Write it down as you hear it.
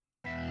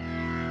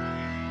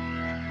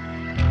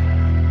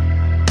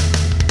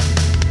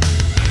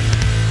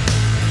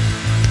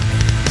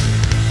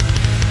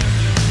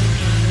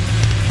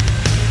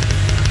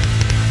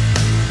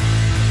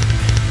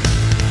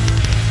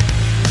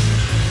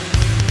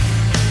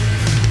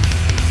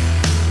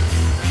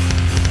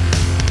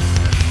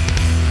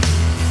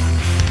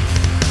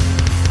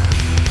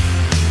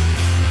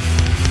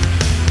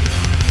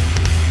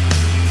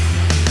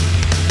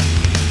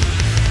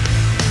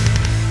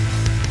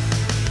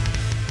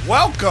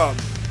Welcome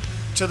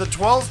to the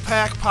 12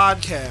 Pack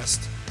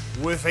Podcast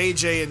with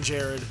AJ and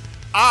Jared.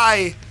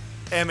 I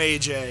am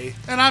AJ.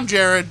 And I'm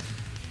Jared.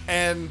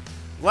 And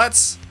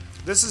this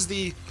is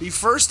the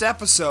first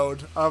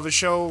episode of a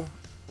show,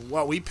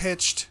 we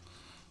pitched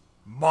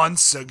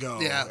months ago.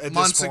 Yeah,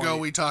 months ago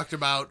we talked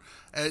about,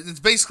 it's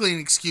basically an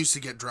excuse to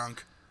get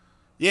drunk.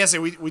 Yeah,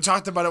 so we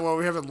talked about it while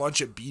we were having lunch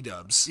at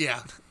B-Dubs.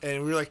 Yeah.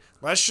 And we were like,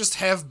 let's just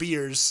have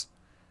beers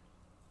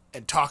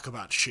and talk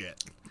about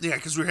shit. Yeah,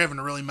 because we were having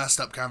a really messed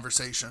up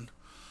conversation.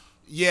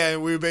 Yeah,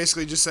 we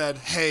basically just said,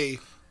 hey,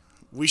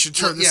 we should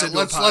turn this into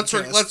a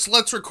podcast.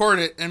 Let's record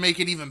it and make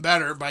it even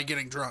better by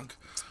getting drunk.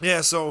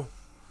 Yeah, so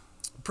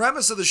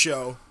premise of the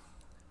show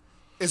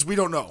is we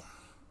don't know.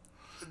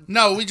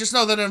 No, we just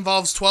know that it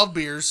involves 12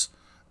 beers,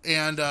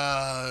 and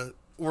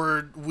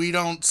we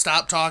don't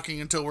stop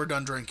talking until we're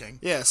done drinking.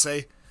 Yeah,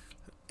 say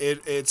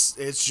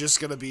it's just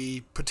gonna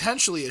be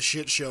potentially a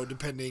shit show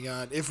depending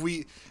on if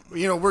we're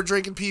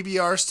drinking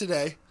PBRs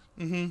today.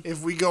 Mm-hmm.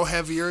 If we go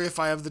heavier, if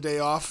I have the day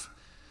off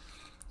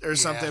or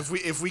something,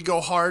 if we go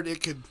hard,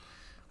 it could,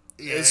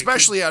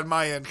 especially on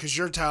my end because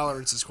your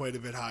tolerance is quite a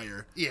bit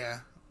higher. Yeah,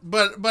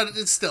 but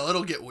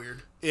it'll get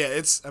weird. Yeah,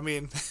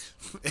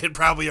 it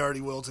probably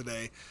already will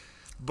today,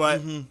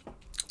 but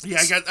yeah,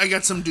 I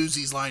got some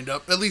doozies lined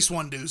up, at least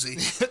one doozy.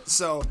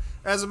 So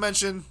as I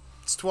mentioned,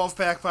 it's 12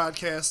 Pack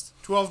Podcast,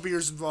 12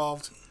 beers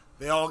involved.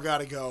 They all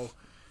gotta go.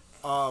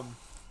 I'm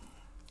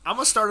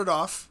gonna start it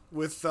off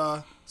with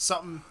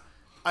something.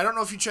 I don't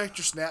know if you checked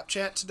your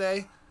Snapchat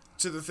today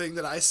to the thing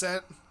that I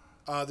sent,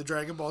 the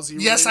Dragon Ball Z.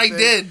 Yes, I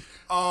did.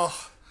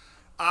 Oh,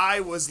 I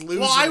was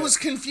losing. Well, I was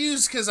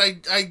confused because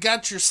I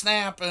got your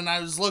Snap and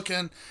I was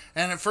looking,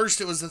 and at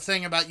first it was the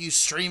thing about you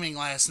streaming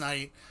last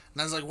night,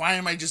 and I was like, why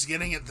am I just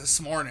getting it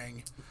this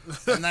morning?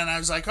 And then I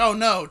was like, oh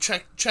no,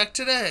 check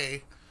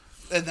today,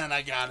 and then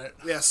I got it.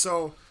 Yeah.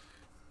 So,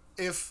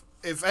 if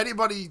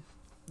anybody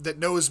that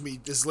knows me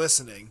is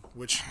listening,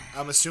 which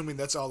I'm assuming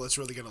that's all that's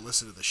really going to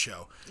listen to the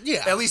show.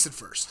 Yeah. At least at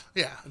first.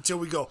 Yeah. Until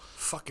we go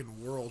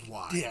fucking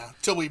worldwide. Yeah.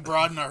 Until we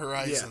broaden our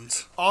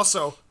horizons. Yeah.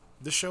 Also,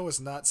 the show is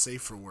not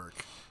safe for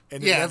work.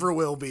 And it never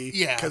will be.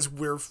 Yeah. Because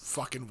we're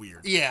fucking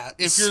weird. Yeah.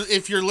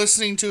 If you're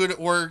listening to it at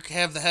work,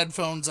 have the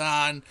headphones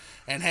on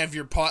and have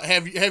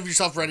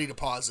yourself ready to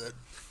pause it.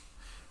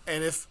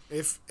 And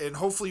and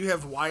hopefully you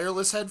have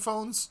wireless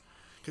headphones.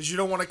 Because you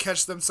don't want to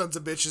catch them sons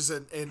of bitches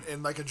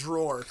in like a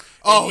drawer.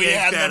 Oh,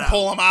 yeah, and then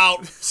pull them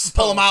out. So,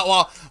 pull them out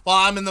while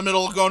I'm in the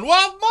middle of going,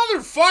 well,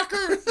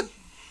 motherfucker.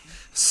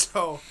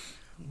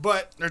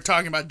 But they're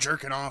talking about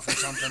jerking off or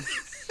something.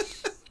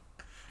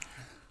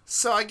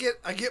 So I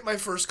get my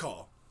first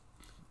call.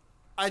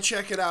 I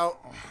check it out.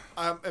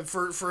 And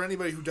for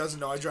anybody who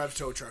doesn't know, I drive a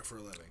tow truck for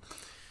a living.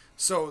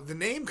 So the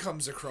name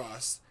comes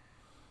across,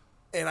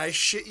 and I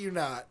shit you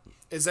not,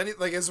 as I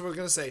was going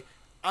to say,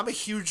 I'm a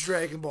huge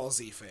Dragon Ball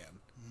Z fan.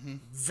 Mm-hmm.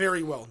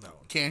 Very well known.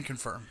 Can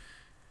confirm.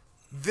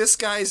 This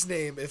guy's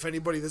name, if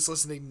anybody that's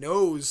listening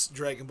knows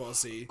Dragon Ball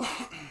Z,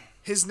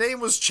 his name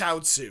was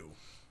Chaozu.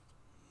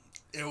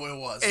 It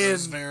was. It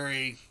was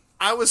very...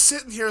 I was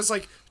sitting here, I was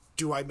like,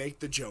 do I make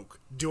the joke?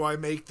 Do I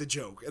make the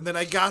joke? And then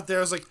I got there,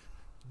 I was like,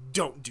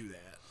 don't do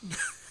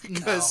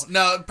that.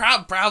 No,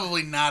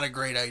 probably not a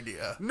great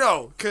idea.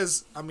 No,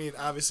 because,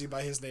 obviously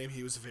by his name,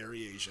 he was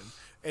very Asian.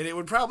 And it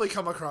would probably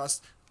come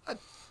across a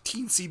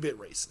teensy bit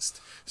racist.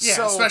 Yeah,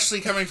 so,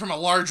 especially coming from a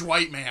large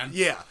white man.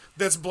 Yeah,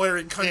 that's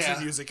blaring country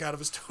music out of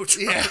his tow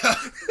truck. Yeah.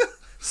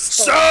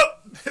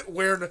 Sup?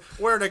 Wearing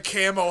a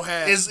camo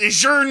hat.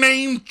 Is your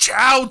name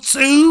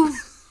Chaozu?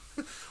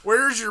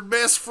 Where's your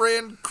best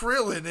friend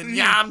Krillin and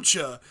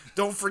Yamcha?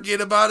 Don't forget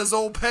about his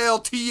old pal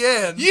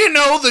Tien. You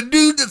know, the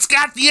dude that's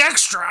got the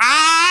extra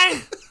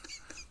eye?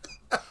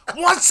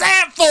 What's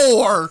that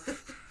for?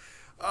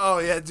 Oh,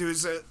 yeah, dude.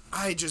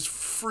 I just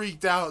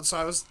freaked out.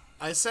 So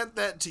I sent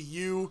that to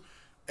you,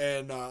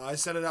 and I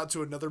sent it out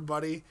to another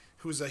buddy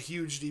who's a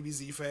huge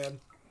DBZ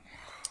fan.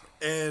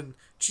 And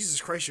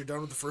Jesus Christ, you're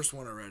done with the first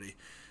one already.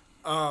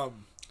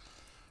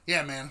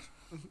 Yeah, man.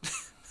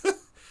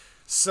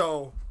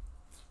 So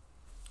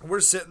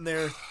we're sitting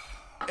there,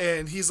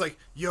 and he's like,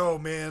 yo,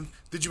 man,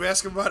 did you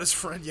ask him about his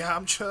friend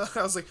Yamcha?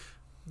 I was like,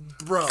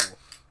 bro,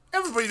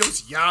 everybody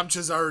knows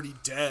Yamcha's already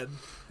dead.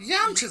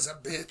 Yamcha's a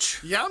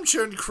bitch.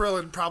 Yamcha and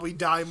Krillin probably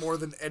die more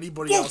than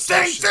anybody well, else.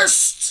 Thank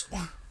this.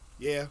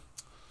 Yeah.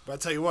 But I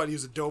tell you what, he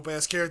was a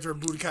dope-ass character in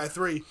Budokai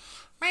 3.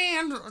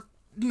 Man,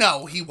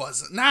 no, he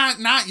wasn't. Not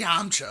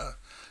Yamcha.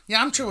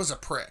 Yamcha was a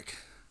prick.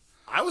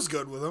 I was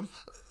good with him.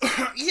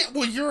 Yeah,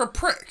 well, you're a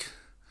prick.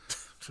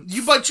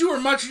 But you were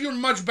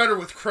much better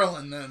with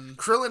Krillin than...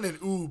 Krillin and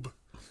Oob.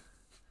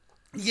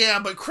 Yeah,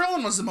 but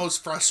Krillin was the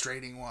most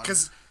frustrating one.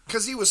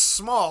 Because he was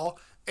small,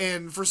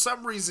 and for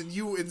some reason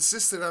you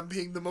insisted on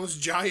being the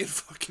most giant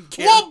fucking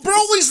character. Well,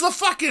 Broly's the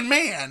fucking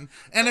man.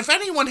 And if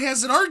anyone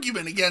has an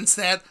argument against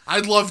that,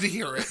 I'd love to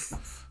hear it.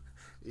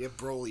 Yeah,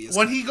 Broly is...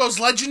 When he goes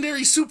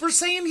Legendary Super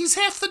Saiyan, he's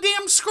half the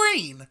damn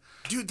screen.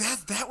 Dude,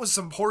 that was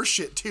some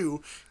horseshit,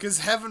 too. Because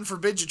heaven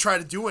forbid you try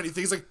to do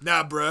anything. He's like,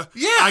 nah, bruh.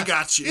 Yeah. I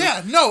got you.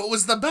 Yeah, no, it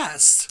was the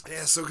best.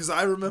 Yeah, so because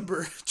I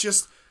remember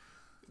just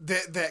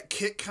that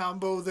kick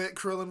combo that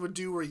Krillin would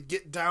do where he'd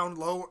get down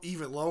low,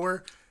 even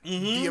lower.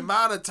 The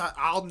amount of time,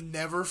 I'll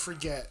never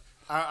forget.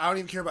 I don't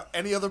even care about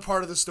any other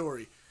part of the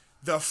story.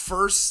 The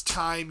first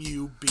time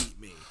you beat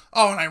me.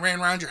 Oh, and I ran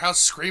around your house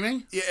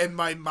screaming? Yeah, and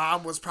my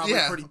mom was probably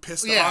pretty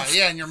pissed off.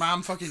 Yeah, and your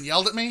mom fucking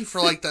yelled at me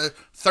for like the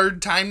third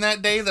time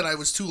that day that I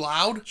was too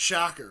loud.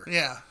 Shocker.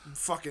 Yeah.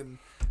 Fucking,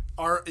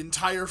 our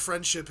entire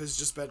friendship has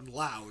just been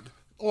loud.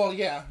 Well,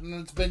 yeah,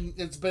 and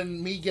it's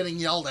been me getting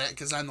yelled at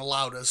because I'm the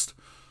loudest.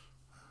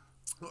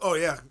 Oh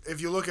yeah,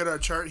 if you look at our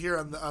chart here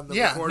on the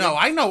yeah, recording.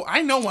 no,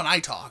 I know when I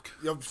talk.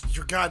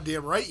 You're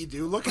goddamn right you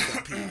do. Look at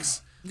that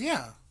piece.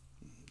 Yeah,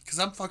 because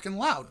I'm fucking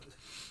loud.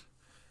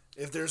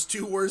 If there's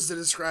two words to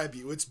describe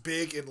you, it's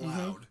big and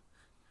loud.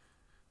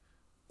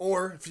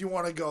 Or if you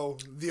want to go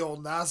the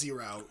old Nazi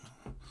route,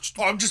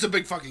 oh, I'm just a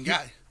big fucking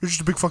guy. You're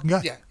just a big fucking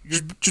guy. Yeah,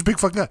 you're just a big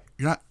fucking guy.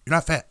 You're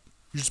not fat.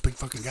 You're just a big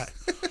fucking guy.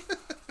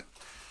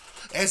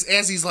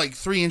 as he's like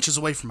 3 inches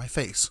away from my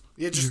face.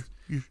 Yeah, just.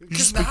 You're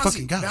just a big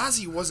fucking guy.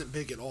 Nazi wasn't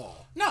big at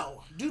all.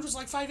 No, dude was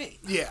like 5'8".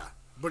 Yeah,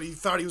 but he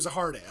thought he was a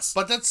hard ass.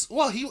 But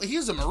he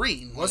was a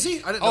Marine. Was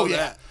he? I didn't know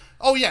that.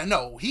 Oh yeah,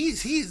 no.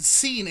 He's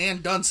seen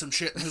and done some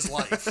shit in his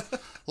life.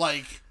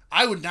 Like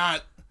I would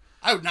not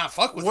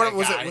fuck with that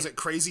was guy. it? Was it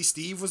Crazy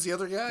Steve? Was the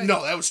other guy?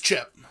 No, that was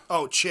Chip.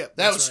 Oh, Chip.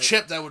 That was right.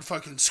 Chip that would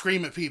fucking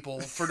scream at people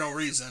for no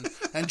reason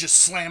and just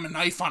slam a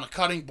knife on a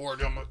cutting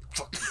board. I'm gonna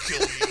fucking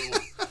kill you.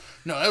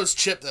 No, that was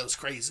Chip. That was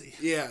crazy.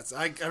 Yeah,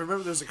 I remember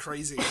there was a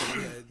crazy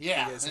thing you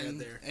guys had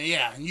there.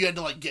 And you had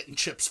to like get in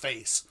Chip's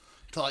face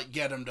to like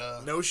get him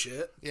to. No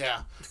shit.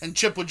 Yeah, and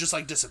Chip would just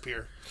like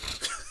disappear.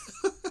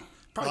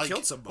 Probably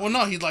killed somebody. Well,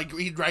 no,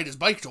 he'd ride his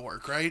bike to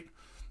work, right?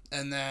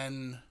 And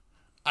then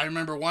I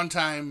remember one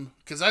time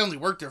because I only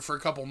worked there for a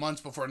couple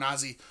months before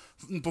Nazi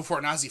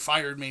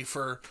fired me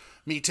for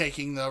me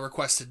taking the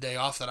requested day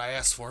off that I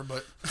asked for,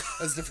 but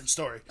that's a different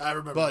story. I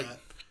remember that.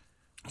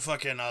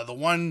 Fucking the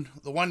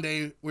one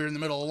day we were in the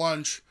middle of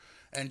lunch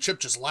and Chip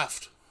just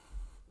left.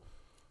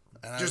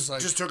 And I was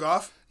like, just took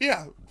off?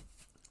 Yeah.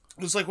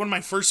 It was like one of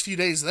my first few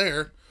days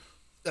there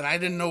and I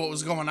didn't know what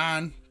was going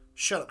on.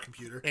 Shut up,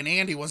 computer. And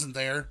Andy wasn't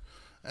there.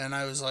 And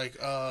I was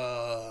like,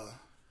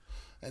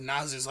 and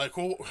Nazi's like,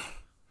 well,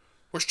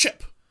 where's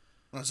Chip?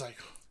 And I was like,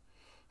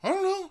 I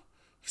don't know.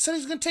 He said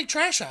he's going to take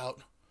trash out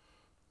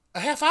a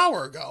half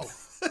hour ago.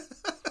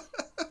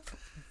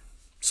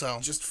 So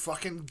just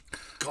fucking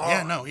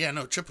gone. Yeah,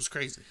 no, Chip was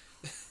crazy.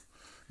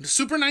 A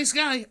super nice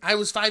guy. I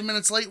was 5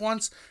 minutes late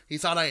once. He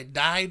thought I had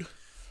died.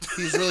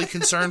 He was really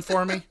concerned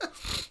for me.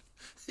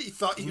 He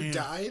thought you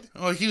died?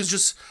 Oh, he was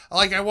just,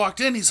 like, I walked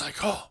in, he's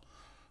like, oh,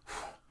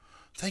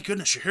 thank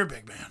goodness you're here,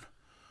 big man.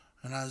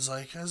 And I was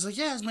like,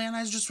 yeah, man,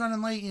 I was just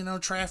running late,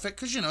 traffic,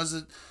 because, is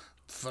it,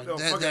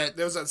 that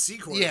was on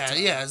Secord.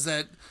 Yeah, is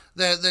that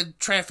the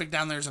traffic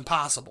down there is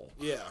impossible.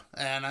 Yeah.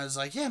 And I was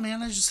like, yeah,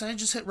 man, I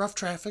just hit rough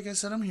traffic. I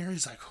said, I'm here.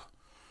 He's like, oh,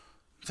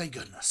 thank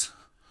goodness.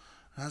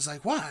 And I was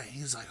like, why?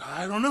 He's like,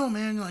 I don't know,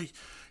 man. Like,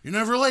 you're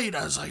never late.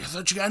 I was like, I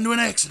thought you got into an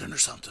accident or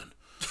something.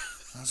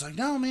 I was like,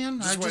 no,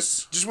 man. I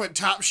just went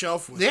top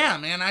shelf with it.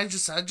 Man. I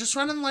just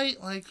running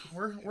late. Like,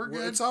 we're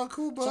good. It's all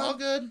cool, bud. It's all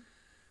good.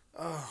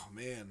 Oh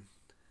man.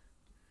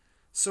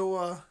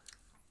 So,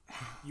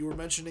 you were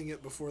mentioning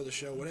it before the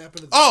show. What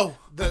happened to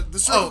the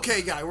Circle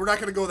K guy? We're not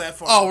going to go that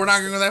far. Oh, we're not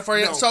going to go that far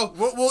yet? No. So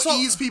we'll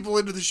ease people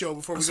into the show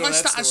before we go to that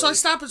story. So I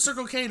stopped at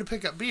Circle K to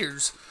pick up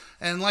beers.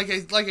 And like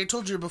I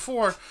told you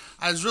before,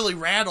 I was really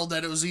rattled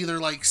that it was either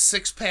like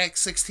 6-pack,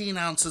 16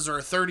 ounces, or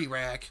a 30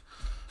 rack.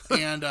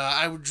 And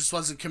I just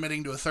wasn't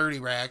committing to a 30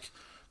 rack.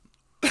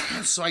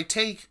 So I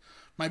take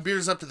my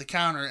beers up to the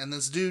counter, and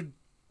this dude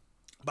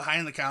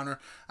behind the counter,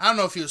 I don't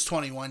know if he was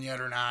 21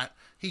 yet or not.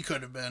 He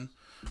could have been.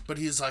 But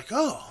he's like,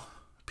 oh,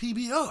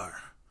 PBR.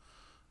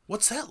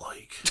 What's that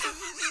like?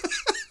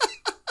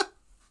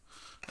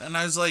 And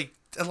I was like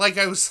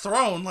I was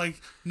thrown.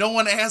 Like, no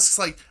one asks.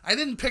 Like, I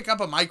didn't pick up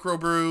a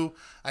microbrew.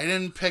 I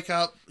didn't pick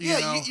up, you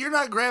know. You're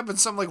not grabbing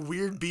some, like,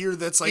 weird beer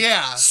that's, like,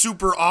 yeah,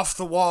 super off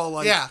the wall.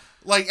 Like, yeah,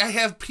 like, I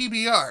have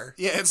PBR.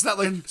 Yeah, it's not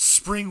like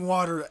spring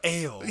water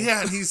ale.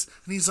 Yeah, and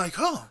he's like,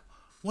 oh,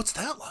 what's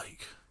that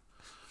like?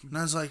 And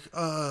I was like,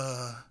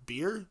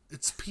 beer?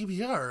 It's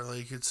PBR.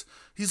 Like,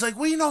 he's like,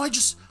 well,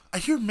 I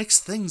hear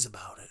mixed things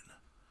about it.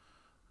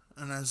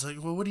 And I was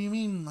like, well, what do you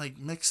mean, like,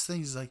 mixed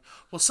things? He's like,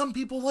 well, some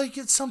people like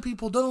it, some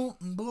people don't.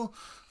 And I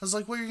was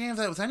like, well, you're going to have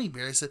that with any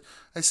beer. I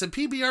said,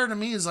 PBR to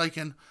me is like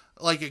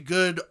a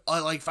good,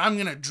 like, if I'm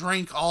going to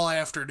drink all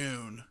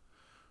afternoon.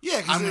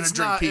 Yeah, because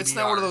it's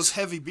not one of those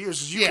heavy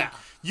beers.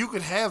 You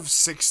could have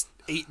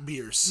 6-8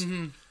 beers.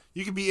 Mm-hmm.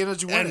 You could be in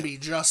it and be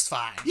just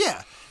fine.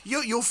 Yeah,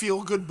 you'll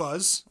feel good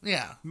buzz.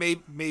 Yeah,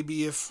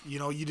 maybe if you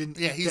didn't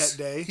eat that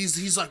day.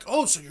 He's like,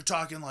 oh, so you're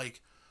talking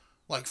like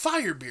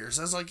fire beers?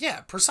 I was like,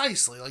 yeah,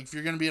 precisely. Like, if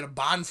you're gonna be at a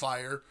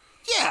bonfire,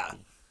 yeah,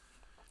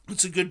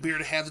 it's a good beer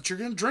to have that you're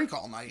gonna drink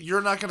all night.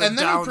 You're not gonna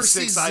down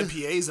 6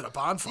 IPAs at a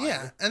bonfire.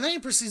 Yeah, and then he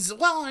proceeds.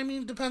 Well, I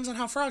mean, it depends on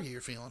how froggy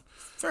you're feeling.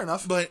 Fair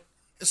enough. But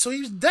so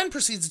he then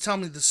proceeds to tell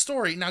me the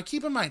story. Now,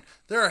 keep in mind,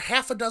 there are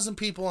half a dozen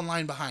people in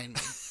line behind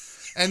me.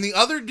 And the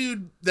other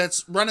dude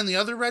that's running the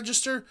other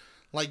register,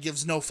 like,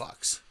 gives no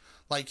fucks.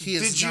 Like, he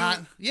is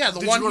not... Yeah,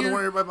 the one Did you go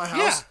here... to one by my house?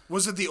 Yeah.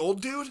 Was it the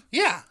old dude?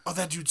 Yeah. Oh,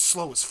 that dude's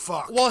slow as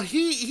fuck. Well,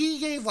 he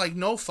gave, like,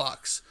 no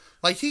fucks.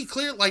 Like, he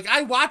clear... Like,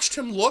 I watched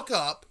him look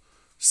up,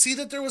 see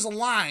that there was a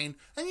line,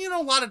 and, you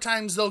know, a lot of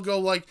times they'll go,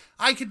 like,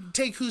 I could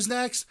take who's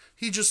next.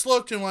 He just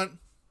looked and went,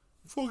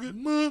 fuck it,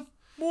 man,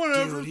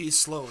 whatever. Dude, he's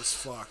slow as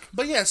fuck.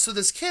 But, yeah, so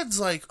this kid's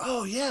like,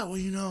 oh, yeah, well,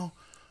 you know...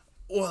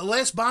 Well, the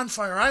last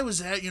bonfire I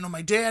was at, you know,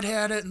 my dad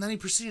had it, and then he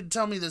proceeded to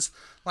tell me this,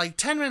 like,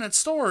 10-minute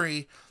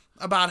story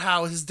about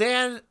how his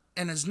dad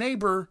and his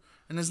neighbor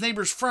and his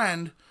neighbor's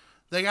friend,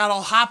 they got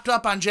all hopped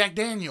up on Jack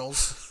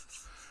Daniels,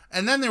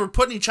 and then they were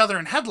putting each other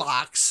in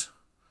headlocks.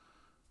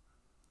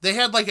 They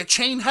had, like, a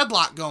chain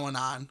headlock going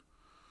on.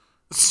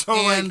 So,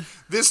 like,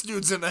 this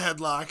dude's in a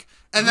headlock,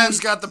 and then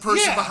who's got the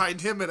person yeah. behind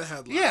him in a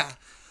headlock? Yeah. What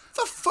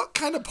the fuck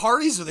kind of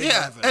parties are they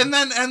having?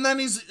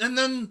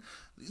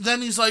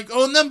 Then he's like,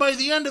 oh, and then by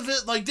the end of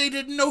it, like, they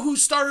didn't know who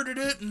started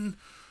it,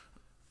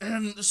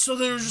 and so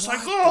they were just like,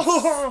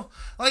 oh,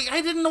 like,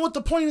 I didn't know what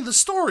the point of the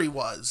story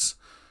was.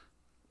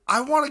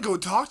 I want to go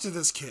talk to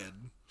this kid.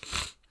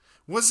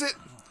 Was it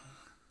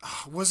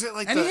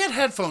like and he had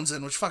headphones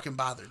in, which fucking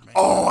bothered me.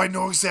 Oh, I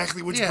know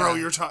exactly which bro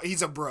you're talking.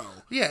 He's a bro.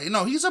 Yeah,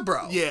 no, he's a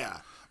bro. Yeah.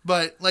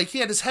 But, like, he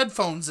had his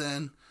headphones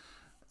in,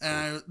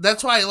 and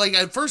that's why, like,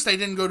 at first I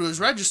didn't go to his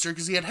register,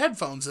 because he had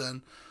headphones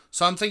in.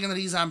 So I'm thinking that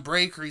he's on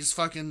break, or he's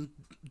fucking,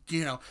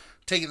 you know,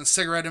 taking the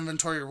cigarette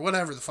inventory, or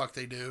whatever the fuck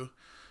they do.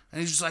 And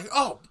he's just like,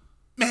 oh,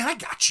 man, I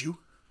got you.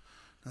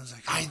 And I was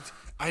like, oh.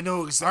 I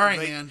know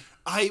exactly. All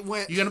right,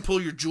 man. You gonna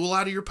pull your jewel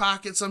out of your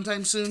pocket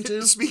sometime soon,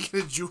 too? Speaking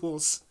of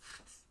jewels,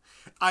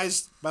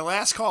 my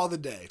last call of the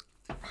day,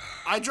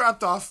 I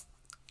dropped off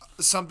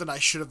something I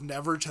should have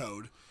never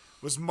towed.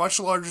 It was much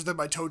larger than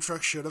my tow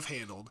truck should have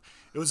handled.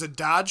 It was a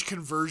Dodge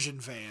conversion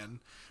van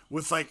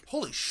with, like,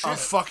 holy shit, a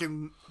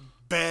fucking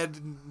bed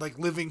and, like,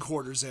 living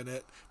quarters in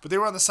it. But they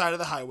were on the side of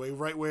the highway,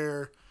 right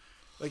where,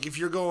 like, if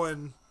you're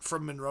going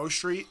from Monroe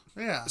Street,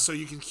 yeah, so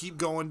you can keep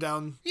going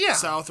down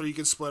south, or you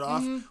can split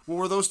off. Mm-hmm. Well,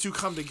 where those two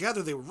come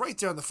together, they were right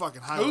there on the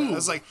fucking highway. I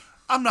was like,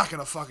 I'm not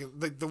gonna fucking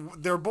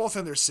they're both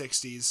in their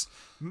 60s.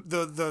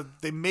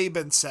 They may have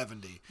been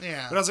 70.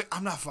 Yeah, but I was like,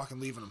 I'm not fucking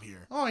leaving them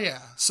here. Oh yeah.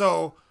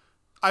 So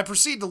I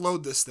proceed to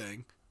load this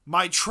thing.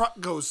 My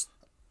truck goes.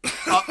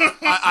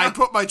 I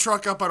put my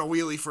truck up on a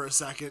wheelie for a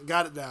second,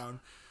 got it down.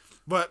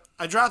 But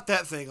I dropped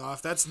that thing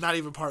off. That's not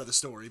even part of the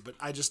story, but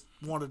I just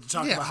wanted to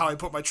talk about how I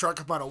put my truck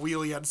up on a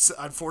wheelie on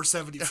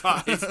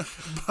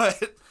 475.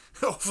 But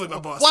hopefully my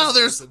boss while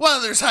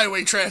there's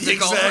highway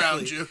traffic all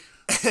around you.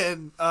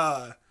 And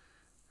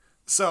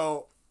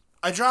so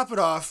I drop it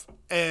off,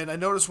 and I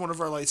notice one of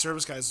our light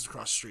service guys is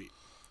across the street.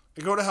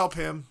 I go to help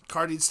him.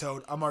 Car needs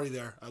towed. I'm already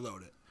there. I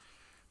load it.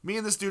 Me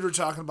and this dude are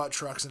talking about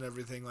trucks and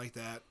everything like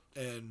that,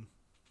 and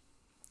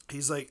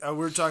he's like, we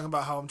were talking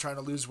about how I'm trying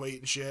to lose weight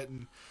and shit,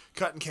 and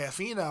cutting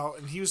caffeine out,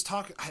 and he was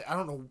talking, I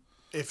don't know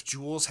if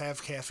Juuls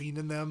have caffeine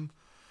in them,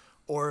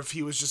 or if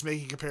he was just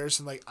making a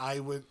comparison, like,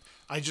 I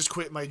just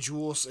quit my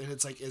Juuls, and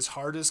it's, like, as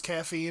hard as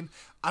caffeine.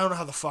 I don't know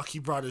how the fuck he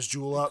brought his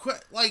Juul up.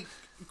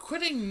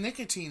 Quitting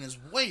nicotine is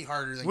way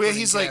harder than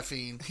quitting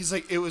caffeine. He's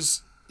like, it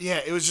was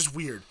just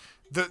weird.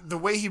 The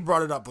way he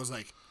brought it up was,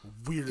 like,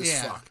 weird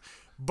as fuck.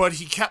 But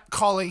he kept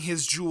calling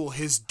his Juul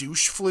his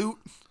douche flute,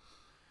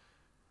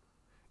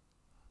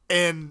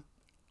 and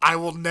I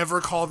will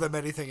never call them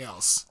anything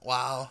else.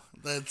 Wow,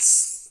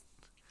 that's...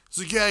 It's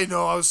like, yeah, you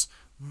know,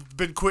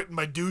 been quitting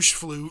my douche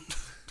flute.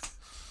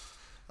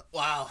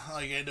 Wow,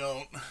 like, I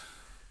don't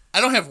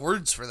have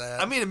words for that.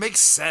 I mean, it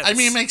makes sense. I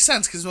mean, it makes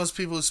sense, because most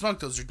people who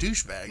smoke those are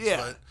douchebags. Yeah.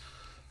 But...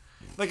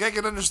 Like, I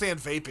can understand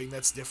vaping,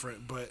 that's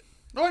different, but...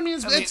 No, I mean,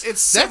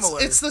 it's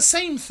similar. It's the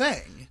same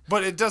thing.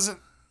 But it doesn't...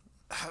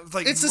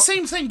 Like, it's the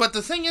same thing, but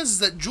the thing is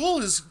that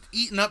Juul has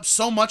eaten up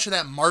so much of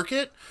that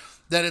market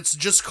that it's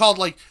just called,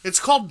 like, it's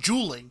called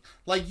Juuling.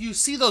 Like, you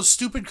see those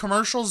stupid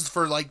commercials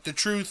for, like, the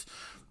Truth,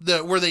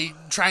 where they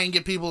try and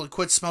get people to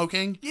quit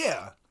smoking?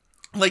 Yeah.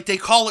 Like, they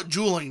call it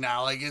Juuling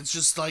now. Like, it's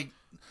just, like,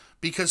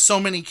 because so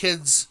many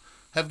kids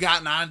have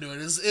gotten onto it.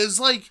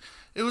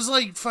 It was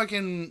like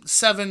fucking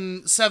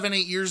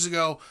 8 years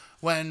ago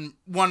when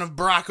one of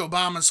Barack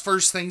Obama's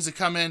first things to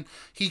come in,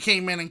 he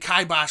came in and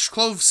kiboshed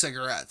clove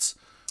cigarettes.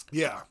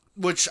 Yeah.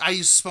 Which I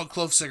used to smoke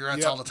clove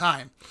cigarettes all the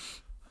time.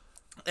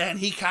 And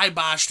he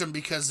kiboshed them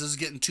because there's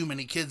getting too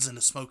many kids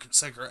into smoking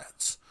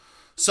cigarettes.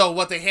 So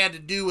what they had to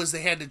do was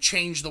they had to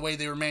change the way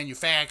they were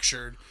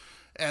manufactured,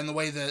 and the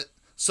way that...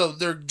 So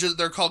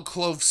they're called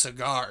clove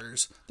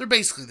cigars. They're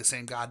basically the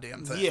same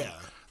goddamn thing. Yeah.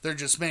 They're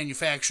just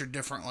manufactured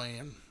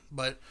differently.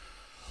 But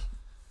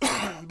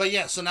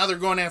yeah, so now they're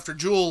going after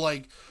Juul.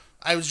 Like,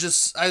 I was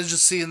just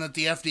seeing that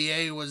the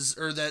FDA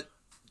that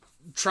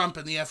Trump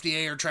and the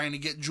FDA are trying to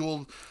get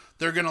Juul.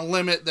 They're going to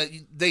limit that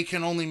they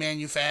can only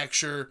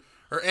manufacture,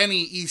 or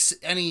any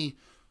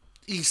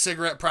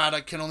e-cigarette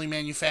product can only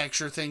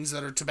manufacture things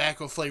that are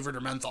tobacco flavored or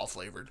menthol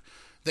flavored.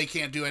 They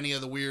can't do any of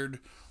the weird,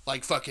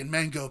 like, fucking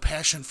mango,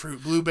 passion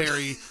fruit,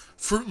 blueberry,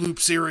 Fruit Loop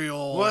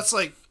cereal. Well, that's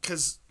like,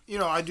 because,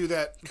 I do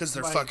that because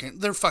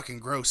they're fucking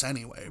gross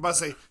anyway. I'm about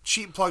to say,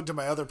 cheap plug to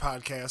my other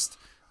podcast,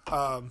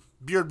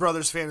 Beard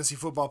Brothers Fantasy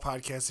Football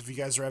Podcast, if you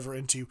guys are ever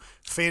into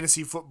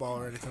fantasy football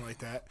or anything like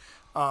that.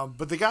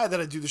 But the guy that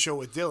I do the show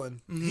with, Dylan,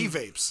 he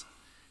vapes.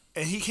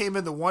 And he came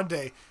in the one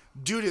day,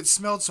 dude, it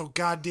smelled so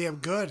goddamn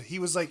good. He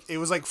was like, it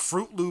was like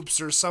Fruit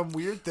Loops or some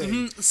weird thing.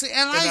 Mm-hmm. See,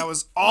 and I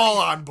was all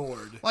on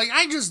board. Like,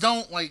 I just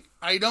don't, like,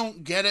 I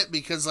don't get it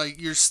because,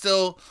 like, you're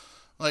still,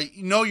 like,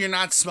 you're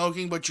not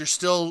smoking, but you're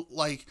still,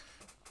 like,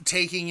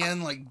 taking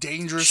in, like,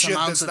 dangerous Shit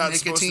amounts that's of not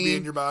nicotine. supposed to be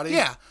in your body?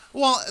 Yeah.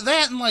 Well,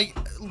 that and, like,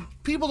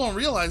 people don't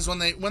realize when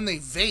they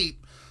vape,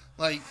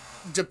 like,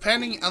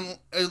 depending on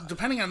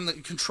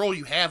the control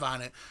you have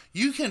on it,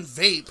 you can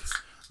vape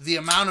the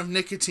amount of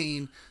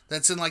nicotine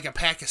that's in, like, a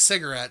pack of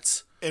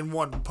cigarettes In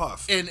one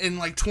puff. in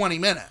like 20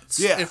 minutes.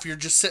 Yeah. If you're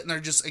just sitting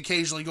there just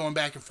occasionally going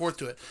back and forth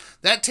to it.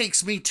 That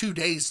takes me 2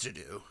 days to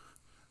do,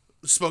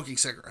 smoking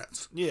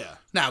cigarettes. Yeah.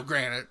 Now,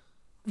 granted,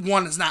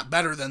 one is not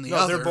better than the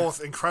other. They're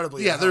both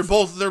incredibly Yeah,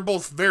 unhealthy. they're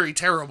both very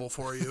terrible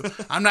for you.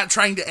 I'm not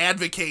trying to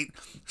advocate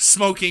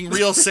smoking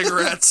real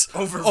cigarettes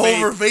over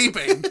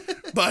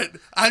vaping, but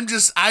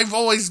I've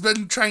always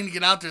been trying to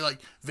get out there, like,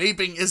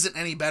 vaping isn't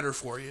any better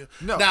for you.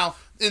 No. Now,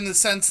 in the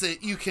sense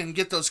that you can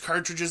get those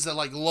cartridges that,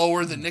 like,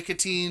 lower the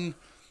nicotine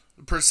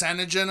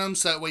percentage in them,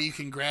 so that way you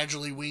can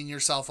gradually wean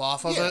yourself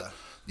off of it.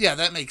 Yeah,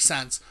 that makes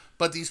sense.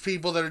 But these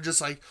people that are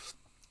just like,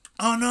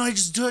 oh no, I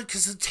just do it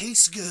because it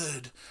tastes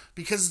good.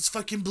 Because it's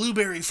fucking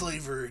blueberry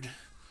flavored.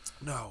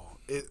 No.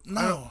 You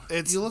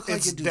look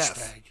like a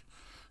douchebag.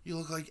 You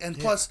look like, and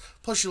plus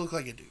you look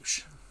like a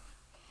douche.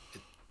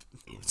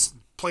 It's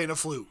playing a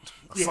flute.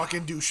 A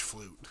fucking douche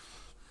flute.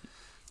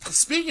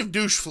 Speaking of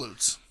douche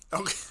flutes.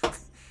 Okay.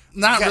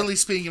 Not really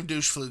speaking of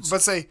douche flutes.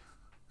 But say,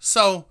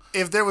 so,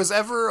 if there was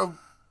ever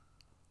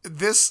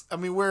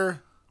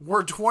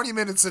we're 20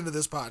 minutes into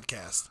this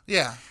podcast.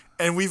 Yeah.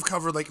 And we've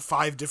covered like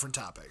 5 different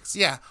topics.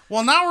 Yeah.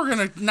 Well, now we're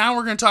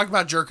gonna talk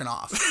about jerking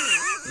off.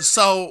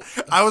 So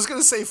I was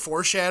gonna say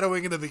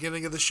foreshadowing in the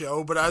beginning of the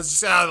show, but I was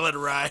just let it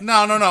ride.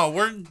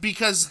 No.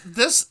 Because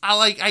this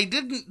I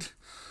didn't.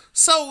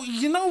 So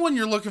when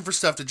you're looking for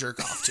stuff to jerk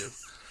off to,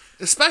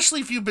 especially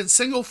if you've been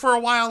single for a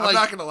while. I'm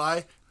not gonna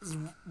lie.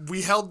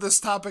 We held this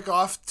topic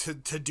off to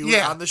do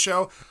it on the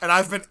show, and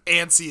I've been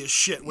antsy as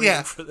shit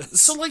waiting for this.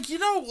 So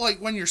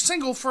when you're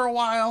single for a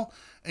while.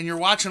 And you're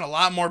watching a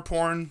lot more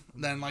porn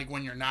than, like,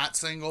 when you're not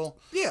single.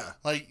 Yeah.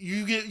 Like,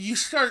 you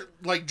start,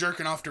 like,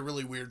 jerking off to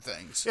really weird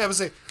things. Yeah, but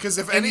say, because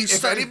if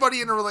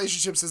anybody in a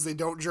relationship says they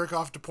don't jerk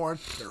off to porn,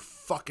 they're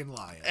fucking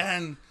lying.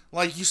 And,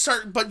 like,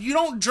 but you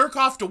don't jerk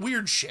off to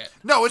weird shit.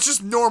 No, it's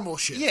just normal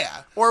shit.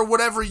 Yeah. Or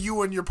whatever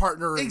you and your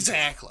partner are into.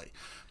 Exactly.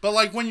 But,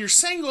 like, when you're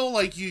single,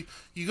 like, you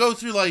go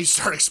through, like... You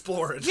start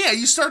exploring. Yeah,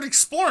 you start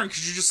exploring,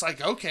 because you're just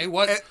like, okay,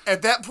 what...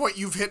 At that point,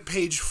 you've hit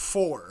page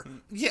 4.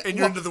 Yeah, and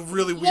you're into the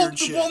really weird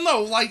shit. Well,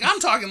 no, like,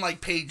 I'm talking,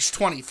 like, page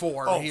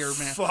 24 here,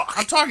 man. Fuck.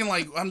 I'm talking,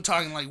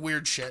 like,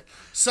 weird shit.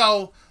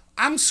 So,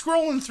 I'm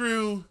scrolling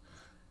through,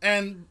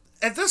 and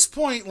at this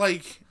point,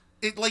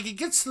 it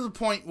gets to the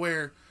point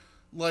where,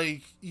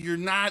 like, you're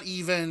not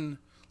even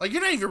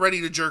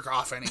ready to jerk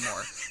off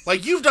anymore.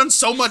 Like, you've done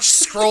so much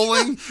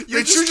scrolling.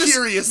 you're just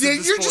curious at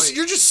this point.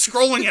 You're just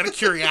scrolling out of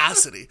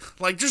curiosity.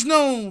 Like, there's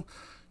no...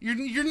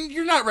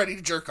 You're not ready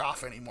to jerk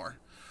off anymore.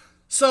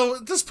 So,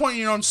 at this point,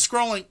 I'm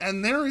scrolling,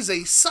 and there is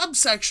a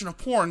subsection of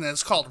porn that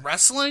is called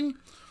wrestling.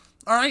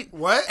 All right?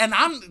 What? And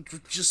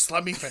just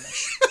let me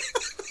finish.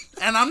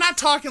 And I'm not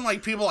talking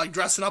like people, like,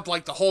 dressing up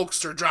like the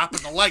Hulkster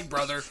dropping the leg,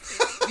 brother.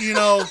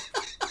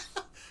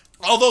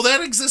 Although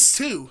that exists,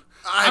 too.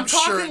 I'm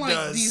talking sure it like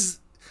does.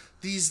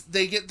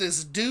 They get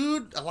this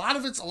dude, a lot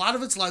of it's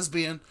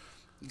lesbian,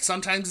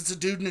 sometimes it's a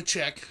dude and a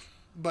chick,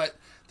 but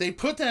they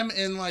put them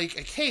in like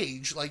a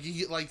cage,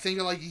 think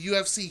of like a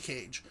UFC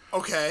cage.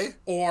 Okay.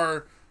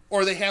 Or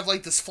they have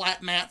like this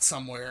flat mat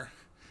somewhere,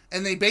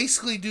 and they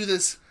basically do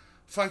this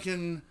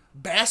fucking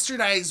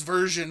bastardized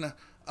version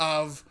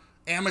of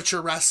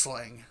amateur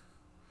wrestling.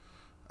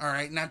 All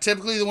right. Now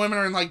typically the women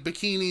are in like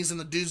bikinis and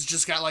the dude's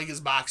just got like his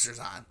boxers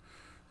on,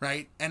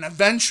 right? And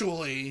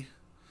eventually,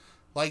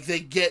 like, they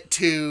get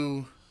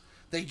to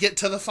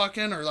the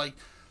fucking, or like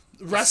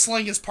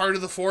wrestling is part of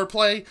the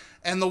foreplay,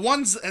 and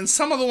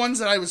some of the ones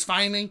that I was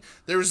finding,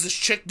 there was this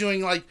chick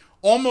doing like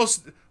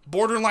almost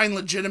borderline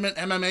legitimate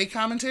MMA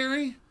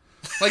commentary.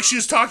 Like, she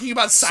was talking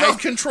about side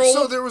control.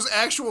 So there was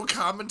actual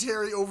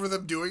commentary over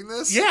them doing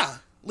this? Yeah,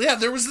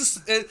 there was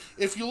this.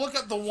 If you look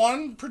at the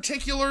one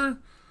particular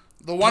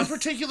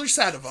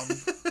set of them,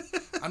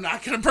 I'm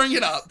not gonna bring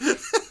it up,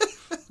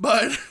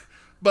 but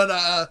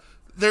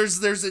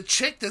there's a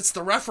chick that's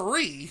the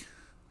referee,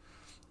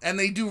 and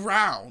they do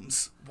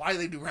rounds. Why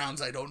they do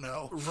rounds, I don't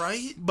know.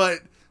 Right?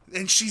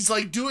 And she's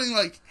like doing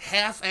like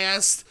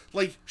half-assed,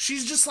 like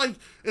she's just like,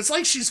 it's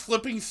like she's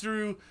flipping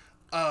through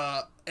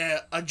a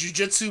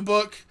jiu-jitsu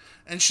book,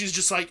 and she's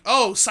just like,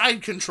 oh,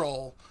 side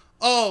control,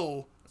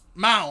 oh,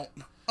 mount,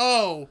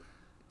 oh,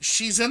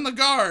 she's in the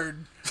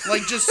guard,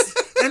 like, just,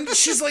 and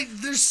she's like,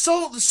 there's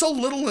so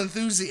little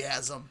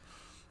enthusiasm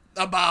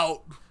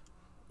about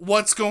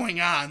what's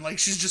going on. Like,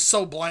 she's just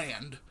so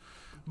bland.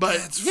 But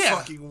That's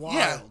fucking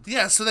wild.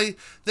 Yeah. So they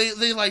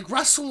like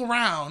wrestle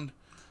around,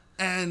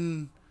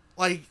 and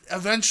like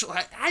eventually,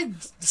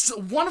 so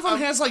one of them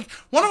has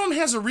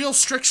a real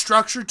strict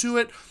structure to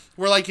it,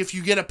 where like if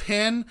you get a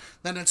pin,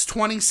 then it's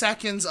 20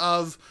 seconds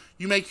of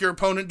you make your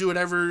opponent do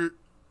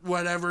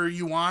whatever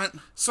you want.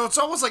 So it's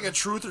almost like a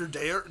truth or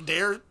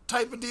dare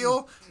type of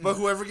deal, but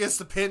whoever gets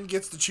the pin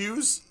gets to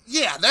choose.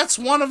 Yeah, that's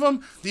one of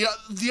them. The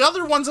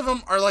other ones of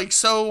them are like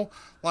so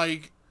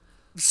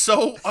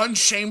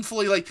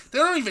unshamefully, like they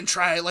don't even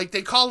try it. Like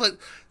they call it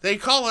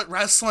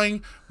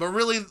wrestling, but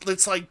really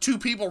it's like two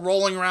people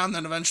rolling around.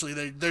 Then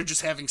eventually they're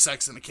just having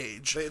sex in a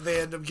cage.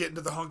 They end up getting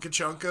to the hunka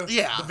chunka.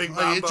 Yeah, the big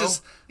like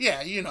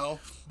mambo.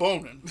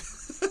 Boning.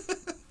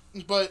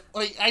 But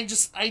like I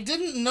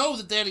didn't know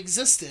that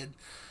existed.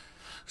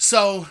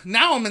 So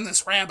now I'm in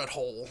this rabbit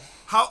hole.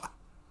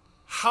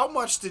 How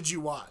much did you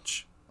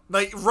watch?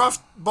 Like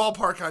rough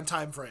ballpark on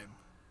time frame.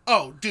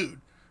 Oh, dude,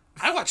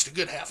 I watched a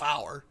good half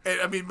hour. And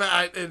I mean,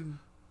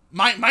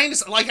 mine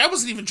is like I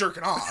wasn't even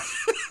jerking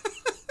off.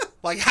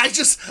 Like I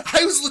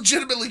was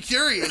legitimately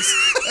curious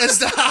as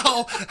to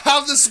how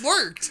this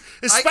worked.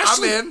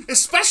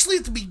 Especially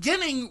at the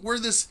beginning where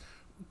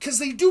because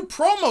they do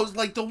promos,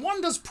 like the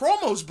one does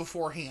promos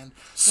beforehand.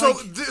 So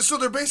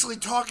they're basically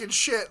talking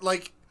shit,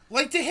 like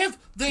they give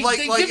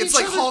it's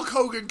like other, Hulk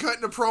Hogan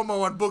cutting a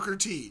promo on Booker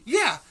T.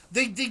 Yeah,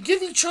 they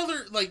give each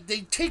other, like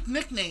they take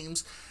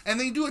nicknames and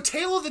they do a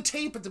tail of the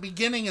tape at the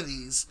beginning of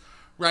these,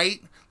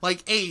 right?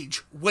 Like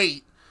age,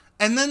 weight,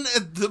 and then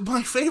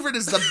my favorite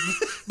is the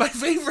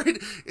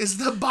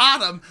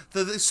bottom.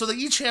 So they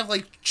each have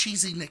like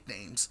cheesy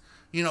nicknames.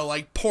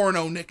 Like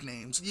porno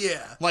nicknames.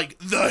 Yeah. Like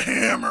the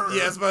Hammer.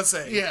 Yeah, I was about to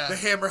say. Yeah. The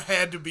Hammer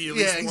had to be at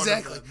least one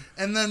of them.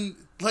 And then,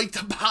 like,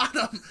 the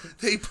bottom,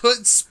 they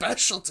put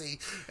specialty.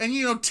 And,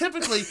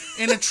 typically,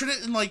 in a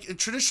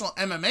traditional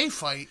MMA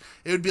fight,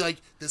 it would be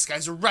like, this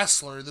guy's a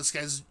wrestler, this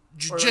guy's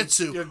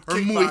jiu-jitsu, or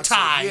Muay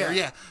Thai.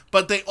 Yeah.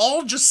 But they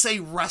all just say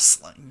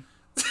wrestling.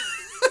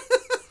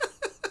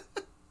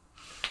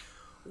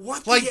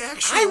 What like, the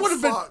actual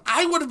fuck?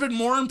 I would have been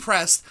more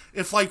impressed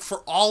if, like, for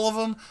all of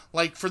them,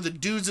 like, for the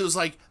dudes, it was,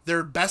 like,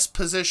 their best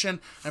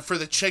position, and for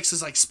the chicks,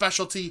 it's, like,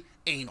 specialty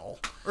anal.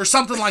 Or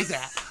something like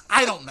that.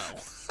 I don't know.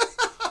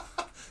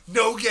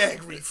 No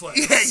gag reflex.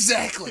 Yeah,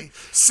 exactly.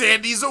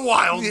 Sandy's a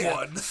wild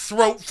one.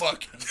 Throat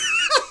fucking.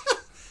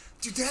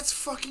 Dude, that's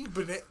fucking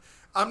banana.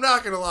 I'm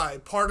not gonna lie.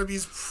 Part of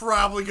me's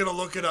probably gonna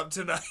look it up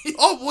tonight.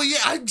 Oh, well,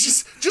 yeah,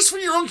 just for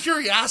your own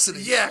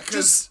curiosity. Yeah,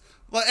 because...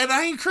 And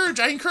I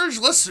encourage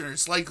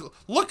listeners, like,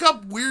 look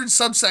up weird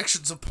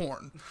subsections of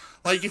porn.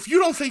 Like, if you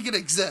don't think it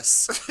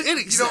exists, it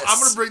exists. I'm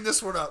going to bring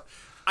this one up.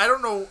 I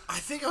don't know. I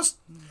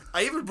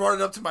even brought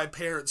it up to my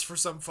parents for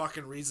some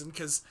fucking reason,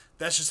 because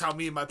that's just how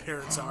me and my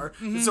parents are.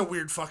 Mm-hmm. It's a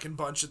weird fucking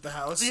bunch at the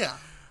house. Yeah.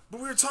 But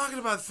we were talking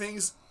about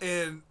things,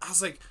 and I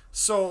was like,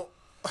 so...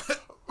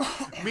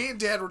 me and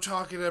Dad were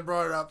talking, and I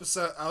brought it up.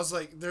 So I was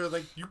like, they're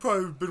like, you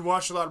probably been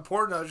watching a lot of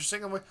porn now. You're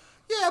saying, I'm like,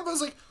 yeah. But I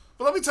was like,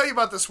 well, let me tell you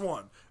about this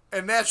one.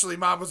 And naturally,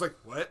 Mom was like,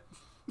 what?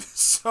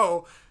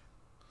 So,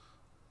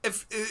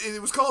 if it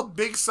was called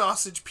Big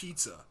Sausage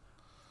Pizza.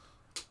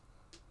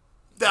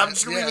 I'm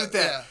just going to leave it at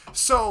that. Yeah.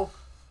 So,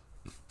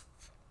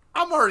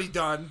 I'm already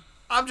done.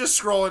 I'm just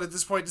scrolling at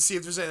this point to see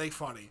if there's anything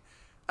funny.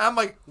 I'm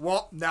like,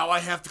 well, now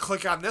I have to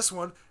click on this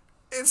one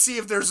and see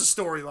if there's a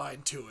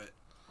storyline to it.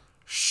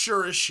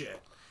 Sure as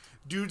shit.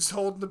 Dude's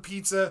holding the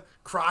pizza,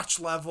 crotch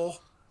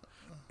level.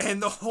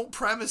 And the whole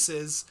premise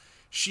is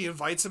she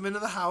invites him into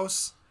the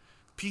house.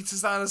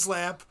 Pizza's on his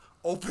lap,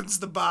 opens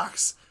the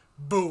box,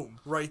 boom,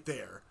 right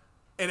there.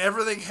 And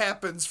everything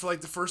happens for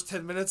like the first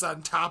 10 minutes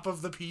on top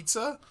of the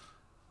pizza.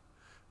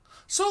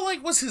 So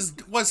like was his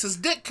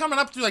dick coming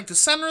up through like the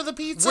center of the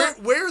pizza?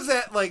 Where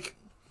that like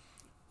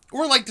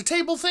or like the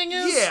table thing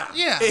is?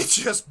 Yeah. It's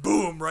just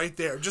boom right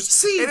there. And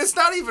it's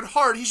not even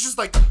hard. He's just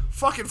like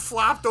fucking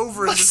flopped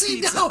over in the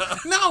pizza.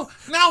 Now,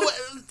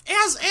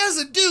 as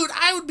a dude,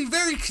 I would be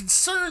very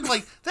concerned.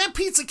 Like, that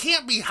pizza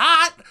can't be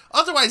hot.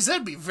 Otherwise,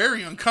 that'd be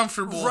very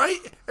uncomfortable. Right?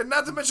 And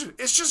not to mention,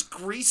 it's just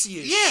greasy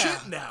as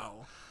shit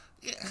now.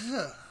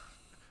 Yeah.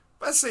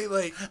 I say,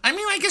 like... I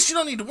mean, I guess you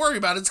don't need to worry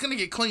about it. It's going to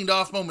get cleaned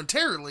off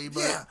momentarily,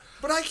 but... Yeah,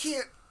 but I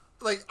can't...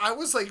 Like, I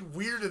was, like,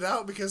 weirded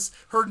out because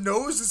her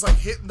nose is, like,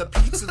 hitting the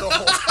pizza the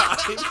whole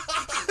time.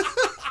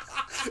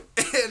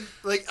 And,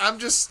 like, I'm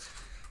just...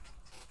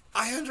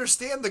 I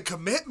understand the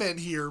commitment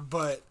here,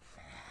 but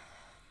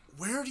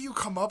where do you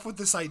come up with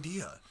this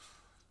idea?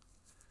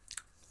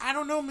 I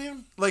don't know,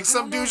 man. Like,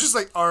 some dude's just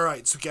like, all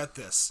right, so get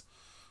this.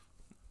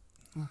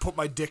 I'm gonna put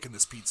my dick in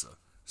this pizza.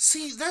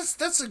 See,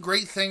 that's a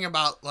great thing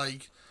about,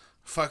 like,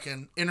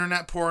 fucking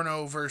internet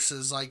porno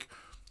versus, like,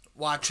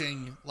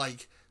 watching,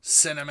 like,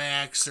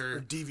 Cinemax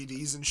or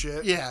DVDs and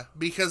shit. Yeah,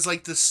 because,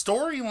 like, the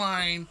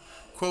storyline,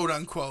 quote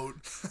unquote,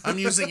 I'm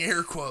using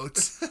air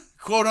quotes,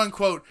 quote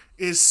unquote,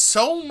 is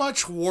so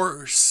much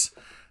worse,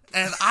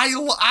 and I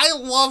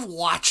love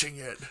watching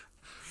it.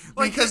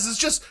 Like, because it's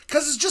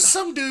just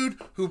some dude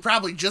who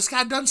probably just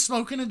got done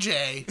smoking a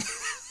J,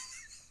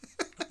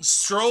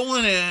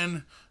 strolling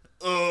in.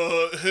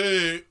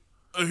 Hey,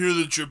 I hear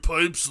that your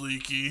pipe's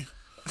leaky.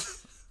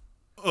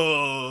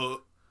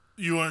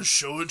 You want to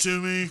show it to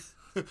me?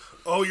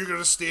 Oh, you're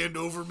gonna stand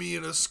over me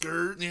in a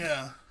skirt?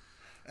 Yeah.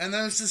 And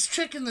there's this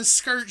chick in this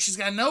skirt. She's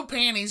got no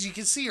panties. You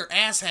can see her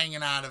ass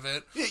hanging out of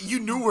it. Yeah, you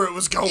knew where it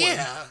was going.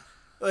 Yeah.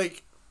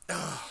 Like,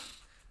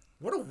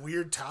 what a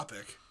weird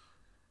topic.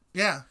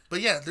 Yeah.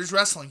 But yeah, there's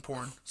wrestling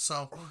porn.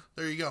 So,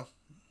 there you go.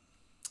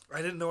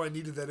 I didn't know I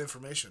needed that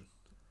information.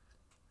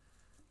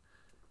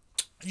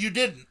 You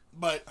didn't,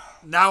 but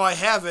Now I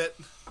have it,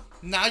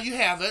 now you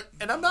have it.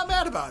 and I'm not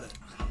mad about it.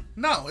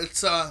 No,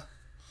 it's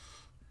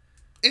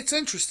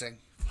interesting.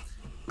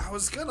 I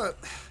was gonna...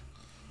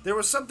 There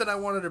was something I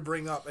wanted to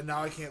bring up, and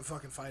now I can't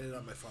fucking find it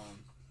on my phone.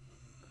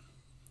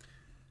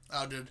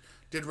 Oh,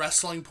 did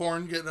wrestling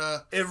porn get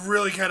It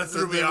really kind of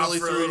threw me off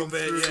for a little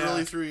bit. It Yeah.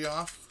 really threw you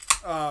off.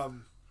 Oh,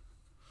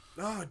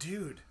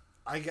 dude.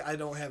 I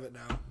don't have it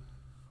now.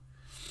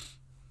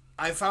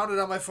 I found it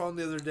on my phone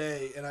the other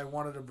day, and I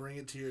wanted to bring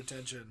it to your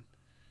attention.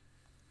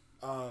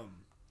 Because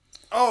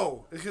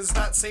it's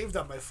not saved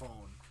on my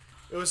phone.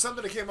 It was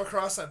something that came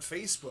across on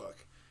Facebook.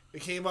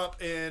 It came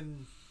up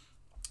in...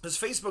 Because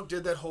Facebook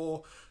did that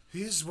whole,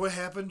 this is what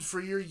happened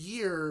for your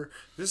year.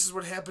 This is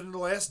what happened in the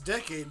last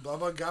decade. Blah,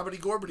 blah, gobbity,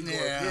 gorbity, gorb.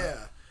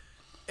 Yeah.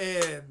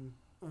 And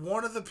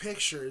one of the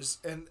pictures,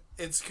 and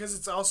it's because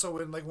it's also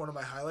in like one of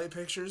my highlight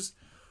pictures,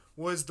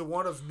 was the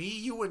one of me,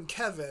 you, and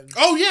Kevin.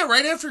 Oh yeah,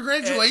 right after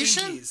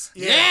graduation.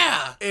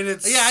 Yeah. And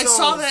it's I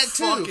saw that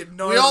too.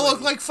 We all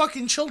look like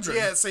fucking children.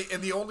 Yeah,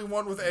 and the only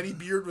one with any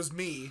beard was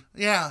me.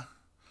 Yeah.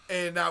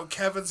 And now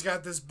Kevin's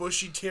got this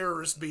bushy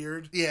terrorist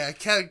beard. Yeah,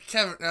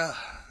 Kevin.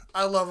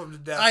 I love him to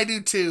death. I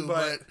do too,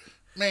 but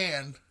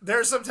man,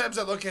 there are sometimes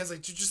I look at it and it's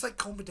like, dude, just like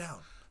comb it down.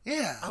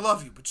 Yeah. I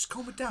love you, but just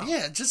comb it down.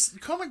 Yeah,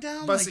 just comb it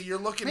down. But like, so you're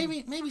looking...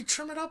 Maybe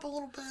trim it up a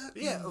little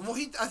bit. Yeah, well,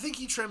 I think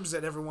he trims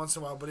it every once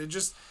in a while, but it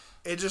just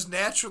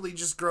naturally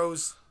just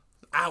grows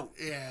out.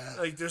 Yeah.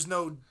 Like, there's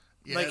no...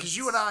 Like, because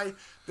you and I,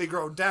 they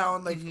grow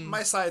down. Like,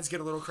 my sides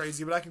get a little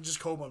crazy, but I can just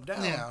comb them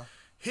down. Yeah.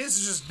 His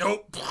is just,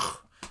 nope.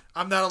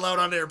 I'm not allowed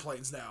on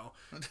airplanes now.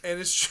 And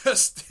it's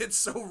just, it's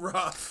so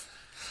rough.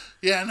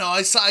 Yeah, no,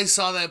 I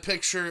saw that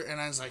picture,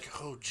 and I was like,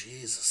 oh,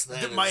 Jesus,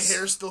 My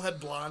hair still had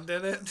blonde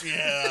in it.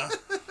 Yeah.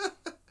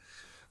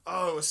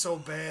 Oh, it was so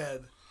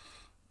bad.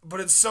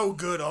 But it's so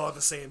good all at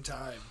the same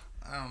time.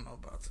 I don't know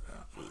about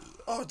that.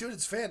 Oh, dude,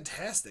 it's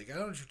fantastic. I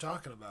don't know what you're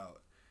talking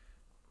about.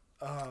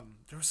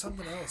 There was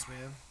something else,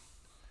 man.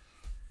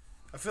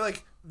 I feel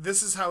like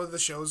this is how the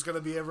show's going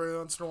to be every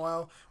once in a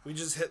while. We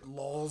just hit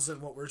lulls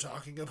in what we're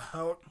talking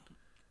about.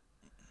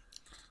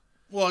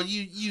 Well,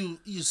 you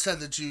said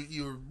that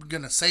you were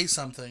going to say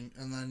something,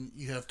 and then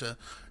you have to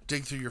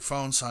dig through your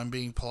phone, so I'm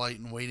being polite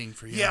and waiting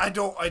for you. Yeah, I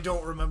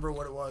don't remember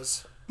what it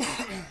was. All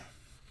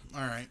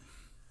right.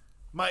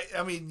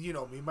 I mean, you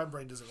know me. My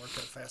brain doesn't work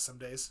that fast some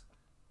days.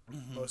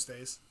 Mm-hmm. Most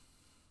days.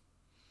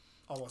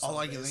 Almost all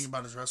I days. can think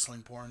about is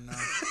wrestling porn now.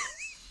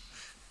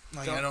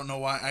 I don't know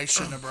why. I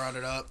shouldn't have brought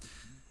it up.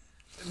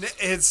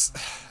 It's...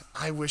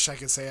 I wish I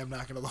could say I'm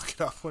not going to look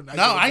it up when I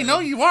No, I know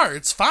you are.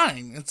 It's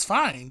fine. It's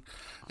fine.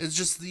 It's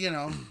just,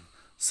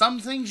 some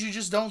things you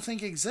just don't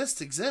think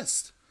exist.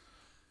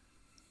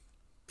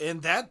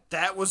 And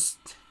that was...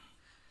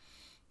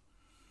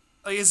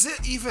 Like, is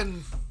it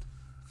even...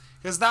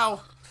 Because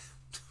now...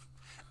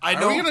 I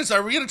know...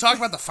 Are we gonna talk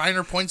about the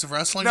finer points of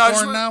wrestling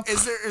porn now?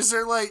 Is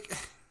there like...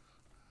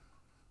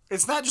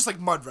 It's not just like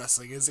mud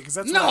wrestling, is it? Because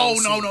that's No.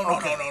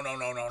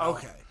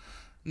 Okay.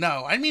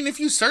 No, I mean if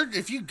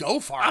you go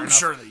far I'm enough,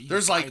 sure that you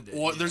there's find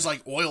it, there's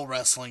like oil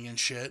wrestling and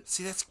shit.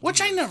 See, that's which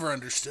weird. I never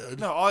understood.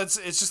 No, it's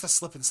just a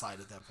slip and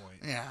slide at that point.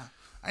 Yeah,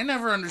 I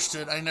never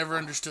understood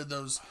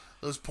those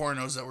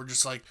pornos that were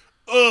just like,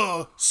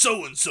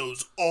 so and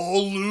so's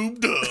all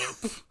lubed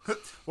up.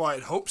 Well,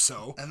 I'd hope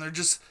so. And they're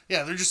just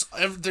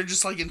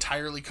like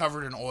entirely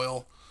covered in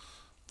oil.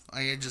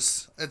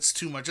 It's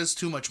too much. It's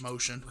too much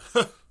motion.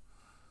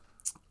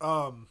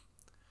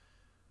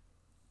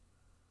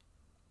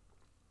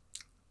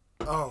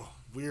 Oh,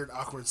 weird,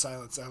 awkward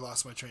silence. I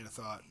lost my train of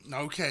thought.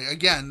 Okay,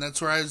 again,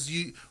 that's where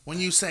when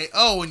you say,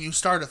 when you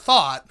start a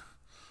thought.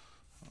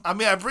 I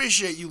mean, I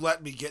appreciate you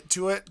letting me get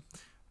to it,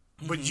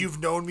 but you've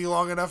known me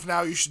long enough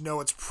now, you should know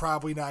it's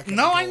probably not going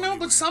to go I know, anywhere.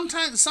 but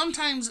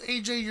sometimes,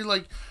 AJ,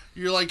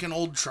 you're like an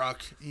old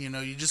truck.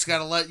 You just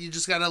gotta let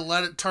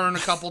it turn a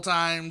couple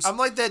times. I'm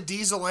like that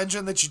diesel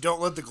engine that you don't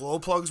let the glow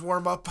plugs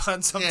warm up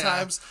on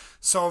sometimes. Yeah.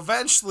 So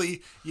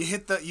eventually,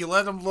 you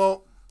let them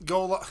go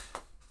low.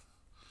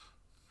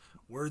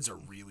 Words are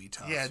really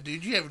tough. Yeah,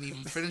 dude, you haven't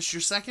even finished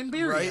your second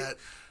beer right? yet.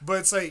 But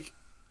it's like,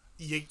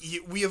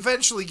 we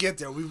eventually get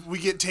there. We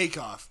get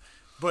takeoff.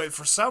 But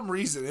for some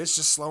reason, it's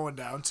just slowing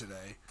down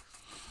today.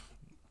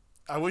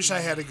 I wish I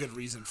had a good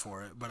reason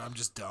for it, but I'm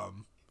just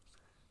dumb.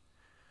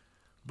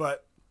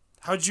 But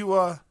how'd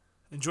you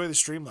enjoy the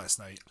stream last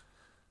night?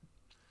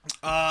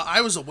 I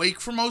was awake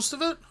for most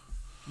of it.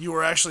 You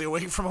were actually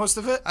awake for most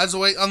of it? I was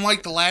awake,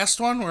 unlike the last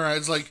one where I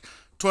was like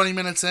 20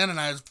 minutes in and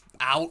I was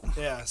out.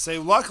 Yeah,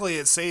 luckily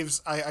it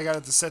saves. I got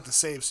it to set to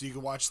save so you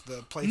can watch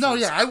the playthroughs. No,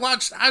 yeah,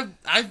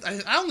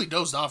 I only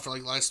dozed off for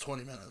like the last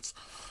 20 minutes.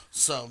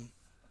 So,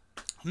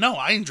 no,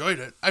 I enjoyed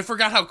it. I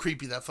forgot how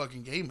creepy that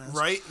fucking game is.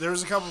 Right? There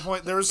was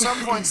some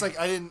points like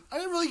I didn't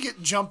really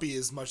get jumpy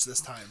as much this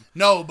time.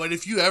 No, but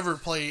if you ever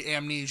play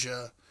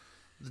Amnesia,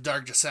 The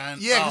Dark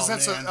Descent, yeah, because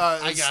that's man,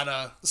 I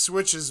gotta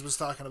Switches was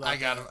talking about. I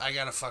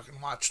gotta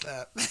fucking watch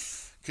that.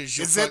 Because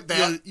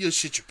you'll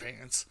shit your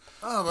pants.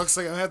 Oh, looks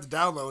like I have to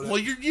download it. Well,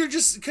 you're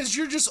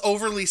just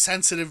overly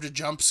sensitive to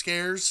jump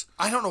scares.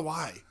 I don't know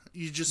why.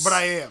 But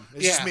I am.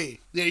 It's just me.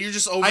 Yeah, you're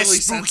just overly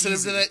sensitive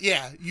to that.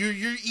 Yeah,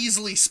 you're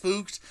easily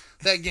spooked.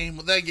 That game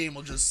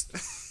will just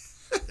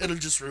it'll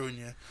just ruin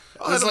you.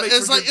 It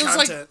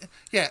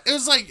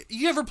was like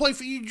you ever play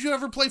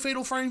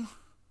Fatal Frame?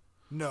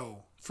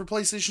 No. For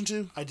PlayStation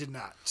 2? I did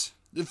not.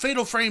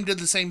 Fatal Frame did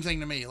the same thing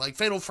to me. Like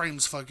Fatal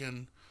Frame's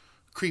fucking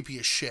creepy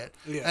as shit.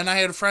 Yeah. And I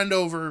had a friend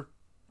over.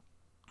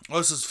 Well,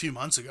 this was a few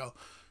months ago.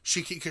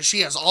 Because she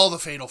has all the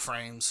Fatal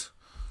Frames.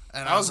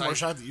 And I was more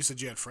shocked that you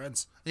said you had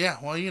friends. Yeah,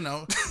 well,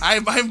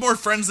 I have more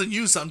friends than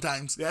you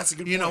sometimes. That's a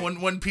good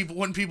point. When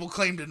people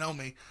claim to know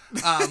me.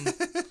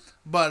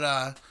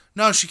 But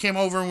no, she came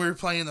over and we were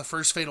playing the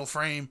first Fatal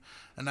Frame,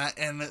 and I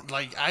was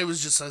like,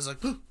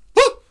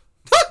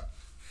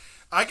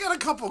 I got a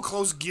couple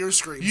close gear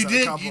screams. You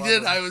did.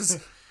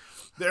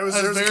 There was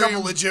a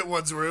couple legit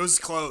ones where it was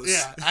close.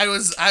 Yeah, I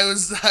was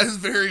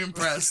very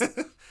impressed.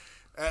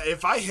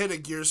 If I hit a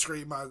gear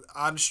scream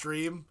on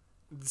stream,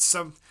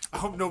 I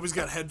hope nobody's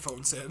got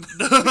headphones in.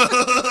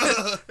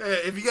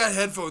 If you got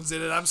headphones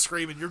in and I'm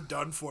screaming, you're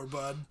done for,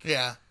 bud.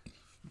 Yeah.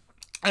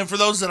 And for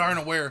those that aren't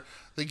aware,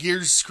 the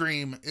Gears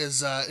scream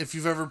is if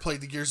you've ever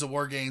played the Gears of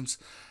War games,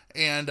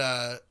 and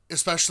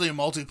especially in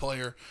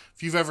multiplayer,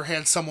 if you've ever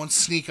had someone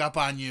sneak up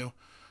on you,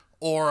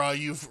 or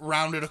you've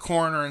rounded a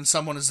corner and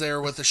someone is there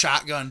with a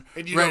shotgun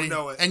and you don't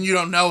know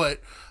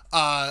it,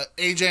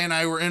 AJ and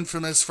I were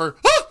infamous for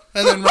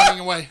and then running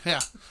away.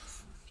 Yeah.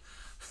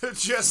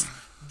 Just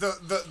the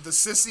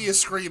sissiest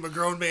scream a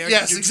grown man.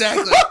 Yes,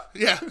 exactly.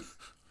 Yeah.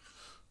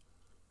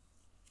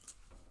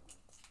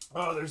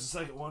 Oh, there's a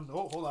second one.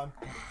 Oh, hold on.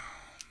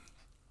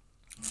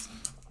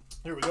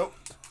 Here we go.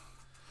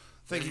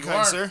 Thank you,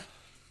 kind sir.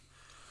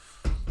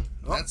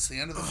 That's the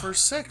end of the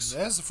first 6.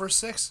 That's the first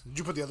 6. Did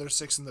you put the other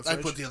 6 in the fridge?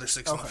 I put the other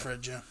 6 in the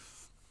fridge, yeah.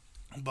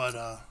 But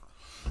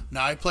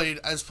no, I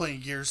was playing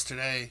Gears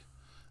today,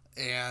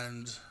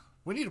 and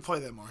we need to play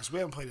that more because we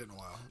haven't played it in a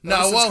while.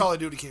 Since Call of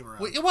Duty came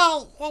around.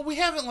 We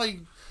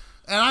haven't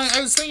and I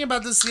was thinking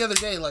about this the other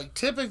day.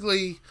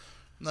 Typically,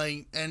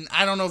 and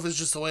I don't know if it's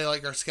just the way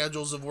our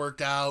schedules have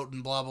worked out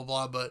and blah blah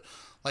blah, but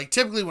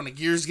typically when a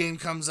Gears game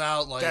comes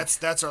out,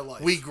 that's our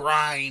life. We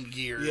grind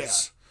Gears. Yeah.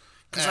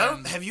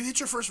 Because have you hit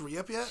your first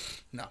re-up yet?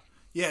 No.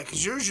 Yeah,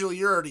 because usually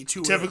you're already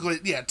 2.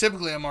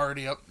 Typically I'm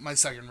already up my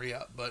second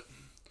re-up, but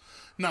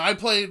no, I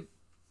played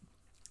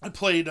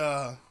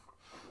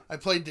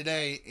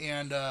today,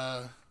 and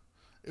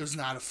it was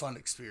not a fun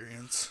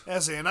experience.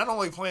 And I don't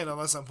like playing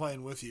unless I'm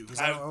playing with you.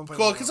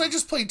 Because I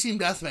just played Team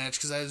Deathmatch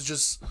because I was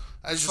just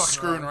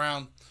screwing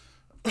around.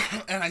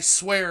 And I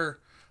swear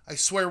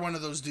one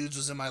of those dudes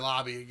was in my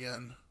lobby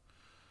again.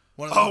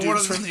 One of the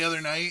dudes from the other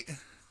night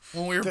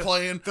when we were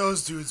playing.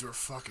 Those dudes were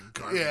fucking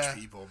garbage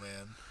people,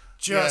 man.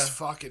 Just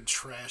fucking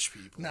trash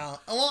people. No,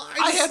 well,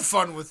 I had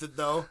fun with it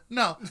though.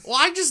 No, well,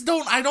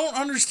 I don't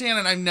understand,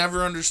 and I've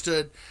never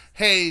understood.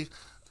 Hey,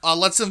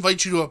 let's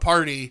invite you to a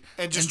party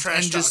and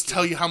just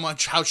tell you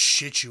how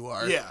shit you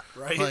are. Yeah,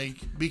 right.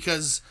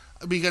 Because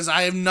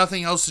I have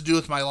nothing else to do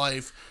with my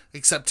life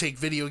except take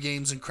video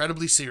games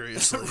incredibly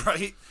seriously.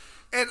 Right.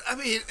 And I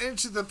mean, and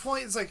to the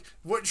point, it's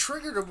what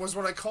triggered him was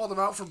when I called him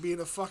out for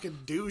being a fucking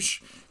douche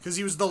because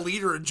he was the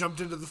leader and jumped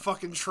into the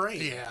fucking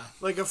train. Yeah.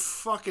 Like a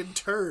fucking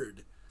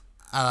turd.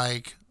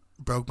 I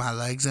broke my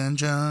legs and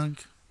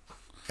junk.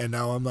 And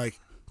now I'm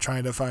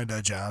trying to find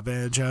a job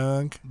and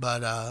junk.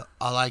 But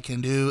all I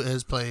can do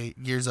is play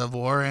Gears of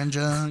War and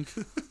junk.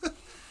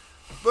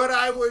 But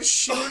I was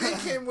shooting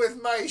him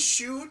with my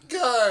shoot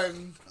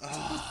gun.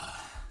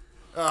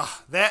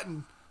 That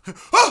and...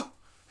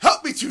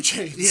 help me, 2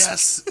 Chainz.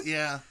 Yes,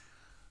 yeah.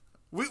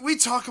 We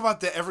talk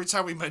about that every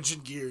time we mention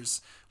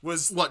Gears.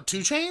 Was what, 2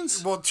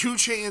 Chainz? Well, 2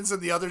 Chainz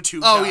and the other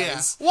 2 guys. Oh,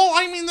 yeah. Well,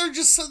 I mean,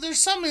 there's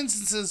some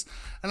instances,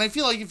 and I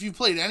feel like if you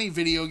played any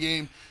video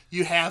game,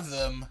 you have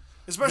them.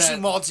 Especially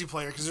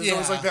multiplayer, because there's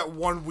always that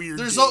one weird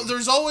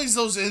There's always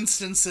those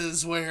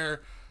instances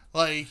where,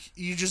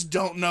 you just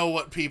don't know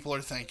what people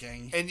are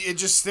thinking. And it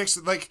just sticks,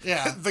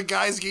 the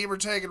guy's gamer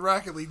tag in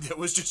Rocket League that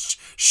was just,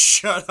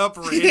 shut up,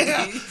 Randy.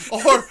 Yeah.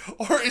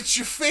 Or it's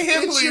your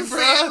family, it's your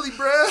family,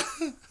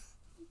 bruh.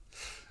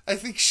 I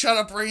think Shut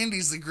Up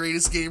Randy's the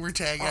greatest gamer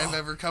tag I've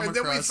ever come across.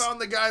 And then we found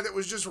the guy that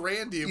was just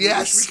Randy, and we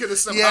wish we could have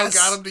somehow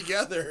got them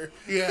together.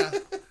 Yeah.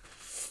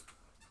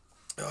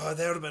 That would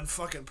have been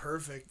fucking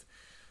perfect.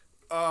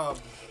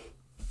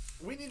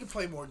 We need to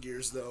play more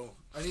Gears, though.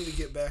 I need to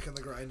get back in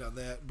the grind on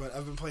that, but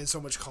I've been playing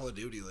so much Call of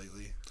Duty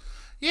lately.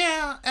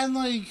 Yeah, and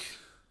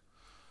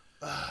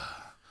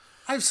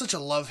I I have such a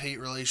love-hate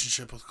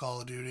relationship with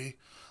Call of Duty.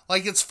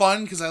 Like, it's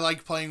fun because I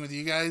like playing with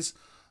you guys.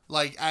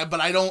 Like,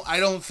 but I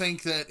don't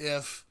think that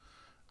if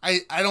I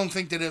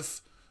think that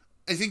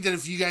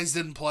if you guys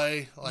didn't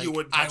play, like, You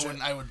wouldn't touch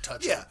it. I would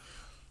touch it. Yeah.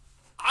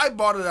 I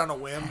bought it on a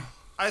whim.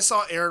 I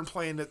saw Aaron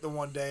playing it the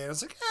one day, and I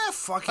was like,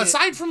 fuck it.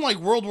 Aside from, like,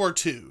 World War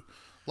II.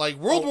 Like,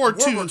 World War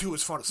II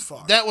was fun as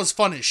fuck. that was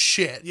fun as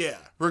shit. Yeah.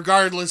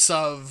 Regardless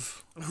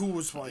of... Who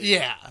was playing?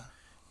 Yeah.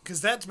 Because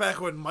that's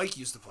back when Mike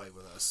used to play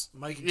with us.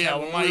 Mike and Yeah,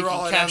 Kevin. when When we Mike were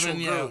all and an Kevin,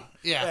 actual yeah. group.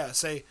 Yeah.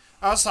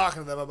 I was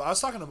talking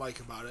to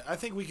Mike about it. I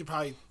think we could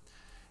probably...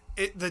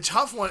 The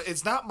tough one,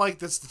 it's not Mike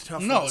that's the tough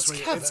one. No, it's swing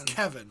it. Kevin. It's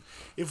Kevin.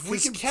 If we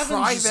 'Cause can Kevin's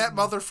pry just that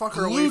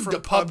motherfucker away glued from to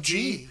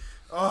PUBG.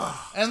 Ugh.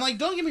 And, like,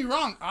 don't get me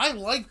wrong. I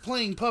like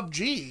playing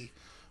PUBG.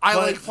 I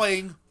but- like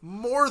playing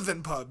more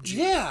than PUBG.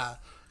 Yeah.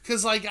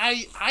 Because, like,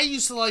 I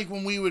used to like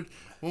when we'd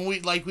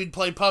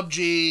play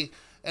PUBG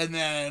and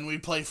then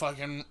we'd play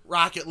fucking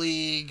Rocket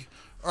League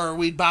or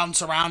we'd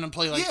bounce around and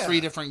play, like, Yeah.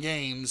 3 different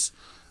games.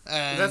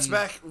 And That's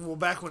back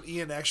when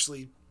Ian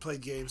actually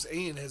played games.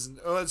 Ian hasn't.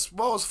 It's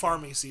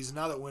farming season.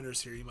 Now that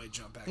winter's here, he might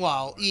jump back.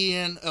 Well,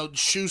 Ian,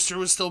 Schuster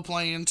was still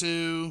playing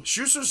too.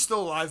 Schuster's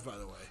still alive, by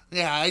the way.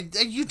 Yeah,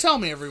 you tell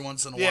me every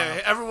once in a Yeah,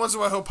 while. every once in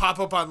a while he'll pop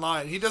up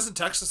online. He doesn't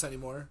text us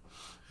anymore.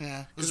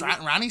 Yeah. Does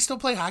Ronnie still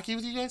play hockey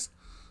with you guys?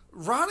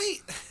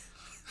 Ronnie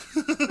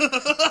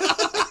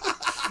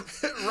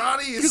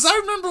is. Because I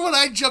remember when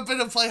I jump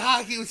in and play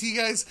hockey with you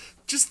guys,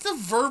 just the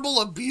verbal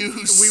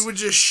abuse. We would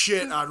just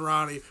shit on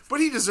Ronnie, but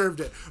he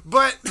deserved it.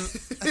 But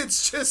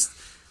it's just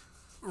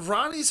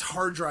Ronnie's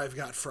hard drive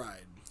got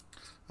fried.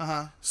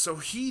 So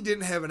he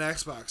didn't have an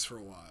Xbox for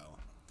a while.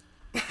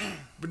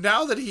 But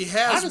now that he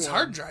has How does one,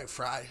 hard drive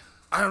fry?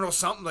 I don't know,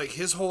 something like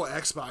his whole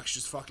Xbox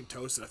just fucking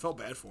toasted. I felt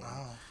bad for him.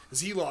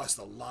 Because he lost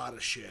a lot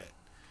of shit.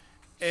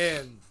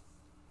 And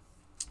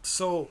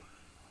so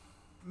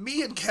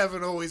me and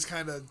Kevin always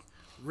kind of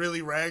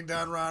really ragged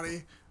on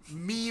Ronnie.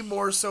 Me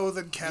more so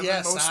than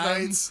Kevin most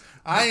nights.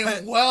 I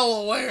am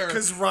well aware.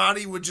 Because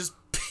Ronnie would just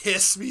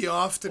piss me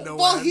off to no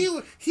Well,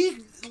 end. he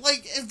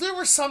like, if there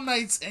were some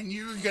nights, and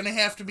you're gonna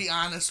have to be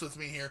honest with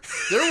me here.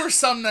 There were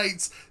some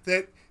nights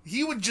that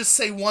he would just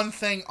say one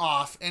thing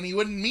off, and he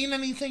wouldn't mean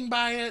anything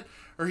by it,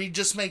 or he'd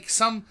just make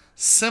some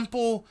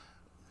simple,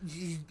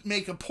 he'd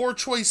make a poor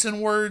choice in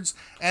words,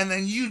 and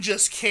then you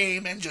just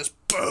came and just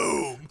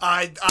boom, boom,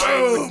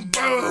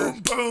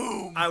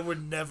 I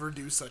would never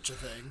do such a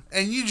thing.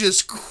 and you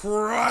just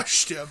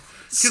crushed him.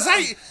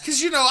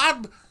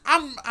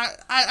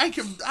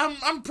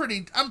 I'm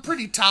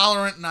pretty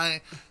tolerant, and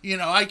I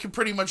can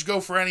pretty much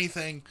go for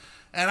anything,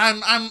 and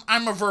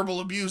I'm a verbal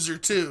abuser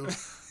too.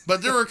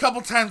 But there were a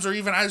couple times where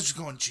even I was just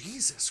going,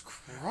 Jesus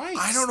Christ!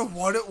 I don't know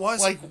what it was.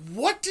 Like,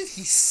 what did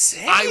he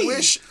say?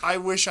 I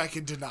wish I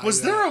could deny.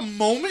 Was that. there a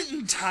moment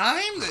in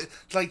time that,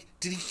 like,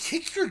 did he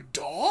kick your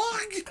dog?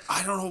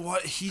 I don't know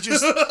what he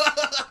just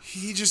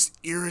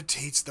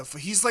irritates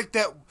he's like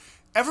that.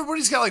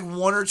 Everybody's got like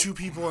one or two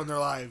people in their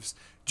lives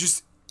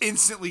just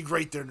instantly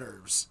grate their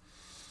nerves.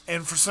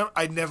 And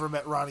I never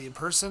met Ronnie in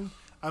person.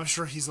 I'm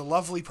sure he's a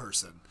lovely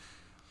person.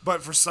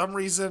 But for some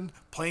reason,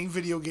 playing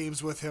video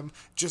games with him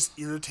just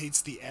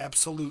irritates the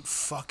absolute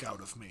fuck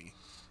out of me.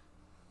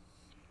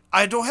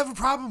 I don't have a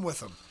problem with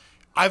him.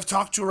 I've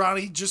talked to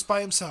Ronnie just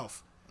by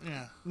himself.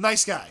 Yeah.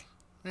 Nice guy.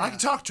 Yeah. I can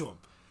talk to him.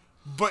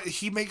 But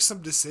he makes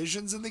some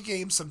decisions in the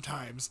game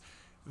sometimes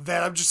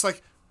that I'm just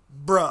like,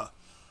 bruh,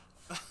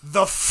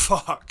 the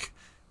fuck?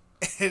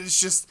 And it's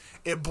just,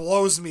 it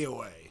blows me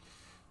away.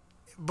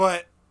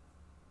 But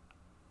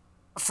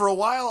for a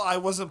while, I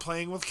wasn't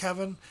playing with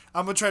Kevin.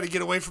 I'm going to try to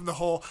get away from the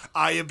whole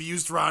I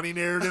abused Ronnie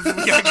narrative we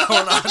got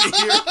going on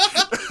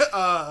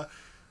here.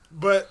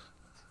 But,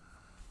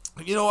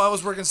 I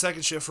was working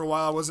second shift for a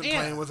while. I wasn't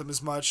playing with him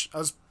as much. It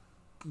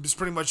was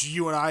pretty much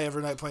you and I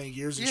every night playing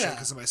Gears and shit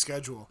because of my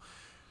schedule.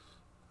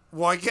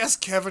 Well, I guess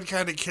Kevin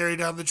kind of carried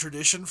on the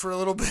tradition for a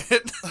little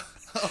bit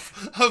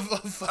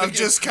of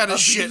just kind of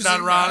shitting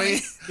on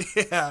Ronnie.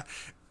 Yeah.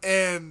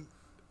 And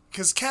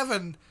because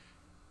Kevin,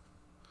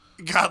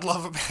 God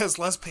love him, has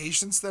less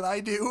patience than I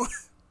do.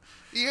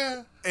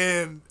 Yeah.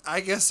 And I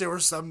guess there were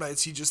some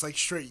nights he just like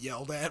straight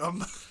yelled at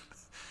him.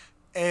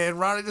 And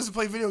Ronnie doesn't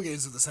play video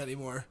games with us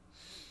anymore.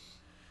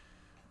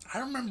 I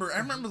remember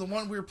the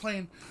one we were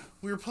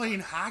playing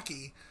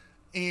hockey,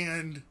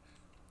 and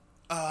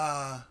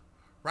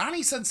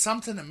Ronnie said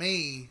something to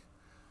me.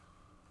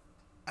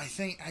 I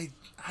think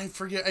I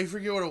forget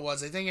what it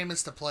was. I think I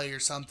missed a play or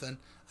something.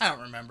 I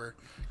don't remember,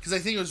 because I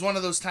think it was one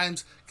of those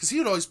times, because he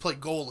would always play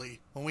goalie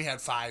when we had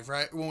 5,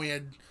 right? When we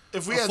had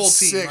if we a had full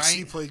 6, team, right?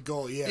 he played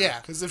goalie. Yeah, Yeah.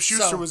 Because if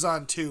Schuster was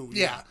on 2,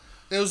 yeah.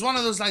 It was one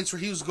of those nights where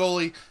he was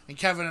goalie and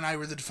Kevin and I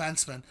were the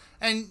defensemen.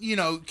 And,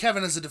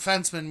 Kevin as a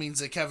defenseman means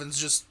that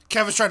Kevin's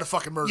trying to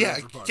fucking murder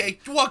everybody.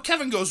 Well,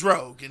 Kevin goes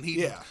rogue, and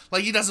he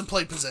doesn't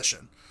play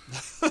position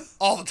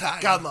all the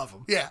time. God love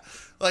him. Yeah.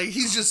 Like,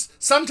 he's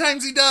just,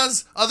 sometimes he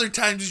does, other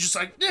times he's just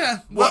like, yeah,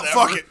 whatever.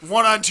 Well, fuck it.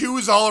 1-on-2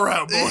 is all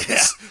around, boys.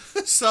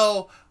 Yeah.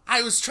 So,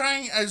 I was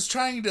trying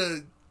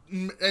to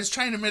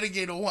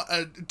mitigate a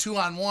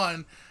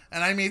 2-on-1,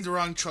 and I made the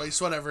wrong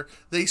choice. Whatever.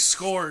 They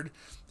scored,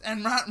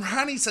 and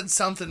Ronnie said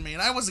something to me,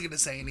 and I wasn't gonna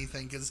say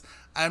anything because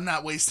I'm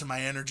not wasting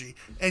my energy.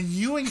 And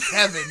you and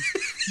Kevin,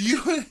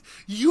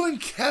 you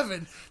and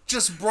Kevin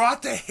just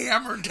brought the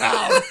hammer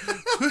down.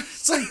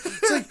 It's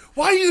like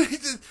why you?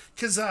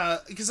 Because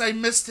I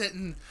missed it,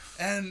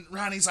 and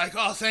Ronnie's like,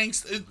 oh,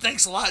 thanks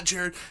a lot,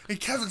 Jared. And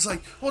Kevin's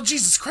like, well,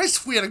 Jesus Christ,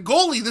 if we had a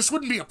goalie, this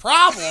wouldn't be a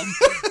problem.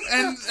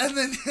 and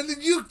then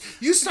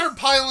you start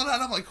piling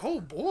on. I'm like,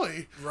 oh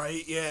boy.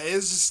 Right? Yeah.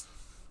 It's just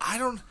I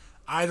don't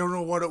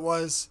know what it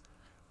was.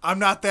 I'm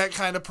not that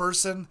kind of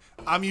person.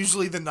 I'm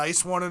usually the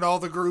nice one in all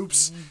the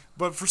groups,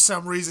 but for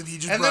some reason he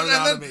just brought it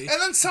out of me. And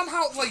then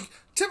somehow, like,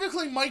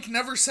 typically Mike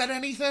never said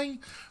anything,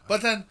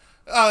 but then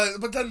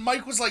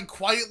Mike was like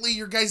quietly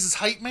your guys'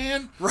 hype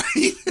man, right?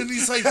 And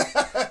he's like,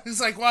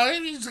 well,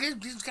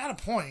 he's got a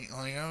point,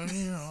 like,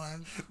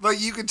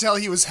 Like you could tell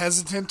he was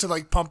hesitant to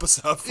like pump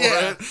us up for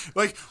it.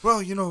 Like,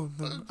 well,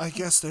 I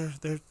guess they're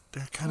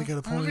kind of got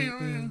a point. I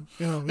mean,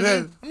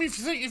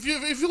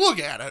 if you look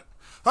at it.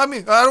 I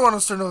mean, I don't want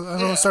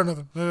to start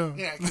nothing.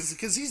 Yeah,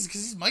 because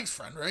he's Mike's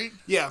friend, right?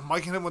 Yeah,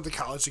 Mike and him went to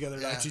college together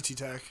at ITT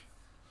Tech.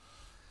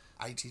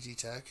 ITT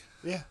Tech?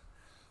 Yeah.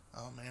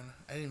 Oh, man.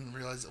 I didn't even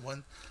realize it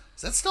went...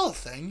 Is that still a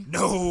thing?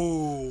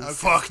 No. Okay.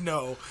 Fuck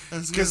no.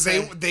 Because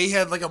they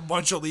had like a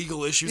bunch of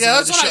legal issues.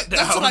 Yeah, that's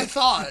what I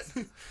thought.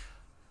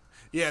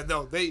 Yeah,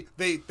 no,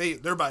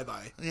 they're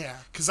bye-bye. Yeah.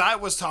 Because I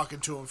was talking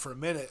to him for a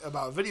minute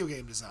about video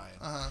game design.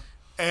 Uh-huh.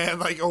 And,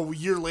 like, a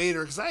year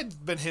later, because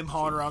I'd been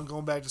him-hawing around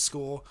going back to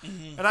school,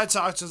 and I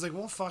talked to him, I was like,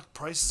 well, fuck,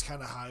 price is kind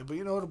of high, but,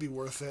 it'll be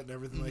worth it and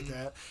everything like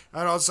that.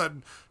 And all of a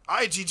sudden,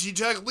 ITT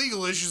Tech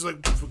legal issues,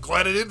 like,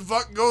 glad I didn't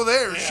fucking go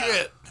there,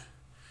 shit.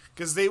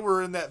 Because they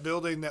were in that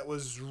building that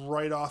was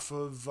right off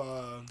of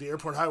the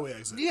airport highway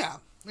exit. Yeah.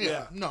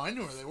 No, I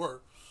knew where they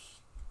were.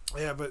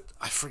 Yeah, but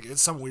I forget,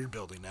 it's some weird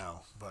building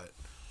now, but,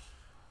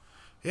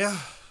 yeah,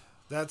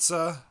 that's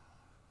why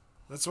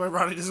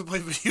Ronnie doesn't play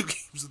video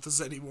games with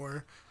us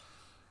anymore.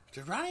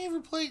 Did Ronnie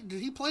ever play?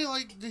 Did he play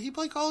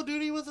Call of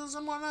Duty with us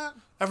and whatnot?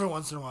 Every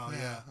once in a while,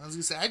 yeah. I was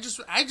gonna say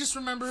I just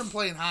remember him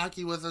playing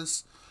hockey with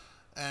us,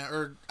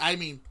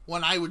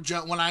 when I would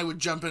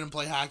jump in and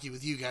play hockey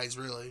with you guys,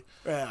 really.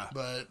 Yeah.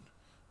 But,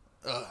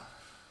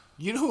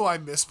 you know who I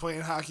miss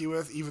playing hockey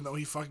with, even though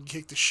he fucking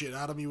kicked the shit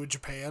out of me with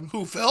Japan?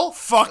 Who, Phil?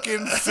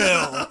 Fucking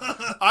Phil.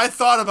 I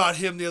thought about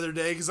him the other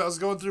day because I was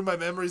going through my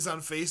memories on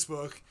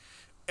Facebook,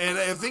 and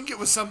I think it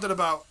was something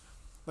about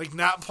like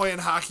not playing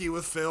hockey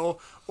with Phil,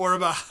 or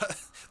about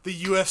the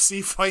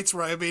UFC fights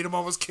where I made him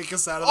almost kick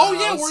us out of the house. Oh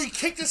yeah, where he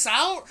kicked us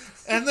out,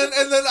 and then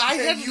I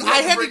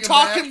had to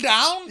talk him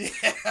down.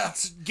 Yeah,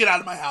 get out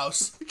of my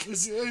house.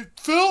 Hey,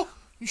 Phil,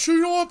 you sure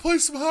you don't want to play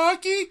some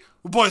hockey?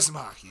 We'll play some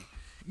hockey.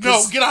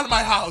 No, get out of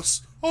my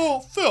house.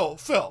 Oh, Phil,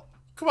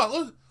 come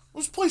on,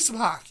 let's play some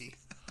hockey.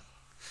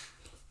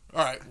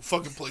 All right, we'll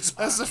fucking play some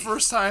That's hockey. the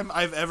first time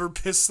I've ever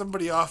pissed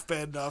somebody off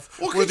bad enough.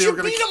 Well, because you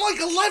beat him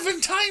like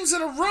 11 times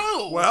in a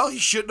row. Well, he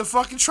shouldn't have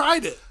fucking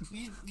tried it.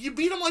 You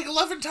beat him like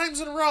 11 times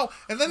in a row,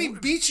 and then he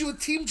beat you with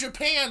Team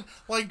Japan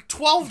like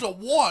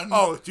 12-1.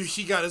 Oh, dude,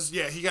 he got his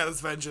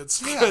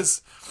vengeance.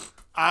 Because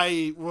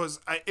it was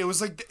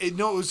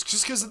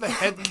just because of the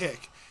head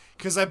kick.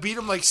 Because I beat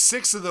him like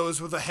 6 of those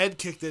with a head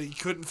kick that he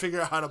couldn't figure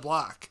out how to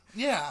block.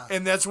 Yeah.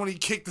 And that's when he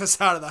kicked us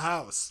out of the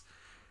house.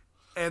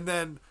 And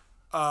then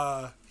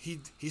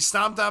he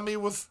stomped on me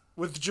with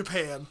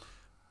Japan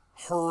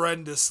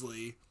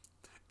horrendously,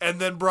 and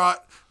then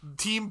brought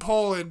Team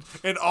Poland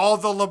and all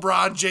the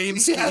LeBron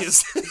James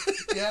skis.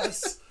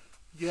 Yes.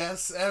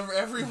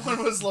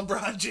 Everyone was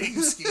LeBron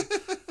James ski.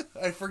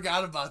 I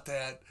forgot about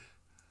that.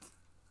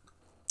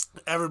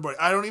 Everybody.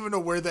 I don't even know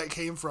where that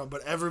came from,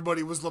 but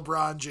everybody was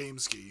LeBron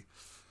James ski.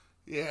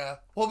 Yeah.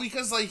 Well,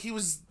 because like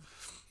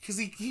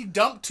he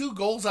dumped 2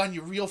 goals on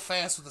you real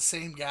fast with the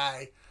same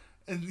guy.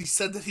 And he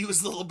said that he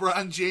was the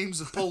LeBron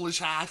James of Polish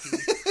hockey.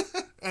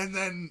 and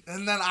then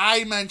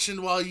I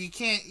mentioned, well, you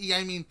can't,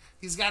 I mean,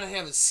 he's got to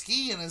have a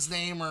ski in his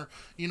name, or,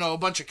 a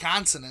bunch of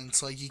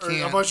consonants. Like, you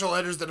can't. Or a bunch of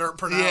letters that aren't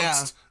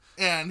pronounced.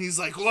 Yeah. And he's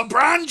like,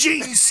 LeBron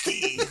James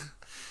ski.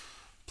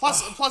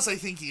 Plus, I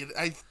think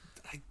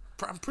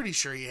I'm pretty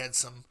sure he had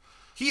some.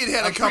 He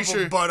had a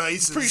couple Bud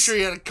Ices. Pretty sure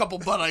he had a couple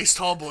Bud Ice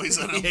tall boys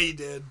in him. Yeah, he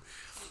did.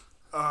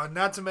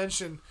 Not to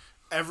mention,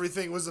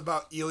 everything was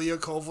about Ilya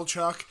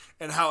Kovalchuk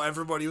and how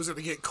everybody was going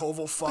to get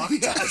Koval fucked.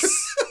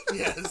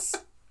 Yes.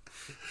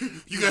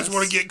 You guys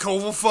want to get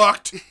Koval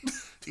fucked?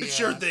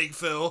 Sure thing,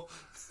 Phil.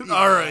 Yeah.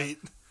 All right.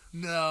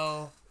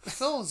 No.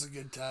 Phil was a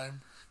good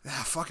time.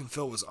 Yeah, fucking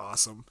Phil was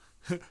awesome.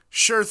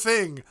 Sure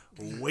thing,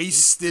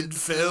 wasted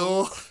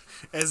Phil.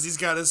 As he's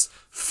got his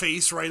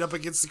face right up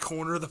against the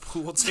corner of the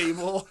pool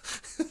table.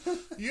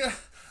 Yeah.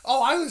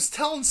 Oh, I was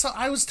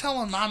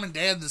telling Mom and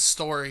Dad this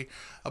story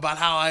about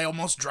how I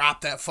almost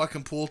dropped that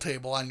fucking pool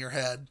table on your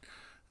head,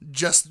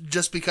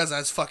 just because I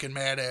was fucking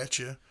mad at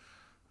you.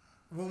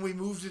 When we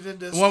moved it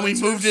into when we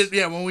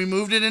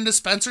moved it into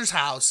Spencer's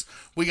house,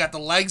 we got the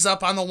legs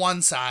up on the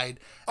one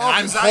side. And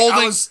I'm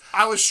holding.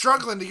 I was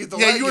struggling to get the.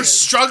 Yeah, you were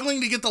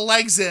struggling to get the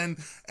legs in,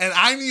 and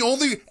I'm the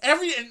only.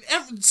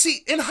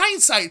 See, in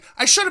hindsight,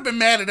 I should have been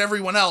mad at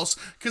everyone else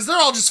because they're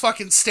all just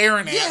fucking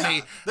staring at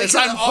me as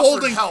I'm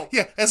holding. Help.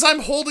 Yeah, as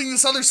I'm holding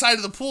this other side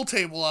of the pool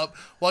table up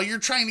while you're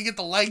trying to get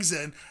the legs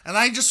in, and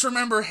I just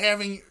remember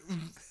having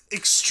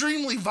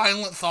extremely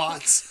violent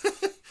thoughts.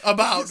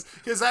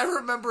 Because I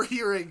remember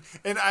hearing,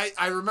 and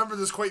I remember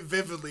this quite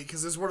vividly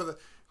because it's one of the,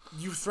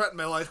 you threatened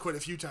my life quite a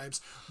few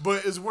times,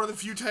 but it's one of the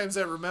few times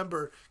I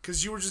remember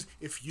because you were just,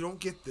 if you don't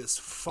get this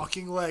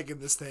fucking leg in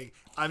this thing,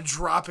 I'm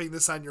dropping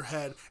this on your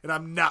head and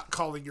I'm not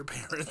calling your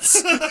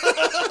parents. Yeah,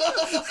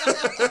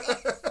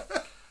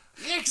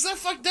 because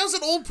that was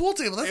an old pool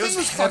table. That thing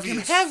was fucking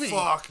heavy.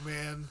 Fuck,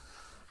 man.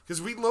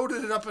 Because we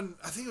loaded it up and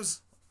I think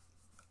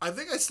I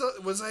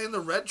in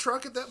the red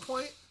truck at that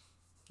point?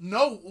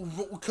 No,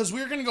 because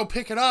we were going to go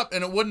pick it up,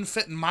 and it wouldn't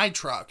fit in my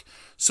truck.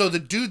 So the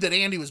dude that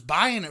Andy was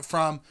buying it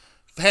from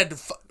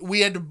we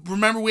had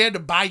to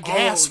buy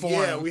gas for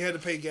him. Yeah, we had to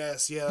pay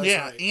gas. Yeah,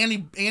 that's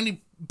right.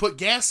 Andy put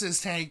gas in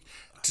his tank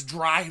to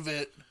drive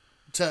it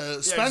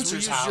to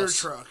Spencer's house. Your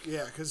truck.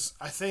 Yeah, because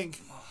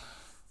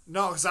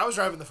because I was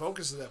driving the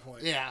Focus at that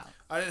point. Yeah.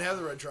 I didn't have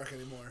the red truck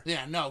anymore.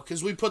 Yeah, no,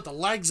 because we put the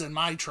legs in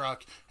my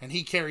truck, and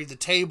he carried the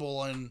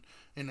table in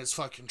his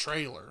fucking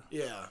trailer.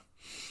 Yeah.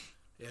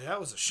 Yeah, that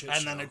was a shit show.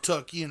 And then it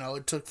took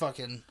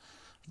fucking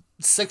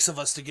 6 of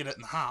us to get it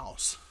in the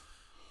house.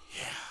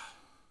 Yeah.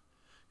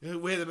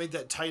 We had to make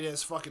that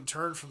tight-ass fucking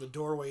turn from the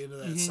doorway into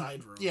that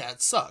side room. Yeah,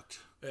 it sucked.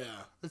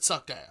 Yeah. It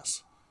sucked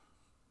ass.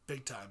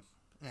 Big time.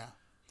 Yeah.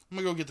 I'm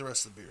going to go get the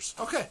rest of the beers.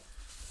 Okay.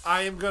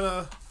 I don't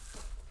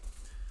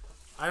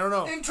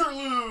know.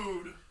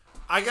 Interlude!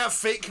 I got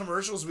fake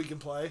commercials we can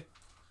play.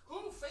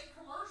 Ooh, fake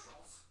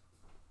commercials.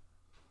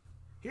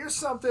 Here's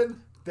something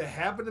that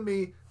happened to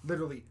me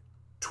literally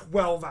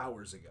 12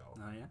 hours ago.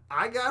 Oh, yeah?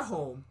 I got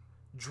home,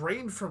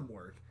 drained from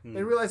work, and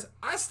realized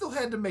I still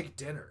had to make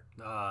dinner.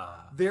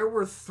 There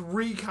were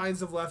 3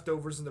 kinds of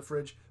leftovers in the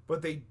fridge,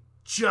 but they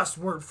just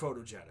weren't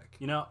photogenic.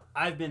 You know,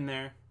 I've been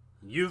there.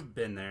 You've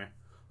been there.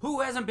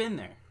 Who hasn't been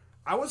there?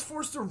 I was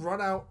forced to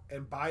run out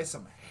and buy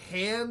some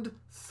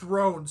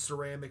hand-thrown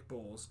ceramic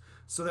bowls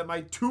so that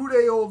my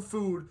 2-day-old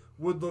food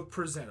would look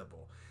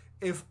presentable.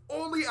 If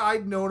only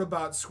I'd known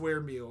about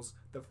Square Meals,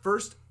 the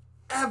first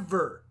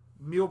ever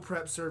meal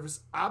prep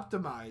service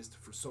optimized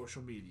for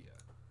social media.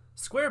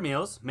 Square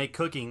Meals make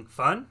cooking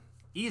fun,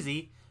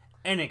 easy,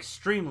 and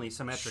extremely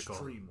symmetrical.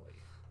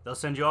 They'll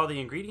send you all the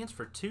ingredients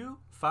for 2,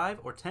 5,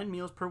 or 10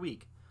 meals per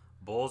week.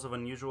 Bowls of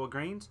unusual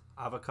grains,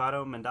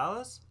 avocado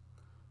mandalas.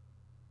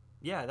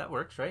 Yeah, that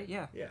works, right?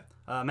 Yeah.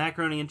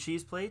 Macaroni and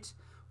cheese plates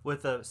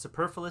with a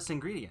superfluous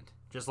ingredient.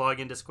 Just log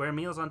into Square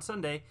Meals on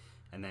Sunday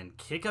and then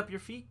kick up your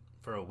feet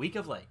for a week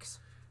of likes.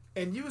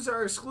 And use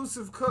our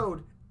exclusive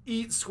code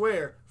Eat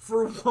Square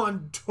for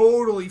 1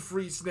 totally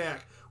free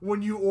snack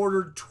when you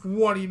order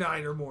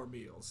 29 or more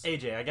meals.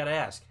 AJ, I gotta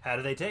ask, how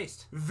do they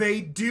taste?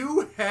 They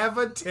do have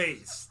a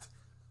taste.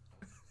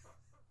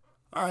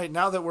 All right,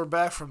 now that we're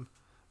back from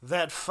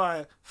that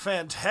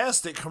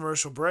fantastic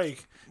commercial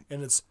break,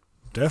 and it's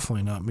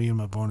definitely not me and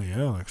my Bonnie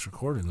Alex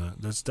recording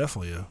that. That's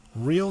definitely a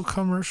real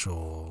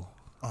commercial.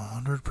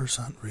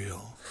 100%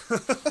 real.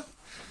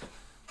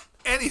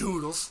 Any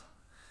hoodles.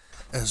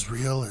 As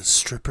real as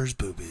strippers'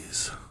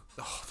 boobies.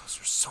 Oh, those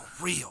are so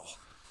real.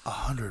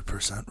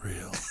 100%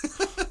 real.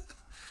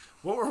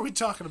 What were we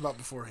talking about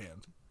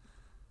beforehand?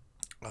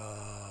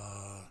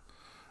 Oh,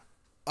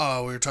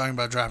 we were talking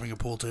about dropping a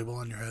pool table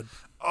on your head.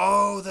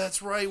 Oh,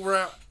 that's right. We're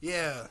out.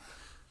 Yeah.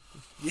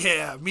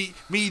 Yeah, me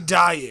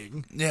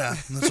dying. Yeah,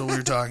 that's what we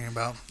were talking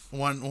about.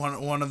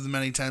 One of the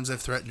many times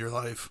I've threatened your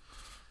life.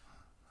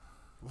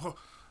 Well,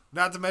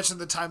 not to mention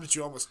the time that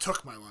you almost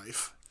took my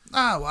life.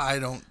 Well, I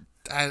don't.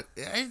 I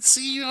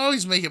see. You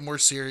always make it more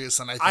serious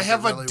than I think. I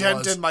have it really a dent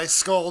was. in my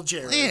skull,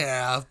 Jared.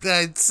 Yeah,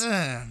 that's.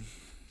 I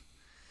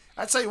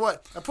tell you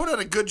what, I put in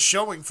a good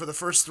showing for the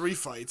first 3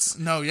 fights.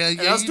 No, yeah,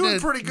 and I was doing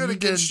pretty good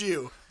against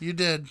you. You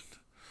did.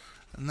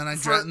 And then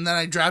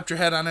I dropped your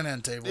head on an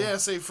end table. Yeah,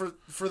 see,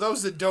 for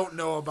those that don't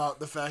know about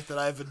the fact that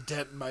I have a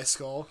dent in my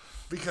skull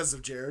because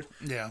of Jared.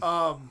 Yeah.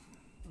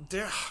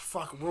 We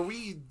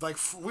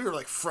were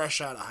like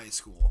fresh out of high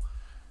school,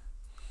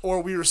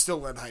 or we were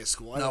still in high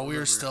school. No, we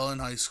were still in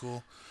high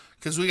school,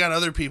 because we got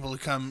other people to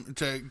come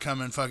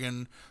and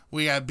fucking.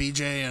 We got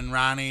BJ and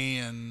Ronnie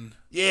and.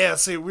 Yeah,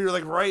 see, we were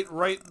like right.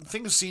 I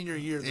think it was senior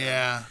year. Then.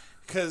 Yeah.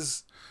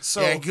 Because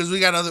we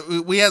got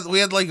other. We had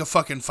like a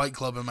fucking fight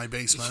club in my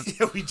basement.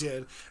 Yeah, we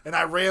did, and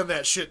I ran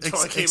that shit until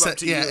I came up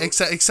to you. Yeah,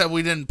 except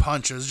we didn't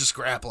punch. It was just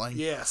grappling.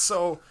 Yeah,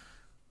 so.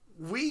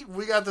 We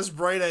got this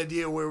bright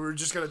idea where we were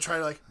just gonna try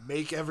to like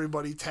make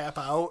everybody tap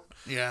out.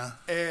 Yeah.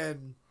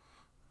 And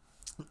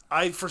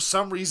I, for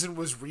some reason,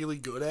 was really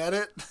good at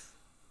it.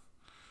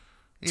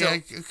 Yeah,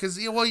 because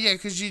you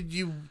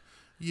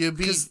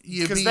beat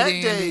that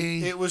Andy.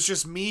 day it was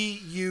just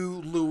me,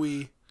 you,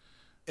 Louie,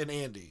 and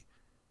Andy,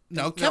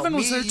 No, Kevin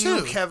was there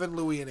too. Kevin,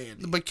 Louie, and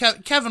Andy. But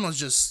Kevin was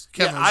just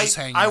hanging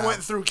out. I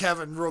went through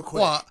Kevin real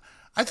quick. Well,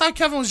 I thought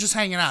Kevin was just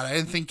hanging out. I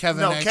didn't think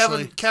Kevin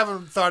actually...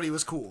 Kevin thought he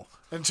was cool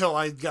until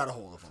I got a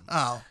hold of him.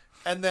 Oh.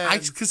 And then...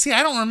 Because,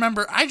 I don't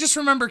remember... I just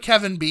remember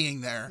Kevin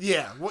being there.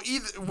 Yeah.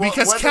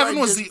 Because Kevin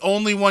was the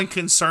only one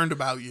concerned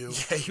about you.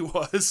 Yeah, he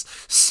was.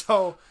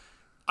 So,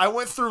 I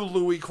went through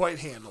Louie quite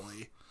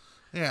handily.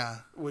 Yeah.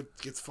 Which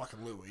gets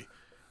fucking Louie.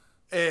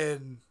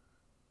 And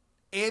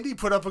Andy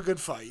put up a good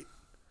fight.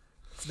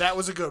 That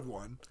was a good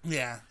one.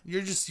 Yeah.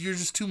 You're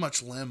just too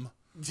much limb.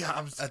 Yeah,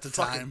 I'm at the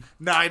fucking time.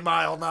 9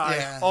 Mile 9,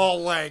 Yeah.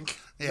 all lank.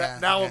 Yeah,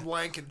 Now yeah. I'm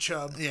lank and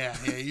chub. Yeah,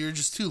 you're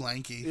just too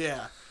lanky.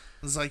 Yeah.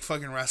 It's like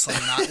fucking wrestling.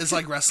 It's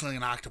like wrestling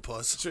an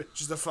octopus.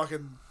 Just a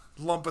fucking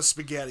lump of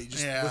spaghetti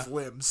just with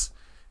limbs.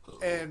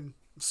 And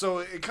so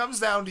it comes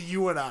down to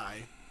you and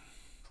I.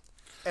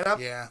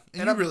 And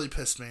you really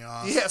pissed me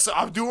off. Yeah, so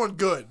I'm doing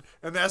good.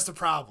 And that's the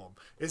problem.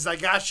 Is I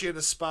got you in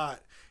a spot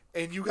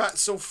and you got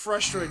so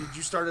frustrated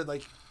you started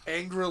like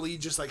angrily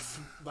just like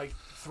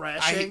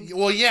thrashing.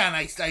 And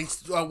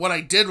I what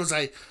I did was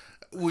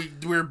we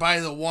were by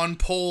the one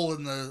pole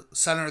in the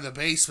center of the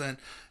basement,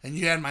 and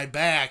you had my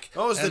back.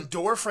 Oh, it was the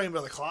door frame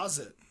of the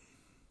closet.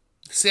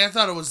 See, I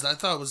thought it was the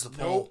pole.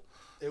 Nope.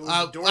 It was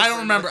the door I don't frame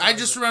remember. of the I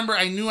just remember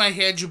I knew I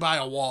had you by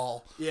a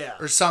wall. Yeah.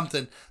 Or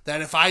something.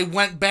 That if I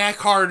went back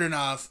hard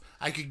enough,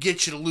 I could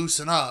get you to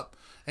loosen up.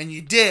 And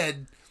you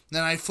did.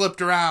 Then I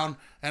flipped around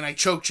and I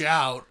choked you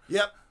out.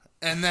 Yep.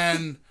 And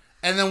then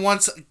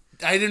once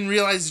I didn't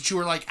realize that you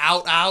were like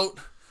out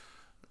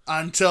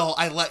until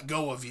I let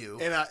go of you.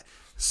 And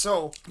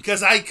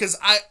because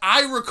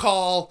I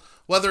recall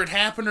whether it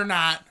happened or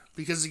not,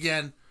 because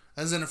again,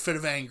 I was in a fit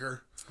of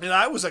anger. And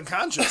I was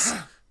unconscious.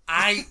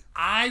 I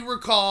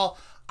recall,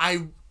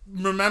 I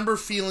remember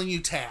feeling you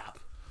tap,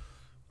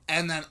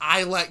 and then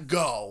I let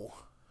go,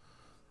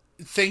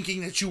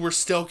 thinking that you were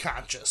still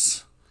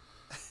conscious.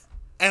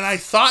 And I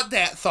thought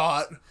that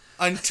thought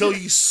until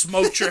you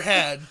smoked your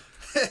head.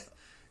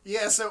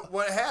 Yeah, so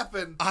what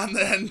happened... on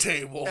the end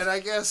table. And I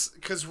guess,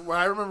 because what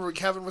I remember what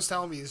Kevin was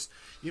telling me is,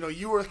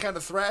 you were kind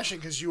of thrashing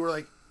because you were,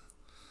 like,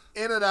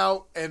 in and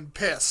out and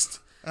pissed.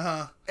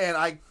 Uh-huh. And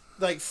I,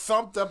 like,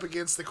 thumped up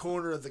against the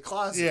corner of the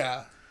closet.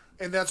 Yeah.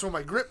 And that's when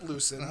my grip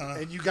loosened,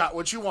 and you got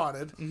what you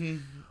wanted. Mm-hmm.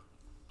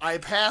 I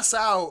pass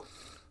out,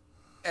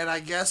 and I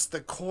guess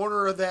the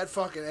corner of that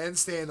fucking end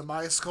stand of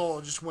my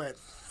skull just went...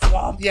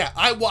 Yeah,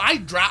 I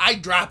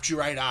dropped you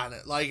right on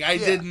it. Like I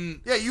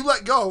didn't. Yeah, you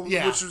let go.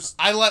 Yeah, which was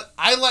I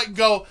let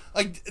go.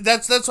 Like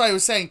that's why I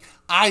was saying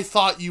I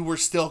thought you were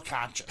still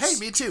conscious. Hey,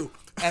 me too.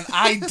 And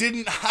I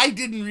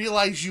didn't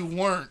realize you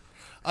weren't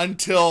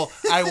until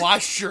I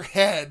watched your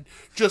head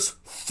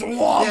just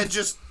thwomp. Yeah,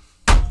 just.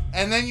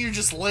 And then you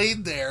just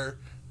laid there,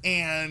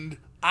 and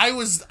I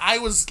was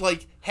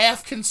like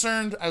half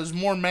concerned. I was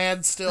more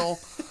mad still,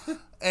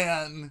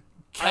 and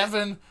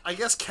Kevin. I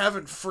guess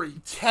Kevin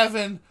freaked.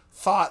 Kevin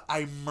thought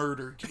I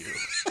murdered you.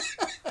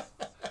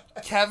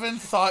 Kevin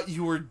thought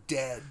you were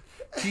dead.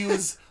 He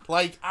was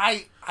like,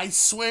 I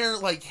swear,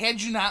 like,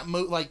 had you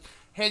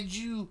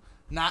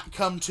not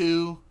come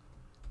to,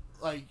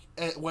 like,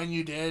 when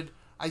you did,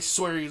 I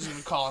swear he was going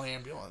to call an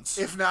ambulance.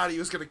 If not, he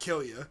was going to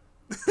kill you.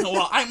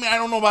 Well, I mean, I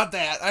don't know about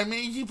that. I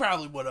mean, he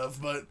probably would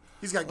have, but...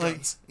 He's got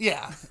guns. Like,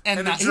 yeah.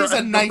 And he's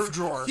a knife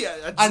drawer. Yeah,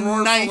 a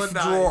drawer knife full of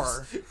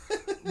drawer.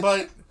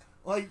 But,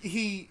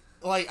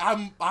 like,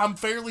 I'm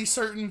fairly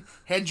certain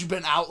had you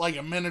been out like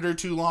a minute or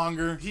two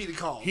longer, he'd have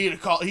called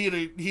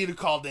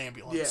the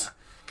ambulance. Yeah,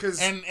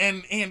 because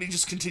and Andy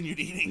just continued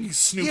eating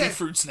Snoopy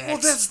fruit snacks. Well,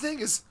 that's the thing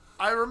is,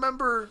 I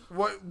remember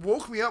what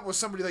woke me up was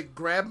somebody like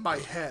grabbed my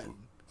head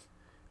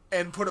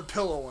and put a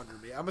pillow under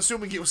me. I'm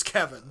assuming it was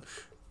Kevin.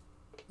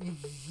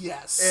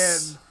 Yes.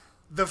 And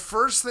the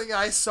first thing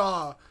I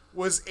saw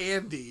was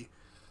Andy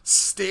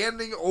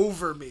standing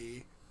over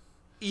me,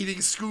 eating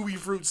Scooby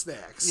fruit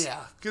snacks. Yeah.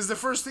 Because the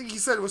first thing he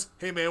said was,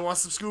 "Hey man, want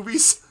some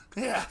Scoobies?"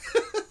 Yeah.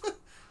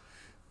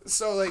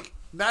 So, like,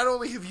 not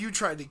only have you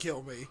tried to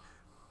kill me,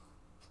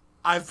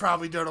 I've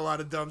probably done a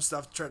lot of dumb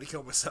stuff to try to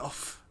kill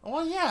myself.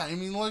 Well, yeah. I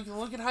mean,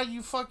 look at how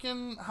you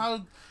fucking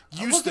how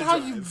you used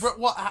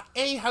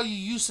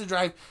to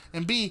drive,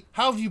 and B,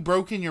 how have you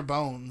broken your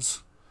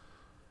bones?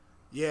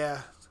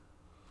 Yeah,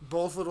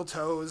 both little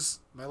toes,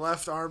 my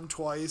left arm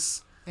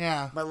twice.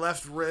 Yeah. My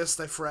left wrist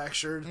I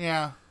fractured.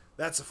 Yeah.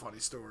 That's a funny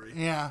story.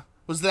 Yeah.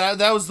 Was that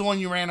was the one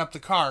you ran up the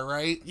car,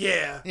 right?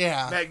 Yeah.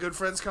 Yeah. Matt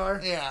Goodfriend's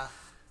car? Yeah.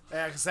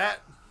 Yeah, because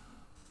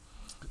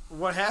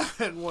what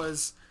happened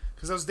was,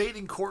 because I was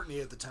dating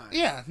Courtney at the time.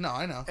 Yeah, no,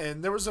 I know.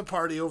 And there was a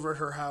party over at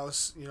her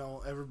house,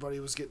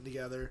 everybody was getting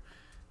together.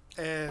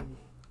 And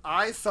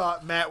I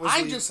thought Matt was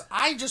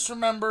I just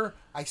remember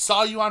I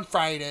saw you on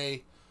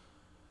Friday.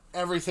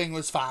 Everything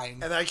was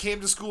fine. And I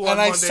came to school on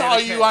Monday. And I saw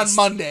you on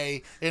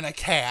Monday in a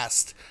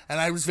cast,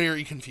 and I was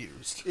very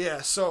confused.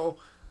 Yeah, so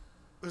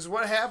because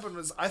what happened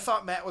was I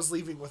thought Matt was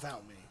leaving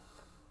without me.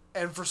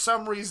 And for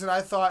some reason I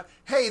thought,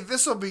 hey,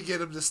 this will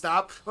get him to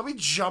stop. Let me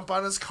jump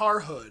on his car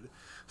hood.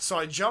 So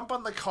I jump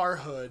on the car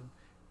hood,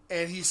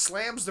 and he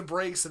slams the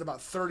brakes at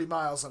about 30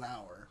 miles an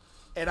hour.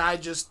 and I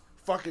just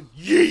fucking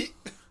yeet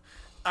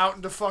out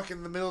into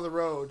fucking the middle of the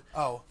road.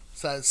 Oh,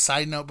 so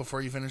side note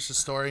before you finish the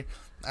story,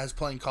 I was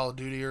playing Call of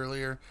Duty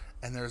earlier,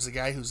 and there was a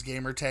guy whose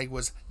gamer tag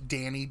was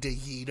Danny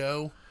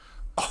DeVito.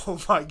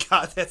 Oh my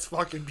god, that's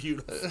fucking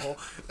beautiful.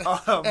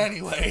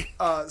 Anyway.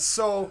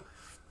 So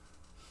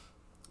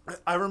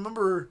I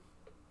remember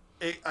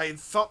I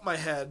thumped my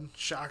head.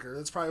 Shocker.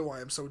 That's probably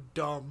why I'm so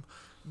dumb.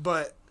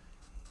 But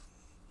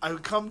I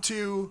would come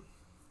to,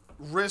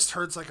 wrist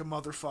hurts like a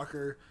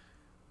motherfucker.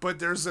 But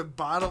there's a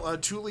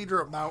 2-liter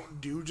of Mountain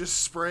Dew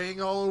just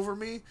spraying all over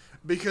me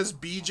because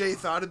BJ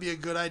thought it'd be a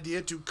good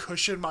idea to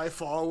cushion my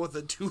fall with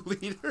a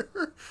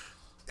 2-liter.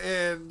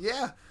 And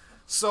yeah,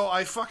 so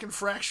I fucking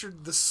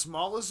fractured the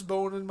smallest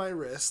bone in my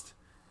wrist.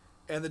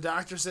 And the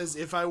doctor says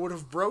if I would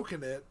have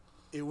broken it,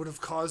 it would have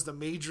caused a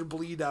major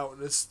bleed out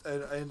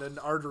in an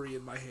artery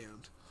in my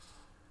hand.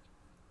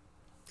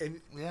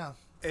 And Yeah.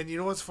 And you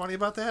know what's funny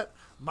about that?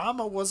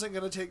 Mama wasn't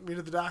going to take me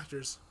to the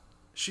doctors.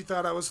 She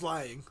thought I was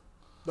lying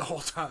the whole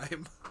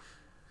time.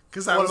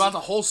 What about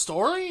the whole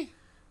story?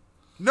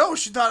 No,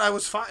 she thought I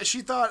was fine.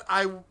 She thought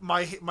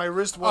my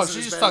wrist wasn't. Oh, she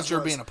as just bad thought as you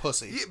were was. being a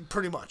pussy. Yeah,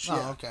 pretty much. Oh,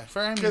 Yeah. okay.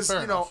 Fair Because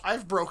enough.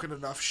 I've broken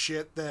enough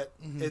shit that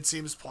it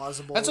seems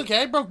plausible. That's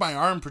okay. I broke my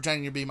arm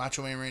pretending to be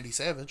Macho Man Randy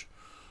Savage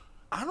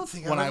I don't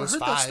think when I've I ever was heard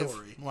 5. that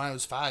story. When I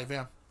was 5,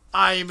 yeah.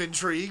 I am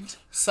intrigued.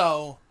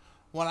 So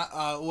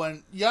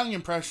when young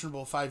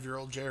impressionable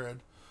 5-year-old Jared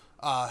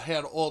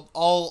had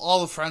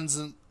all the friends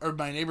in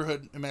my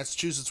neighborhood in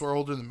Massachusetts were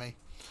older than me.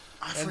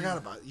 I forgot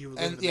about you.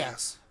 And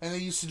and they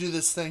used to do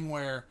this thing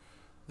where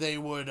they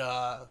would,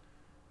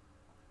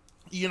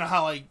 you know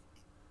how like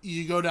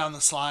you go down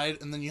the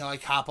slide and then you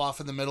like hop off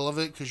in the middle of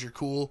it because you're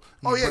cool.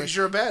 Oh yeah, because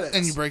you're a badass.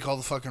 And you break all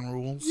the fucking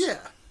rules. Yeah.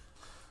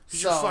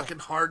 Because you're fucking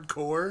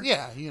hardcore.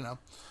 Yeah, you know.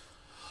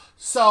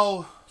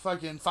 So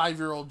fucking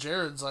 5-year-old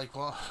Jared's like,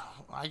 well,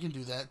 I can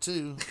do that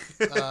too,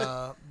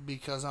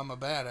 because I'm a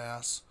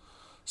badass.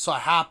 So I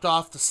hopped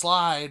off the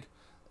slide,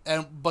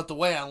 but the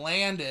way I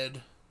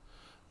landed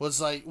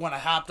was like when I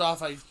hopped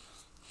off,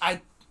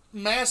 I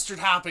mastered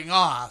hopping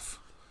off.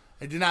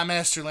 I did not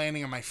master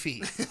landing on my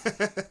feet.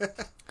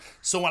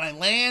 So when I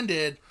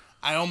landed,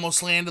 I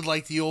almost landed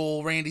like the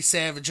old Randy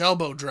Savage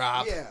elbow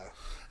drop. Yeah.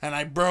 And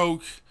I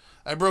broke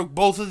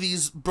both of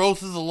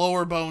the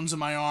lower bones of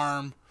my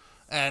arm,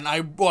 and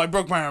I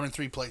broke my arm in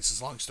 3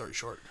 places. Long story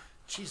short.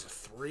 Jeez,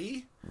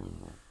 3?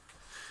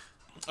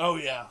 Oh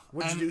yeah.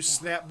 What'd you do?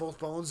 Snap both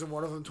bones and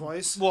one of them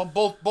twice? Well,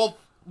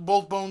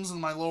 both bones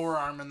in my lower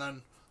arm, and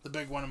then the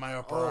big one in my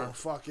upper arm. Oh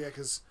fuck yeah!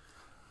 Because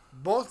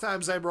both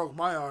times I broke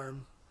my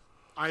arm,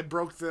 I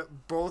broke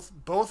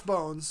both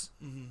bones,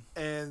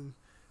 and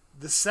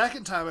the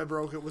second time I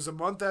broke it was a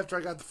month after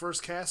I got the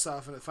first cast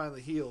off, and it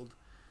finally healed,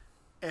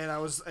 and I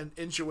was an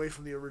inch away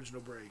from the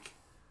original break.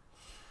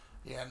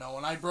 Yeah, no.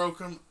 When I broke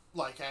them,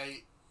 like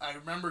I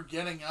remember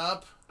getting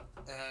up,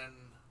 and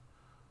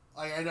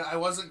like I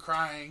wasn't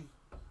crying,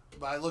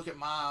 but I look at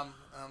Mom,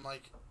 and I'm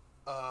like,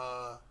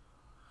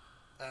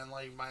 and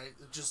like my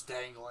just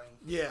dangling.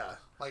 Yeah.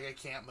 Like I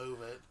can't move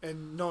it.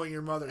 And knowing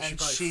your mother, she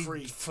probably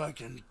freaked.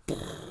 Fucking.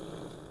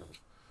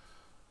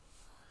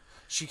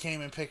 She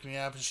came and picked me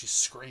up, and she's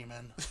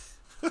screaming,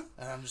 and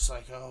I'm just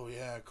like, oh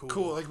yeah, cool.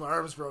 Cool, like my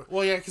arm's broke.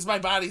 Well, yeah, because my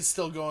body's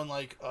still going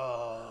like,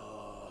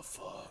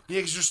 fuck. Yeah,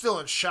 because you're still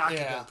in shock Yeah.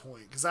 at that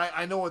point. Because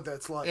I know what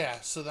that's like.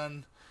 Yeah. So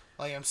then,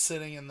 like, I'm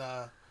sitting in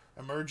the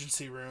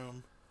emergency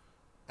room,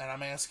 and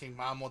I'm asking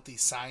Mom what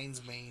these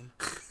signs mean,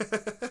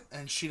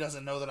 and she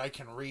doesn't know that I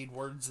can read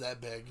words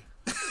that big.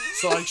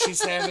 So like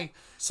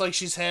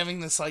she's having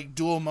this like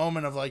dual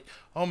moment of like,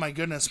 oh my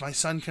goodness, my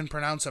son can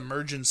pronounce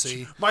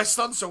emergency. My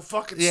son's so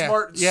fucking Yeah,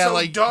 smart and yeah, so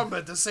like- dumb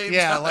at the same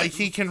Yeah, time. like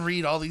he can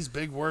read all these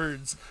big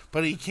words,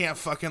 but he can't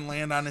fucking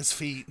land on his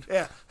feet.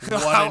 Yeah.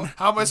 What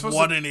how am I supposed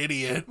what to? an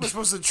idiot. Am I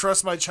supposed to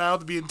trust my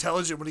child to be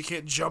intelligent when he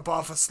can't jump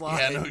off a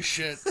slide? Yeah, no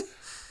shit.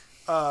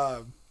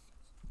 Yeah,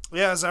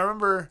 as I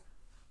remember,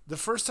 the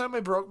first time I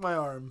broke my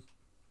arm,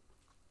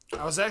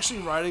 I was actually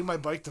riding my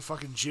bike to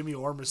fucking Jimmy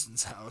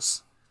Ormerson's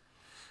house.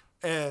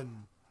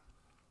 And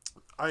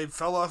I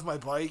fell off my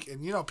bike,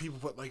 and you know people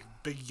put like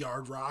big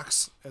yard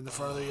rocks in the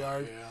front of the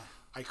yard. Yeah.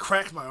 I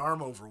cracked my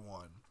arm over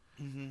one.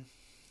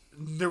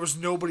 Mm-hmm. There was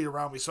nobody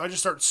around me, so I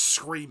just started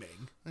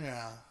screaming.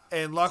 Yeah.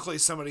 And luckily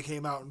somebody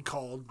came out and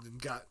called and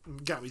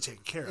got me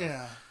taken care of.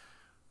 Yeah.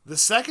 The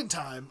second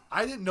time,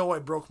 I didn't know I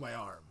broke my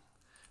arm.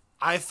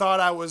 I thought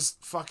I was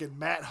fucking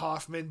Matt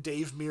Hoffman,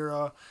 Dave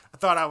Mira. I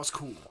thought I was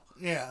cool.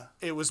 Yeah.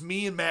 It was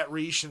me and Matt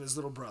Reish and his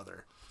little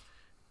brother.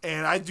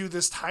 And I do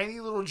this tiny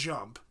little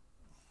jump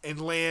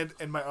and land,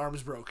 and my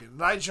arm's broken.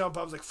 And I jump,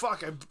 I was like,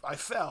 fuck, I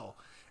fell.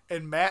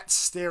 And Matt's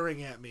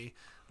staring at me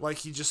like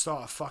he just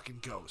saw a fucking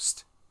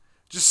ghost.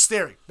 Just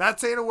staring. Not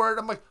saying a word.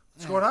 I'm like,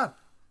 what's going on?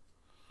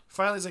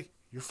 Finally, he's like,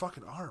 your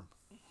fucking arm.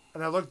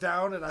 And I looked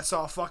down, and I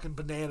saw a fucking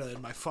banana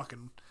in my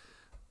fucking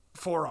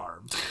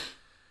forearm.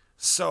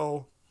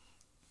 So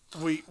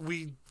we're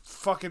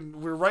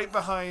right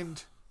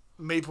behind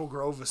Maple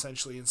Grove,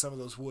 essentially, in some of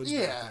those woods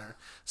back there.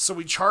 So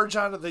they charge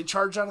onto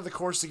the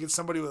course to get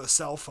somebody with a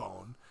cell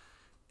phone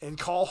and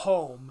call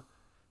home,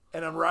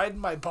 and I'm riding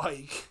my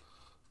bike,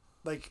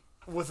 like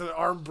with an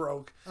arm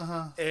broke,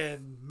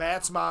 and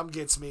Matt's mom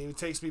gets me and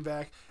takes me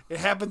back. It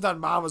happened on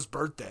Mama's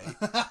birthday,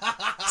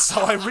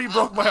 so I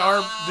re-broke my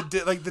arm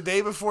the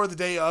day before the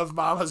day of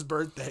Mama's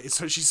birthday.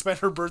 So she spent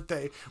her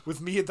birthday with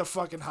me at the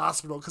fucking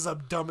hospital because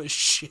I'm dumb as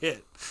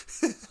shit.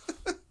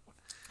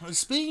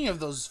 Speaking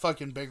of those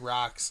fucking big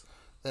rocks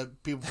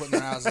that people put in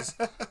their houses,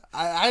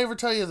 I ever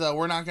tell you the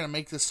 "we're not gonna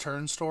make this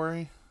turn"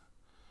 story?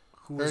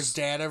 Or has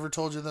Dad ever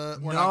told you the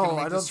 "we're not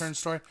gonna make this turn"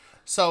 story?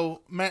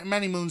 So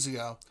many moons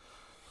ago,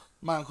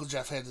 my Uncle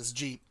Jeff had this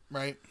Jeep,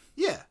 right?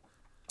 Yeah.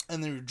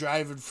 And they were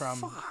driving from...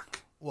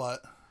 Fuck.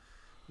 What?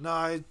 No,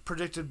 I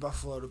predicted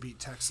Buffalo to beat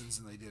Texans,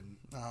 and they didn't.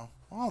 Oh.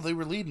 Oh, they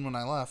were leading when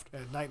I left.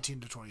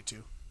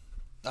 19-22.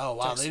 Oh,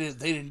 wow. Texans.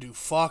 They didn't do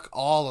fuck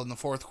all in the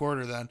fourth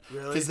quarter then.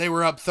 Really? Because they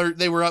were up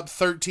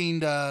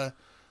 13 to...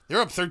 They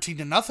were up 13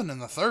 to nothing in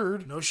the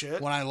third. No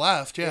shit. When I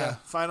left, yeah.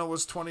 Final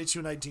was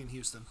 22-19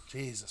 Houston.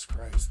 Jesus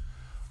Christ.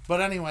 But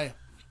anyway,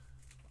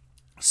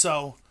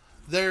 so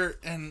they're...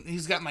 And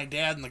he's got my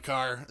dad in the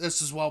car.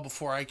 This is well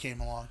before I came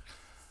along.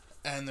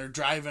 And they're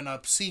driving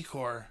up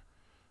Secor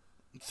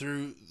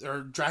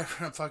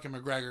driving up fucking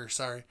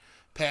McGregor,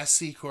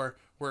 past Secor,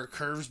 where it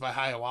curves by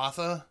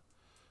Hiawatha.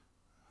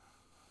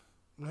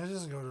 That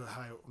doesn't go to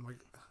Hiawatha.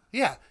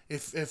 Yeah,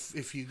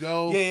 if you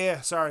go...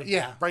 Yeah, sorry.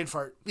 Yeah. Brain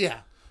fart. Yeah.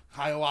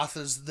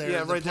 Hiawatha's there.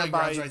 Yeah, right there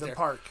by the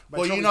park.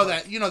 Well, you know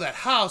that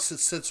house that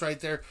sits right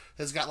there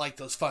has got like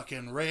those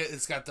fucking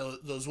it's got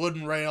those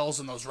wooden rails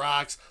and those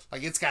rocks.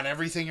 Like, it's got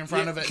everything in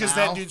front of it because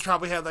that dude's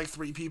probably had like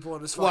 3 people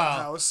in his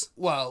fucking house.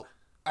 Well,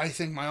 I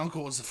think my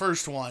uncle was the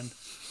first one.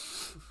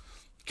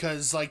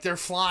 Because, like, they're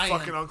flying.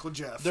 Fucking Uncle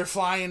Jeff. They're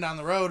flying down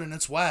the road and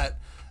it's wet.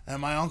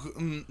 And my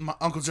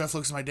Uncle Jeff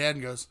looks at my dad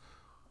and goes,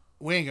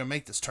 "We ain't gonna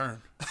make this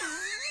turn."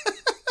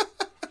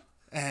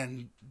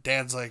 And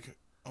Dad's like,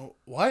 "Oh,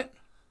 what?"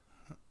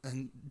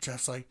 And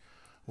Jeff's like,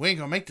 "We ain't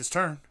gonna make this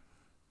turn."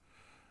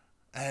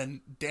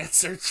 And Dad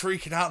starts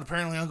freaking out. And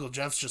apparently Uncle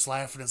Jeff's just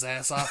laughing his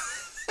ass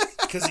off.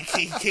 Because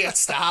he can't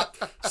stop.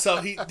 So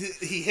he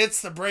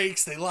hits the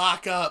brakes. They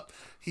lock up.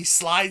 He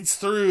slides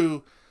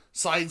through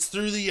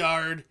the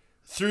yard,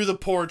 through the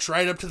porch,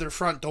 right up to their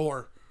front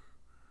door.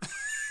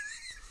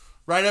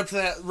 right up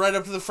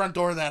to the front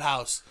door of that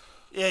house.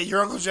 Yeah,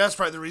 your Uncle Jeff's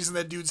probably the reason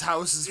that dude's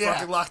house is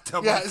fucking locked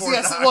up. Yeah,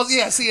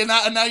 see, and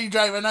now you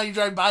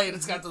drive by it.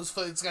 It's got the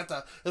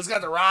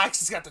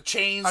rocks. It's got the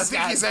chains. I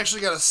think he's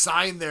actually got a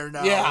sign there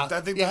now. Yeah,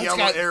 I think the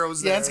yellow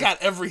arrow's there. Yeah, it's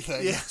got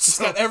everything. Yeah, it's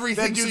got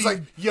everything. That dude's so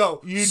like,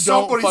 yo,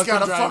 somebody's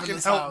got to fucking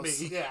help me.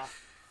 Yeah.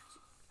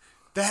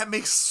 That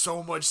makes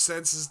so much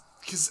sense.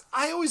 Because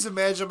I always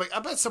imagine, I'm like, I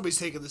bet somebody's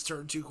taking this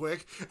turn too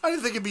quick. I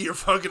didn't think it'd be your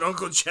fucking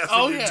Uncle Jeff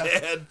and your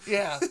dad.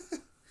 Yeah.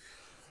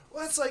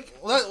 Well, that's like...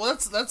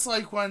 that's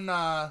like when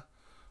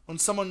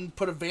someone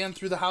put a van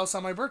through the house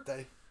on my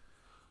birthday.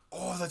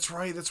 Oh, that's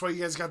right. That's why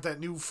you guys got that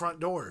new front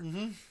door.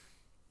 Mm-hmm.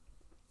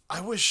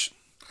 I wish...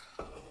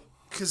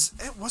 Because,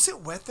 was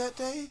it wet that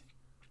day?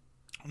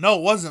 No,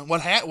 it wasn't.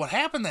 What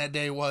happened that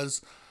day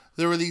was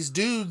there were these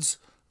dudes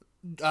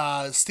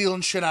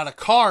stealing shit out of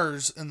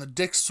cars in the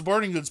Dick's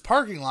Sporting Goods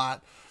parking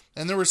lot,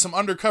 and there were some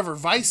undercover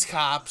vice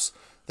cops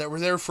that were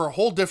there for a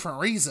whole different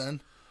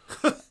reason,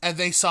 and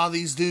they saw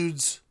these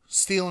dudes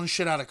stealing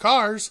shit out of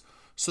cars,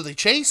 so they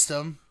chased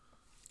them,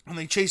 and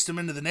they chased them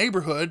into the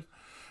neighborhood,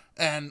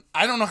 and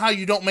I don't know how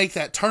you don't make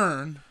that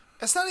turn.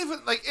 It's not even,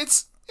 like,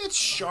 it's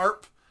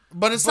sharp.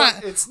 But it's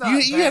not.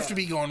 You have to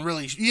be going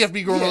really. You have to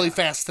be going really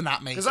fast to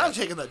not make it. Because I've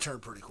taken that turn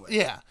pretty quick.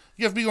 Yeah,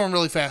 you have to be going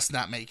really fast to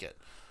not make it.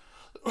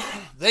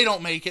 They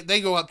don't make it.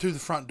 They go up through the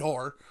front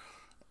door,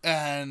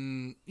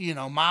 and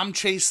Mom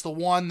chased the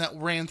one that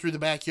ran through the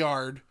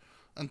backyard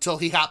until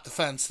he hopped the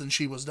fence. Then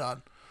she was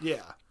done.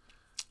 Yeah.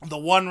 The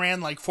one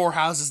ran like 4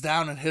 houses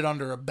down and hid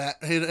under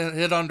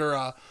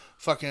a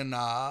fucking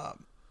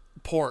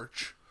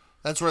porch.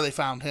 That's where they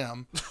found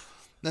him.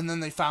 And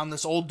then they found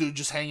this old dude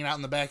just hanging out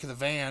in the back of the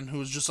van who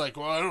was just like,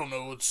 "Well, I don't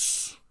know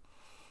what's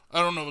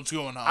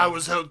going on. I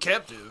was held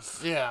captive."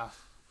 Yeah,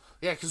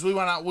 because we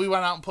went out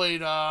and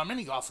played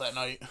mini golf that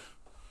night.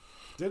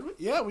 Did we?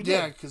 Yeah, we did.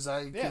 Yeah, because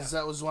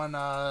that was when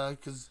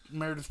because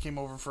Meredith came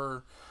over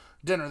for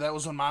dinner. That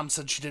was when Mom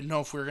said she didn't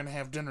know if we were gonna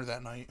have dinner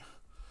that night.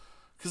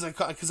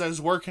 Because I was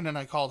working and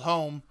I called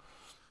home.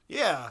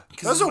 Yeah,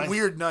 that was a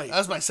weird night. That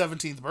was my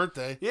 17th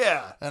birthday.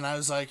 Yeah, and I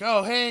was like,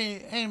 "Oh,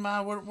 hey,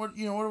 Ma, what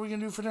are we gonna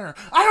do for dinner?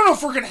 I don't know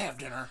if we're gonna have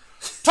dinner.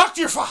 Talk to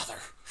your father."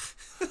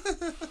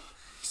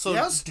 So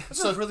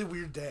that's a really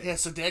weird day. Yeah,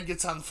 so Dad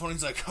gets on the phone.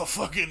 He's like, "Oh,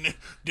 fucking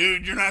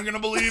dude, you're not gonna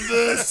believe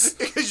this."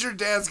 Because your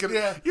dad's gonna.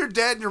 Yeah. Your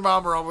dad and your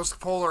mom are almost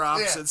polar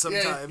opposites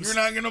sometimes. Yeah, you're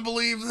not gonna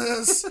believe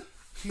this.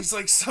 He's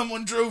like,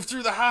 "Someone drove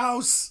through the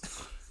house."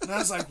 And I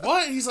was like,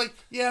 "What?" He's like,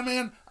 "Yeah,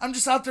 man, I'm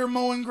just out there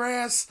mowing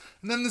grass,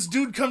 and then this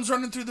dude comes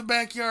running through the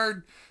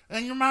backyard,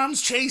 and your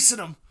mom's chasing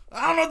him.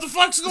 I don't know what the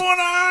fuck's going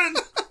on."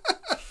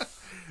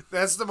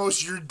 That's the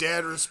most your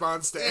dad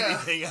response to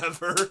anything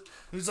ever.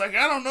 He's like,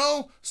 "I don't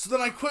know." So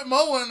then I quit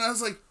mowing, and I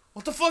was like,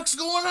 what the fuck's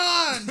going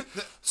on?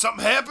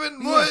 Something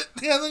happened? What?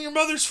 Yeah, then your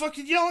mother's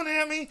fucking yelling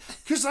at me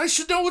because I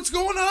should know what's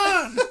going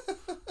on.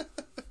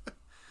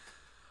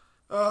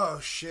 Oh,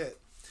 shit.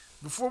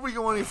 Before we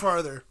go any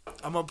farther,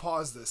 I'm going to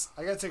pause this.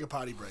 I got to take a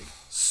potty break.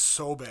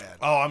 So bad.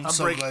 Oh, I'm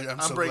so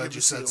glad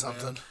you said the seal,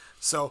 something. man.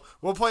 So,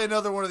 we'll play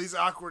another one of these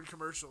awkward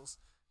commercials.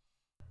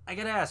 I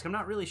gotta ask, I'm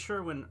not really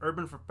sure when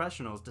Urban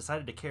Professionals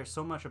decided to care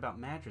so much about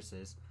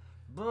mattresses,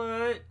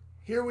 but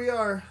Here we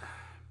are.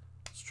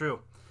 it's true.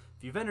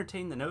 If you've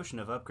entertained the notion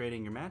of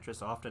upgrading your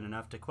mattress often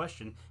enough to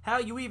question how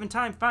you even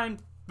find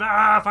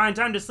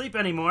time to sleep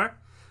anymore,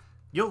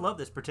 you'll love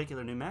this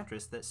particular new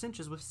mattress that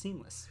cinches with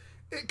Seamless.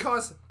 It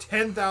costs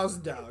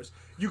 $10,000.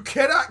 You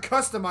cannot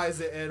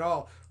customize it at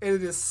all. And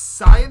it is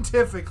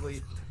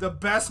scientifically the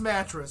best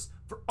mattress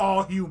for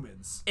all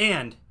humans.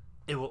 And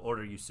it will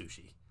order you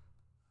sushi.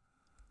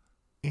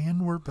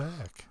 And we're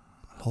back.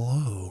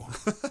 Hello.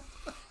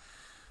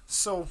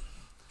 So,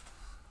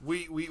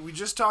 we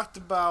just talked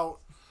about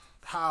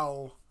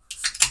how...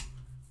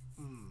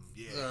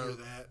 hear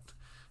that.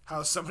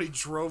 How somebody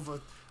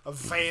drove a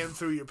van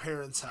through your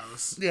parents'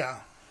 house. Yeah.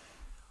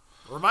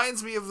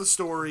 Reminds me of the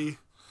story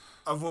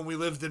of when we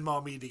lived in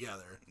Maumee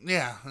together.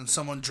 Yeah, and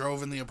someone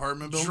drove in the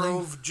apartment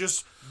building.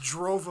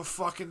 Drove a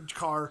fucking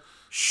car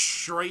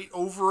straight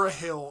over a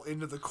hill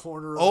into the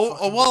corner of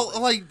the well,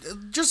 building. like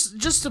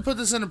just to put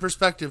this into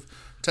perspective,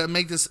 to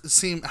make this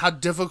seem how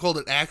difficult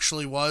it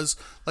actually was.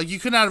 Like, you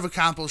could not have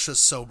accomplished this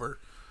sober.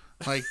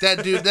 Like,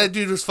 that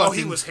dude was fucking.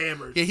 Oh, he was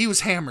hammered. Yeah, he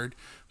was hammered.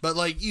 But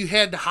like, you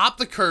had to hop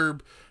the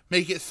curb,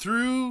 make it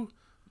through.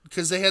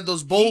 Because they had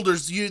those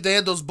boulders, they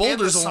had those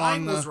boulders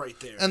along the sign was right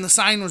there. And the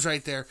sign was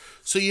right there.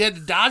 So you had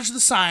to dodge the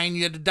sign,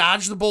 you had to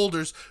dodge the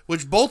boulders,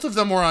 which both of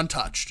them were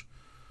untouched.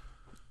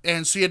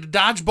 And so you had to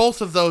dodge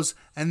both of those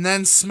and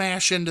then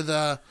smash into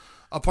the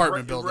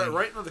apartment building.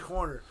 Right into the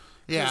corner.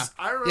 Yeah.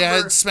 I remember,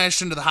 yeah, it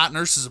smashed into the hot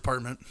nurse's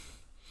apartment.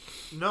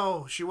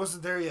 No, she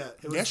wasn't there yet.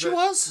 She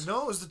was?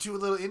 No, it was the two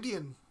little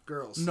Indian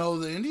girls. No,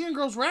 the Indian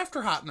girls were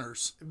after hot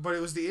nurse. But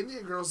it was the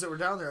Indian girls that were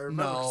down there. I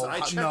remember. No, I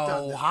checked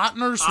on them. hot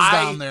nurse was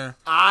down there.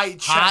 I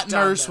checked Hot on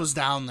nurse them. was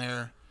down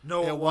there.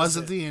 No, it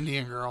wasn't the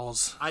Indian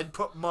girls. I'd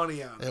put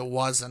money on it. It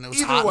wasn't. It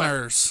was Either hot way,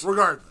 nurse.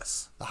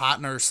 Regardless. The hot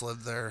nurse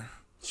lived there.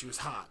 She was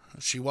hot.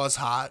 She was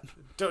hot.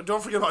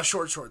 Don't forget about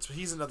short shorts, but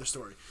he's another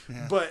story.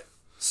 Yeah. But,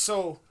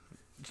 so...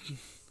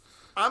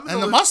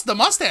 And the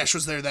mustache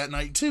was there that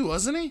night, too,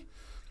 wasn't he?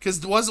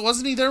 Because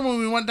wasn't he there when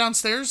we went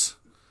downstairs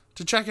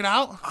to check it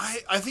out?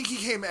 I think he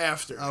came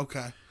after.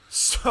 Okay.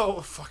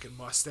 So, fucking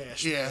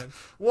mustache, yeah. man.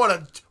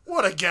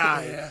 What a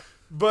guy. Yeah.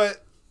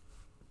 But,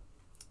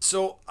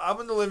 so,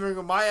 I'm in the living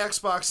room. My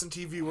Xbox and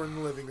TV were in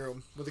the living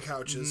room with the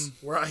couches,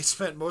 where I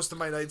spent most of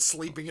my nights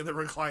sleeping in the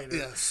recliner.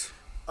 Yes.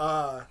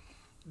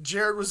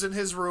 Jared was in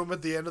his room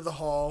at the end of the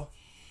hall.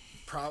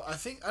 I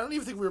don't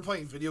even think we were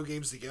playing video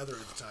games together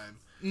at the time.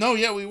 No,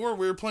 yeah, we were.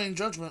 We were playing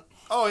Judgment.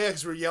 Oh, yeah,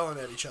 because we were yelling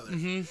at each other.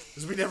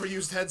 Because we never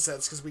used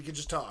headsets because we could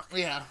just talk.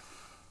 Yeah.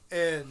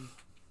 And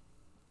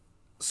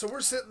so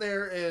we're sitting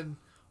there, and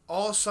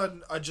all of a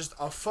sudden, just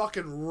a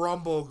fucking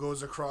rumble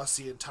goes across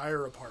the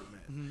entire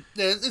apartment.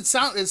 Yeah, it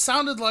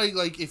sounded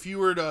like if you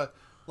were to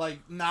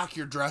knock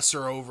your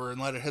dresser over and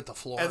let it hit the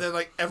floor, and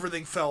then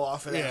everything fell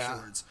off it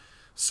afterwards.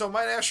 So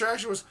my natural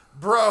reaction was,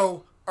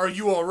 "Bro, are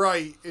you all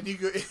right?" And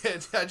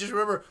and I just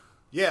remember,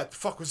 "Yeah, the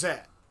fuck was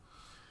that?"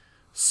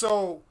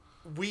 So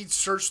we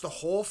searched the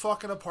whole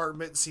fucking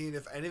apartment, seeing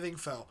if anything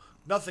fell.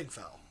 Nothing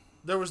fell.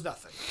 There was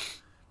nothing.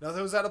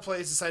 Nothing was out of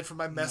place aside from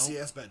my messy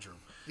ass bedroom.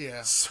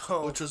 Yeah.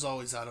 So, which was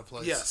always out of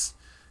place. Yes,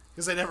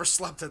 because I never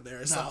slept in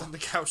there. I slept on the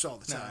couch all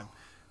the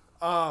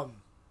time.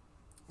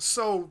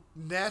 So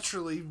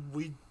naturally,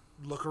 we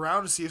look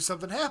around to see if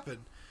something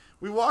happened.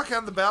 We walk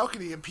on the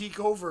balcony and peek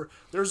over.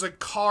 There's a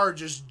car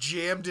just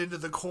jammed into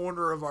the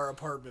corner of our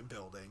apartment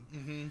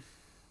building.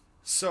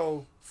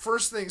 So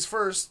first things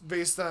first,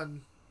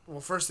 I'm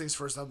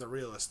the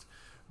realist.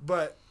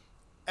 But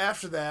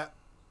after that,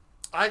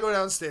 I go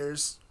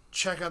downstairs,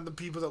 check on the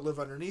people that live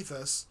underneath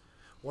us,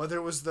 whether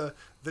it was the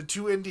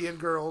two Indian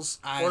girls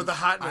or the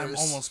hot nurse.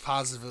 I'm almost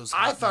positive it was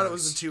I thought it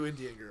was the two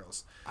Indian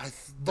girls.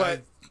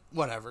 But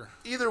whatever.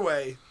 Either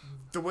way,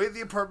 the way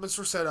the apartments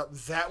were set up,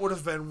 that would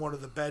have been one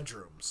of the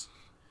bedrooms.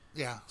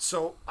 Yeah.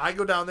 So I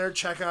go down there,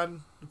 check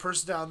on the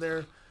person down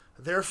there.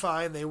 They're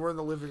fine. They were in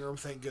the living room,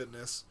 thank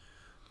goodness.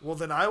 Well,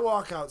 then I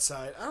walk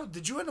outside.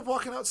 Did you end up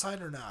walking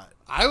outside or not?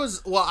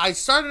 I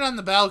started on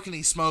the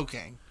balcony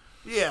smoking.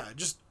 Yeah,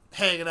 just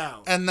hanging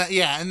out. And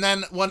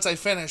then once I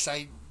finished,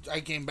 I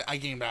came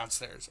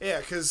downstairs. Yeah,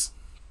 because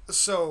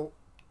so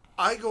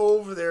I go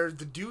over there.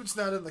 The dude's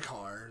not in the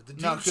car.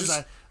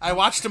 Because I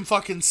watched him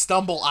fucking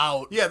stumble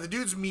out. Yeah, the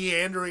dude's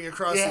meandering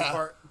across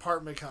the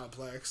apartment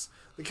complex.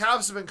 The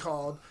cops have been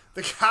called.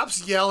 The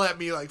cops yell at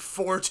me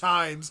 4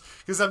 times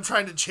because I'm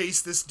trying to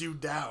chase this dude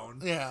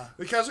down. Yeah.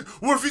 The cops are like,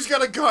 what if he's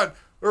got a gun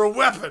or a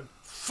weapon?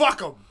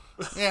 Fuck him.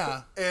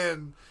 Yeah.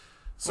 And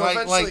so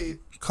eventually...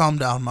 calm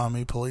down,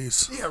 mommy,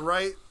 please. Yeah,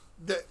 right?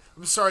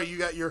 I'm sorry you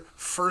got your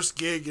first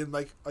gig in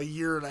a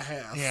year and a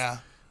half. Yeah.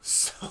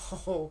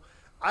 So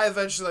I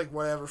eventually like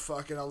whatever,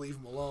 fucking, I'll leave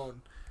him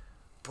alone.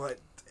 But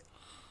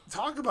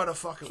talk about a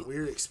fucking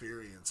weird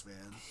experience,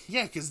 man.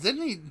 Yeah, because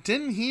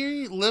didn't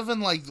he live in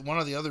like one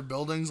of the other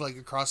buildings, like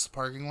across the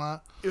parking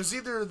lot? It was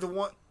either the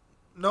one.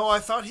 No, I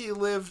thought he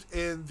lived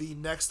in the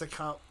next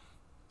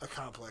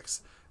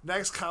complex.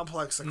 Next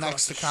complex across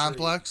Next the to street.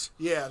 complex.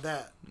 Yeah,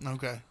 that.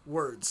 Okay.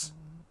 Words.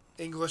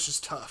 English is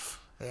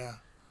tough. Yeah.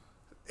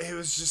 It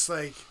was just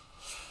like,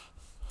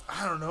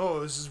 I don't know.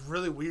 It was just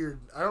really weird.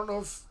 I don't know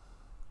if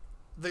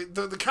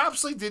the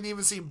cops like didn't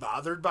even seem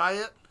bothered by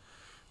it.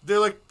 They're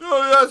like,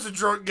 oh, yeah, that's a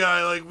drunk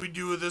guy. Like, we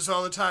do this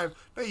all the time.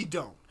 No, you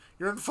don't.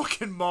 You're in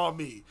fucking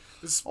Maumee.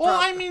 Well,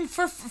 I mean,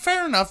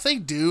 fair enough, they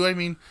do. I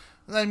mean,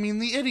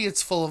 the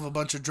idiot's full of a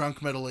bunch of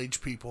drunk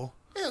middle-aged people.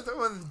 Yeah,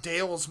 the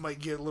Dales might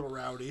get a little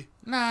rowdy.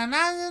 Nah,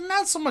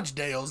 not so much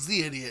Dale's.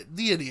 The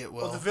idiot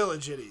will. Well, the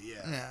village idiot,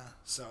 yeah. Yeah.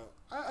 So,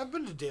 I've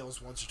been to Dale's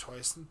once or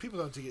twice, and people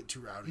don't have to get too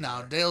rowdy.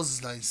 No, there. Dale's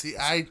is nice. See,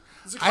 I had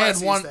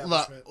classy one.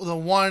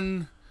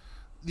 establishment.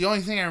 The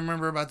only thing I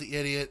remember about the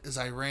idiot is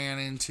I ran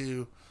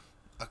into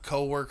a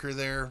coworker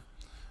there,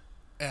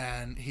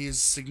 and he's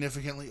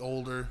significantly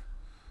older,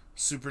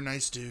 super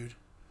nice dude,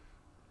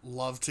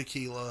 loved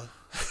tequila,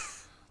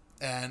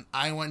 and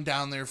I went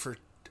down there for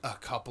a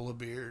couple of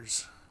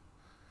beers,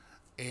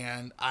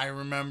 and I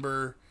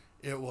remember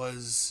it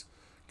was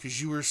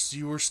because you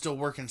were still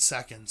working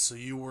seconds, so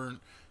you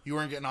weren't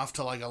getting off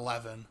till like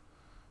 11.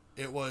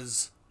 It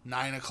was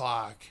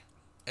 9:00,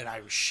 and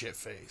I was shit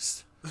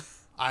faced.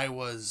 I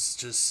was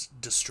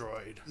just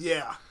destroyed.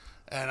 Yeah.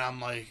 And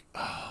I'm like,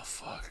 oh,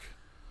 fuck.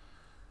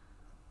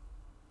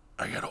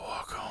 I gotta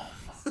walk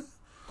home.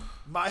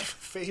 My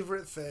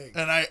favorite thing.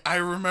 And I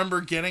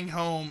remember getting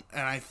home,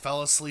 and I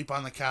fell asleep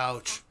on the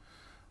couch,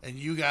 and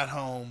you got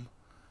home,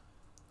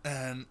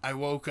 and I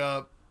woke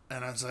up,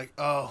 and I was like,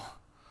 oh,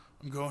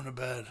 I'm going to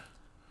bed.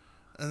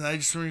 And I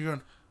just remember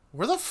going,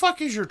 where the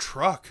fuck is your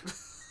truck?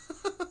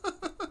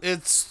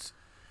 It's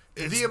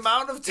the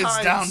amount of times...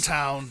 It's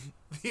downtown.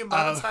 The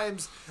amount of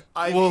times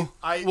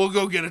we'll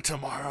go get it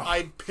tomorrow.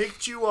 I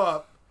picked you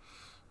up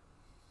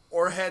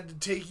or had to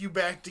take you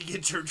back to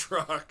get your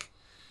truck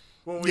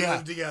when we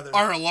lived together.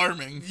 Are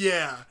alarming.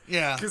 Yeah.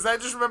 Yeah. Because I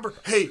just remember,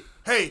 hey,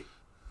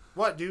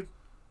 what, dude?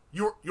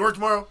 You work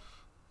tomorrow?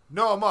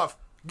 No, I'm off.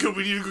 Good,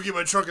 we need to go get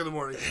my truck in the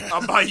morning.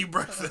 I'll buy you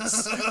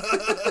breakfast.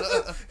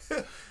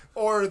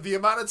 Or the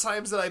amount of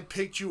times that I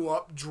picked you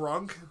up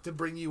drunk to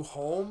bring you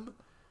home.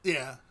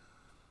 Yeah.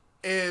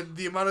 And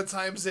the amount of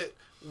times that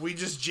we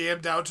just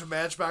jammed out to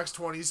Matchbox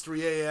 20's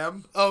 3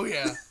 a.m. Oh,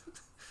 yeah.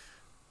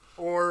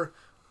 or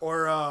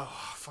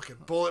fucking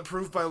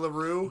Bulletproof by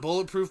LaRue.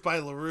 Bulletproof by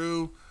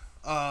LaRue.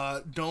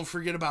 Don't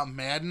forget about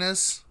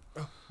Madness.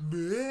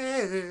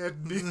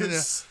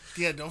 Madness.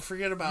 Yeah, don't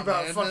forget about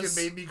About Madness. fucking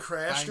made me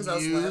crash because I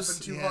was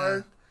laughing too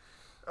hard.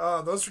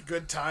 Oh, those are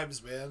good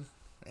times, man.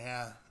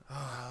 Yeah.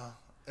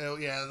 Oh,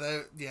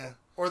 yeah. Yeah.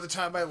 Or the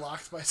time I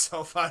locked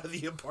myself out of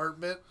the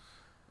apartment.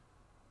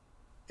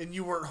 And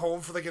you weren't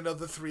home for like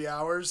another 3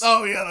 hours.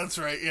 Oh, yeah, that's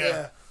right,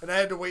 yeah. And I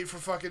had to wait for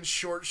fucking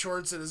Short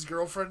Shorts and his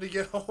girlfriend to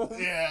get home.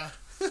 Yeah.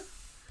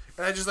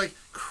 And I just like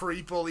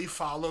creepily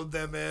followed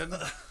them in.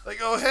 Like,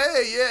 oh,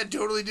 hey, yeah,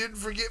 totally didn't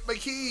forget my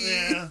key.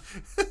 Yeah.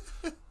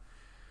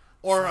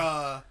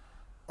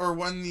 Or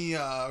when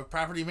the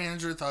property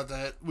manager thought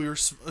that we were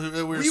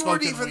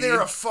weren't even weed.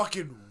 there a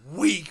fucking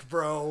week,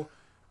 bro.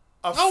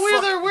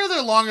 We were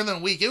there longer than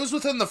a week. It was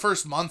within the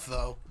first month,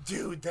 though.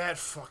 Dude, that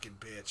fucking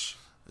bitch.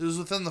 It was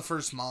within the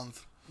first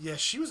month. Yeah,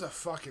 she was a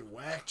fucking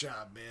whack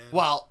job, man.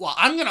 Well,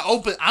 I'm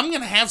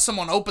gonna have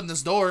someone open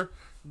this door.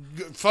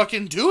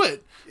 Fucking do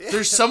it. Yeah.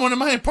 There's someone in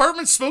my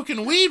apartment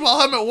smoking weed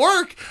while I'm at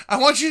work. I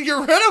want you to get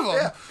rid of them.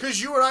 Yeah,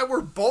 because you and I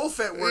were both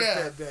at work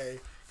that day.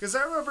 Because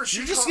I remember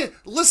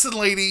listen,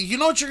 lady, you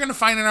know what you're going to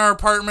find in our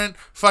apartment?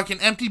 Fucking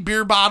empty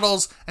beer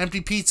bottles, empty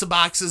pizza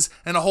boxes,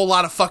 and a whole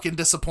lot of fucking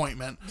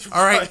disappointment.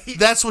 All right?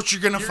 That's what you're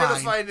going to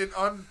find. You're going to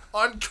find an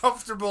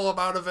uncomfortable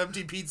amount of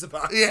empty pizza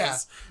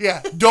boxes.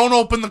 Yeah. Don't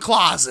open the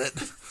closet.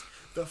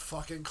 The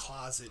fucking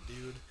closet,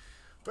 dude.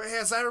 But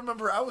as I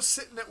remember, I was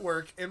sitting at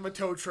work in my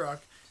tow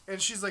truck,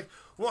 and she's like,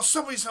 well,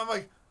 I'm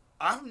like,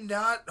 I'm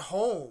not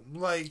home.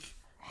 Like,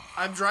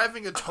 I'm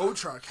driving a tow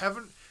truck.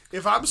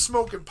 If I'm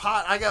smoking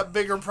pot, I got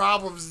bigger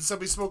problems than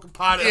somebody smoking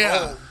pot at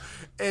home.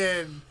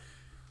 And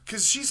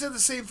because she said the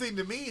same thing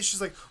to me.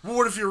 She's like, well,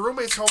 what if your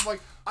roommate's home? I'm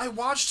like, I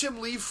watched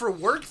him leave for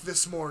work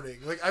this morning.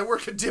 Like, I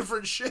work a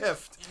different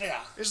shift.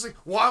 Yeah. And she's like,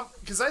 well,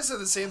 because I said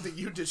the same thing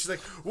you did. She's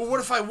like, well, what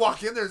if I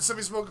walk in there and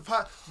somebody's smoking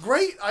pot?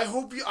 Great. I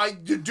hope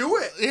you do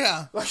it.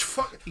 Yeah. Like,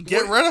 fuck.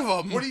 Get rid of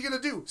them. What are you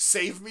going to do?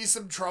 Save me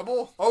some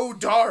trouble? Oh,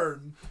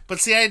 darn.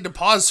 But see, I had to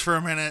pause for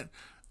a minute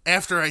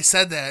after I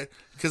said that,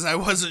 because I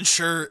wasn't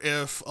sure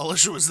if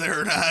Alicia was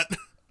there or not.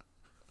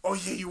 Oh,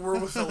 yeah, you were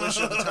with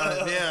Alicia at the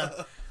time,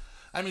 yeah.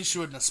 I mean, she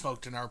wouldn't have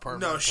smoked in our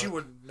apartment. No, she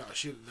wouldn't. No,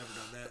 she would have never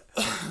done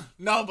that.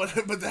 No, but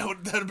that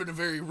would have been a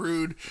very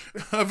rude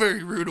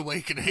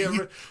awakening. Yeah,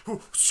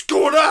 what's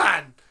going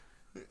on?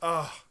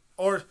 I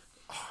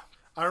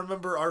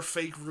remember our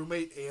fake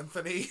roommate,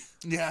 Anthony.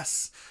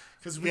 Yes.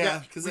 Because we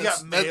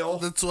got mail.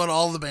 That's what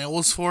all the mail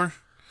was for.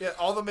 Yeah,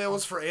 all the mail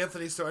was for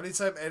Anthony, so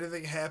anytime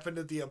anything happened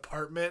at the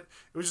apartment,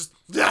 it was just,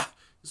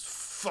 it's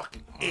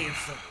fucking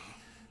Anthony.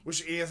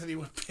 Wish Anthony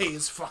would pay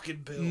his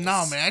fucking bills.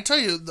 No, man, I tell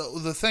you,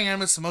 the thing I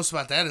miss the most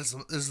about that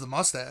is the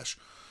mustache.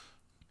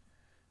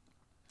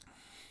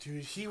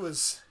 Dude, he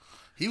was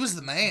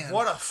the man.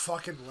 What a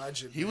fucking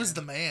legend. He was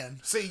the man.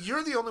 See,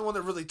 you're the only one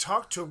that really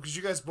talked to him because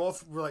you guys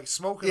both were like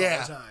smoking all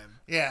the time.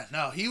 Yeah,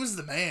 no, he was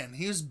the man.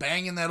 He was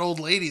banging that old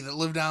lady that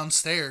lived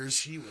downstairs.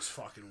 She was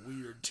fucking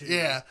weird too.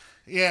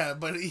 Yeah,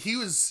 but he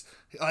was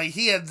like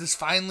he had this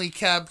finely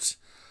kept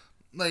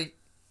like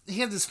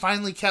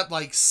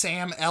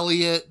Sam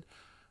Elliott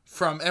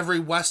from every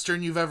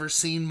Western you've ever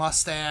seen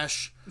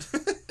mustache.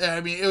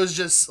 I mean, it was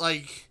just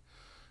like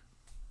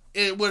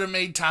it would have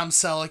made Tom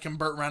Selleck and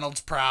Burt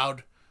Reynolds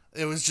proud.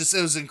 It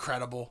was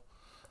incredible.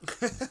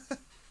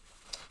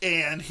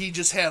 And he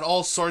just had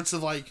all sorts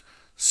of like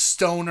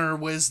stoner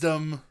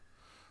wisdom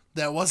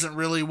that wasn't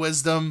really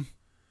wisdom,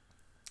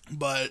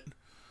 but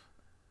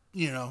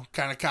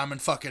kind of common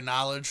fucking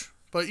knowledge.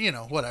 But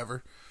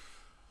whatever.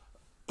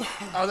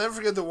 I'll never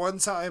forget the one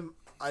time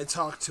I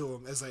talked to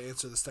him as I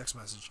answered this text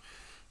message.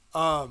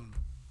 I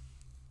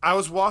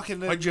was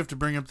walking in. Why'd you have to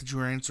bring up that you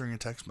were answering a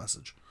text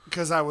message?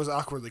 Because I was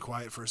awkwardly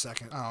quiet for a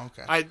second. Oh,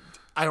 okay.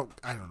 I don't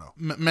know.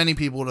 Many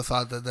people would have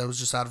thought that was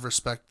just out of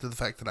respect to the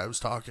fact that I was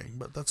talking,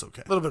 but that's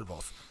okay. A little bit of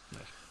both. Yeah.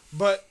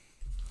 But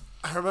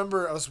I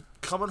remember I was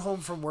coming home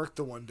from work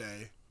the one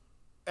day,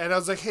 and I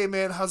was like, "Hey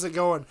man, how's it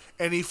going?"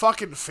 And he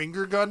fucking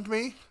finger gunned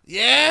me.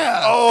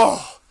 Yeah.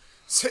 Oh,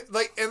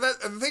 and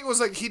the thing was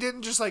like he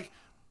didn't just like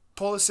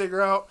pull a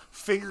cigarette out,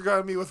 finger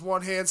gun me with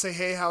one hand, say,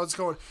 "Hey, how it's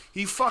going?"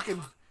 He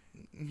fucking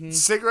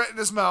cigarette in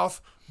his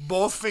mouth,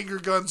 both finger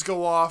guns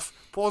go off,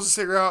 pulls a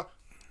cigarette out.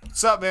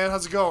 "What's up, man?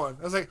 How's it going?"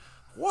 I was like,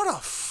 "What a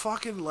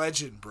fucking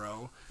legend,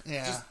 bro."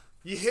 Yeah.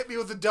 You hit me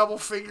with the double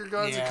finger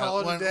guns and call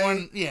it a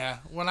day.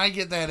 When I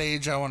get that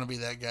age, I want to be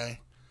that guy.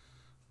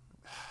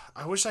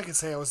 I wish I could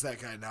say I was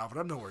that guy now, but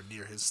I'm nowhere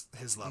near his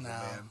level,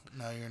 man.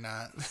 No, you're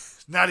not.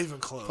 Not even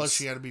close. Plus,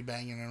 you got to be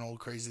banging an old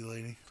crazy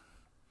lady.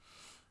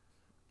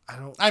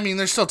 I mean,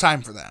 there's still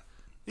time for that.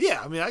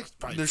 Yeah, I mean, I could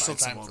probably there's find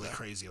still time some for old that.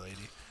 crazy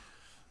lady.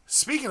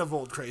 Speaking of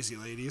old crazy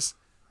ladies,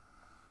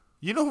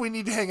 you know who we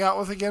need to hang out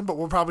with again, but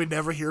we'll probably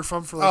never hear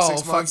from for like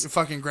 6 months?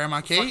 Fucking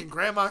Grandma Kate? Fucking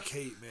Grandma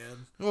Kate,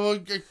 man. Well,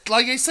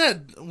 like I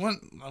said, let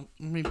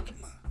me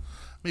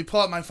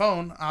pull up my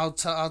phone. I'll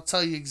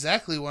tell you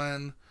exactly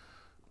when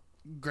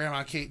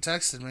Grandma Kate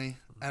texted me,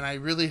 and I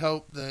really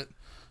hope that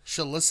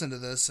she'll listen to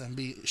this and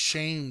be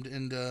shamed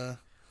into...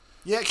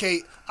 Yeah,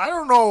 Kate, I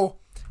don't know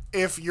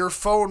if your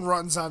phone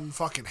runs on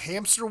fucking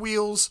hamster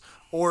wheels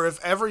or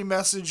if every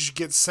message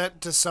gets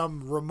sent to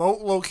some remote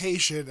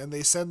location and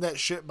they send that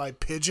shit by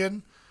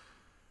pigeon.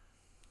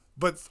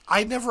 But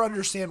I never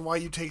understand why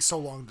you take so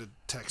long to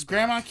text back.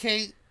 Grandma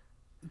Kate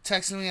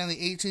texted me on the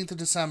 18th of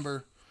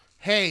December,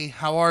 "Hey,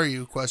 how are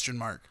you?" ?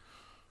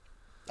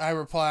 I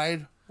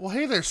replied, "Well,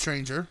 hey there,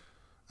 stranger.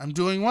 I'm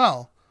doing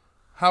well.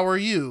 How are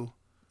you,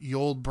 you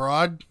old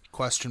broad?" ?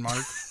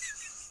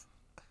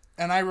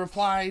 And I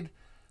replied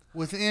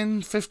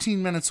within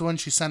 15 minutes of when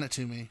she sent it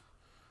to me.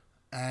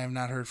 I have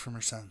not heard from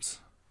her since.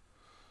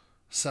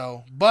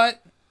 So,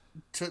 but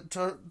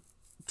to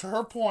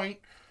her point,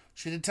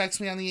 she did text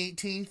me on the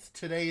 18th.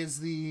 Today is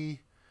the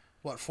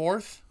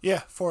 4th?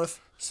 Yeah, 4th.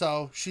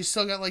 So she's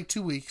still got like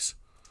 2 weeks.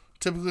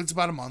 Typically, it's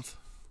about a month.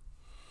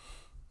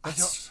 I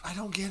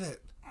don't get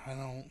it. I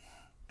don't.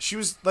 She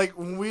was like,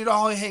 when we'd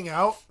all hang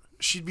out,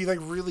 she'd be like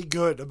really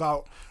good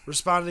about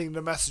responding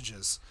to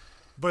messages.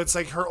 But it's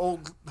like her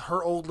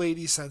old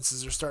lady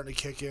senses are starting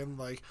to kick in.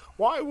 Like,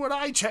 why would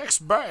I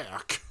text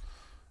back?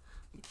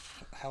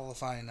 Hell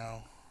if I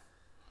know.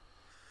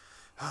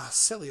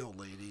 Silly old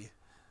lady.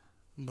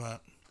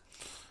 But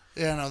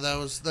yeah, no,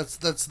 that's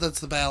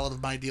the ballad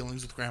of my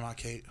dealings with Grandma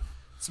Kate.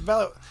 It's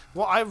about.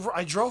 Well,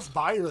 I drove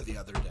by her the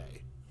other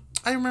day.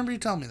 I remember you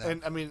telling me that.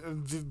 And I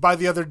mean, by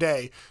the other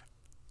day,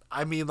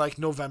 I mean like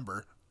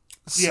November.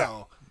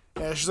 So,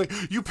 yeah, she's like,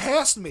 "You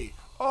passed me.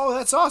 Oh,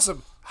 that's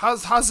awesome.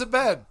 How's it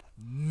been?"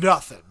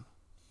 Nothing.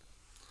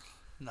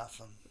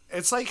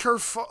 It's like her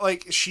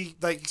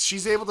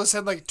she's able to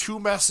send like 2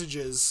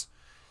 messages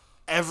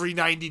every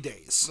 90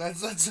 days.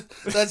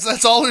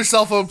 That's all her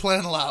cell phone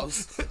plan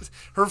allows.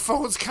 Her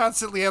phone's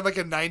constantly on like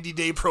a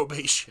 90-day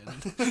probation.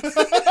 What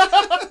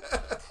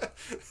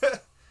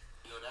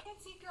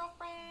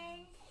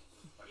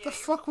the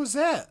fuck was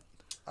that?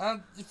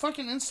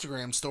 Fucking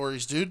Instagram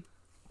stories, dude.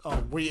 Oh,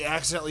 where you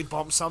accidentally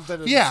bump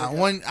something? Yeah,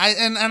 when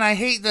I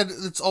hate that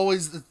it's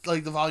always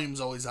like the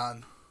volume's always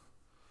on.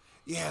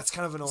 Yeah, it's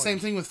kind of annoying. Same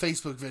thing with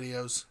Facebook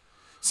videos.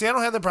 See, I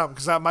don't have that problem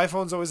because my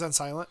phone's always on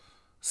silent.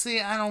 See,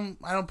 I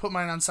don't put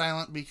mine on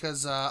silent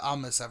because I'll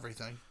miss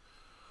everything.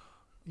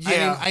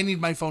 Yeah, I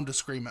need my phone to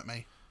scream at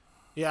me.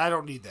 Yeah, I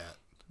don't need that.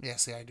 Yeah,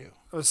 see, I do.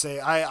 I would say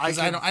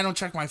I don't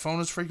check my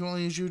phone as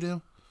frequently as you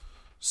do.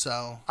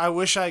 So I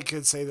wish I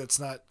could say that's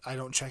not. I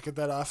don't check it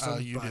that often. Oh,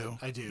 you do.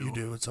 I do. You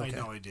do. It's okay.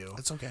 I know I do.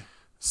 It's okay.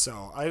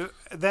 So I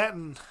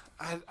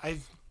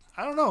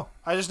don't know.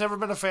 I just never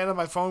been a fan of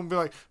my phone. Be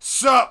like,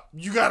 "Sup?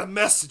 You got a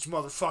message,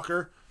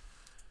 motherfucker."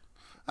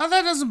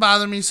 That doesn't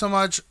bother me so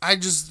much. I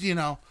just,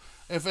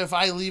 if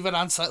I leave it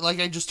on like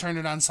I just turned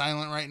it on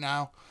silent right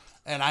now,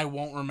 and I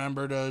won't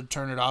remember to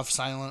turn it off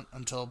silent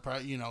until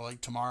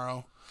like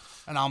tomorrow,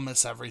 and I'll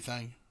miss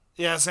everything.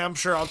 Yeah, so I'm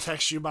sure I'll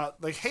text you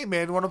about like, hey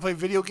man, you want to play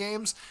video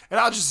games? And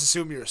I'll just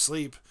assume you're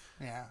asleep.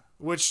 Yeah.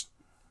 Which,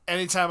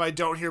 anytime I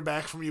don't hear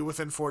back from you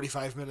within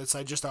 45 minutes,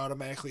 I just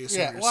automatically assume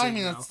you're asleep. Yeah, well, I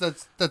mean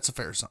that's a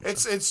fair assumption.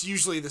 It's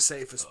usually the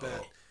safest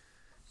bet.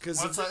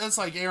 Because it's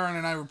like Aaron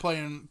and I were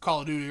playing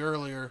Call of Duty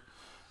earlier,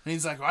 and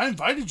he's like, well, I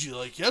invited you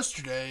like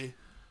yesterday,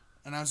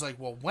 and I was like,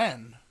 well,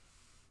 when?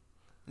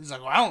 He's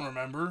like, well, I don't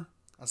remember.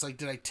 I was like,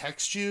 did I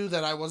text you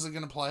that I wasn't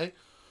gonna play?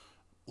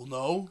 Well,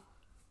 no.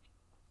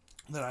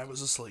 That I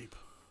was asleep.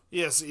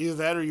 Yes, either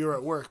that or you're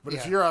at work. But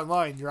if you're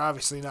online, you're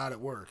obviously not at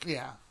work.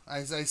 Yeah,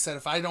 I said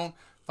if I don't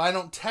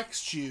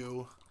text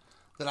you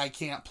that I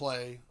can't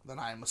play, then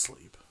I'm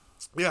asleep.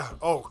 Yeah.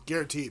 Oh,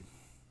 guaranteed.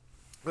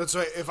 That's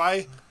right. If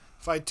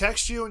I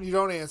text you and you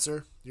don't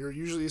answer, you're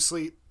usually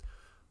asleep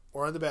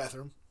or in the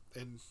bathroom,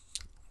 and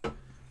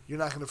you're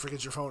not going to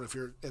forget your phone if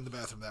you're in the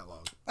bathroom that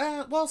long.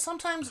 Well,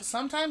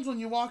 sometimes when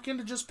you walk in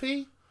to just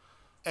pee,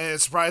 and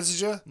it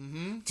surprises you.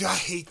 Mm-hmm. Dude, I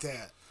hate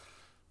that.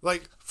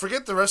 Like,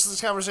 forget the rest of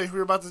this conversation we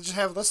were about to just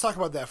have. Let's talk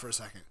about that for a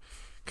second,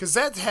 because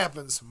that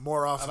happens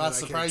more often. About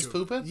than surprise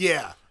pooping?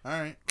 Yeah. All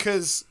right.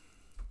 Because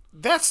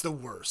that's the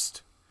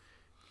worst.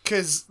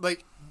 Because,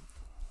 like,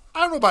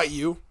 I don't know about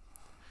you.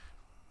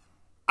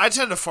 I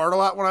tend to fart a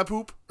lot when I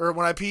poop or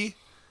when I pee.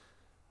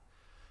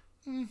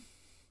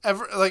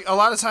 Like a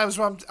lot of times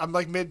when I'm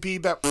like mid pee,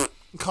 but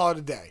call it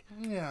a day.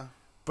 Yeah.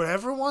 But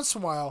every once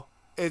in a while,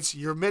 it's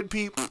your mid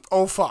pee.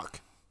 Oh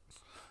fuck.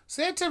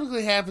 See, that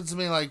typically happens to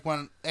me like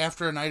when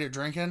after a night of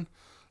drinking,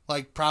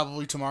 like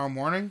probably tomorrow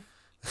morning.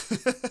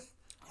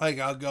 Like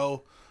I'll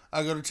go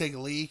to take a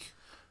leak,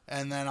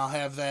 and then I'll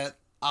have that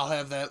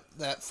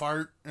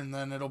fart, and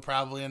then it'll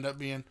probably end up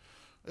being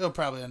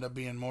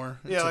more.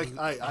 Yeah, like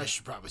I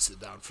should probably sit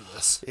down for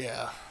this.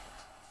 Yeah.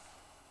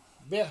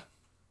 Yeah.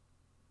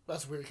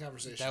 That's a weird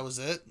conversation. That was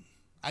it.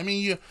 I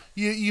mean,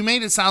 you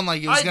made it sound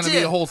like it was going to be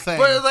a whole thing,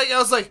 but like I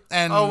was like,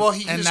 and oh well,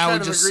 he and just now kind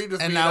we of just agreed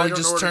with and me. now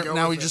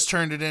And we just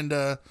turned it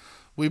into.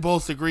 We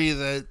both agree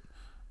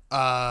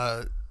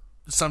that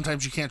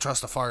sometimes you can't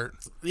trust a fart.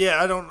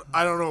 Yeah, I don't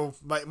know.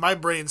 My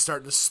brain's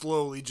starting to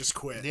slowly just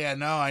quit. Yeah,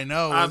 no, I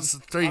know.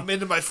 I'm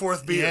into my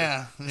fourth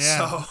beer.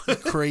 Yeah. So.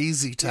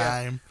 Crazy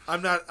time.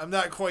 Yeah, I'm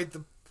not quite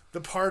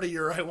the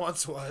partier I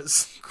once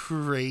was.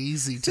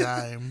 Crazy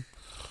time.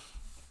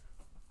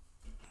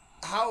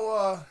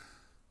 How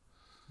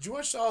did you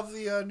watch all of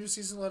the new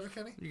season of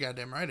Letterkenny? You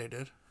goddamn right I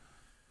did.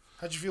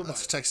 How'd you feel about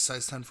That's it? Texas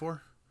size 10-4.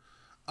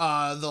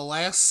 The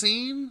last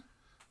scene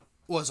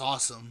was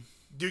awesome.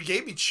 Dude,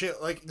 gave me chill,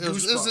 like It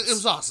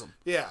was awesome.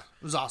 Yeah,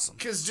 It was awesome.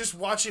 because just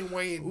watching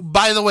Wayne.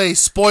 By the way,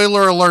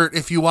 spoiler alert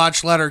if you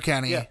watch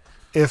Letterkenny. Yeah.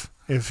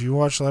 If you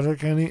watch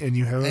Letterkenny and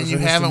you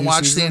haven't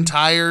watched the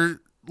entire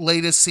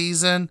latest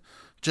season,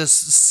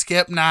 just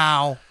skip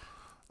now.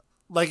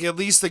 like at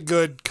least a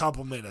good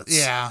couple minutes.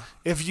 Yeah.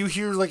 If you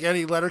hear like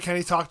any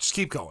Letterkenny talk, just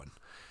keep going.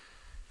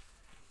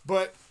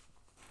 But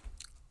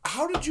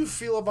how did you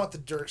feel about the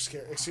Dirks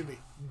character? Excuse me,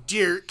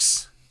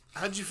 Dirks.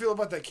 How did you feel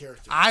about that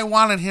character? I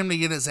wanted him to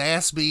get his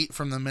ass beat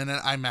from the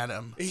minute I met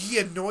him. He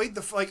annoyed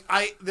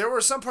there were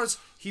some parts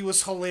he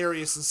was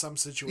hilarious in some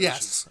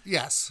situations.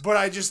 Yes. But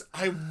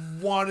I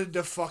wanted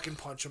to fucking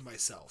punch him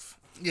myself.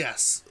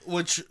 Yes.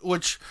 Which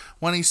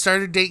when he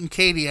started dating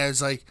Katie, I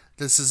was like,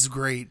 this is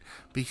great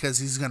because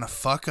he's gonna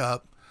fuck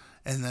up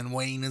and then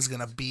Wayne is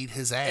gonna beat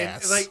his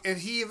ass. And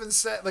he even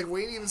said, like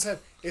Wayne even said,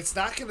 it's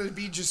not gonna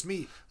be just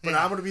me, but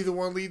I'm gonna be the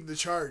one leading the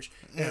charge.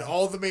 And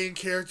all the main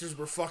characters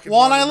were fucking.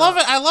 Well, and I love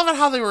it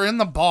how they were in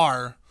the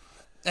bar,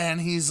 and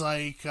he's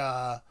like,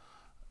 "Oh,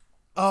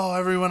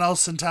 everyone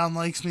else in town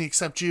likes me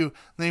except you." And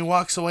then he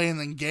walks away, and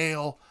then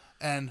Gail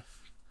and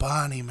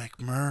Bonnie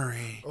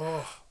McMurray.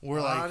 Oh,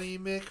 we're Bonnie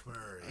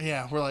McMurray.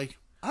 Yeah, we're like,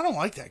 I don't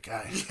like that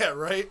guy. Yeah,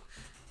 right.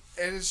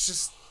 And it's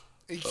just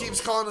he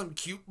keeps calling him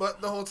cute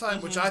butt the whole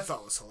time, which I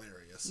thought was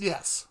hilarious.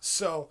 Yes.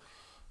 So,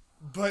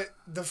 but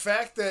the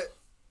fact that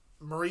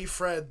Marie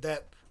Fred,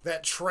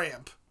 that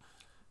tramp,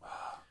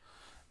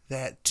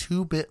 that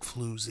 2-bit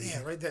floozy.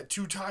 yeah, right, that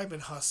 2-time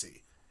and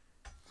hussy,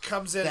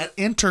 comes in. That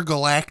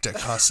intergalactic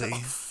hussy.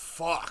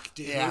 Fuck,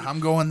 dude. Yeah, I'm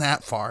going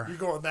that far. You're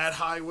going that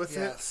high with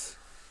Yes.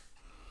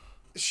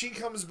 it. She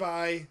comes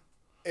by,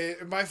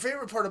 and my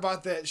favorite part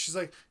about that, she's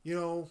like,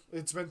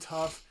 it's been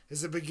tough.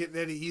 Has it been getting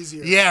any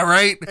easier? Yeah,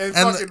 right. And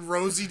fucking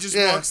Rosie just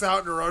walks out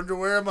in her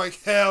underwear. I'm like,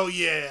 hell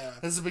yeah.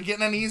 Has it been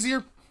getting any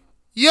easier?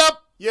 Yep.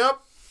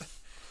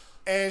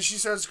 And she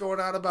starts going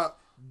on about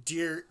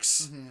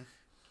Dirks. Mm-hmm.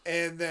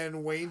 And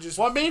then Wayne just...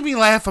 What made me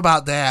laugh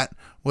about that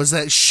was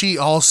that she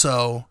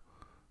also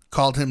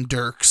called him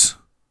Dirks.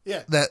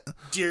 Yeah. That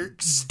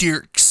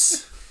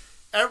Dirks.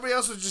 Everybody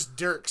else was just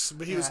Dirks,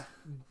 but he was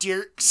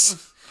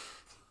Dirks.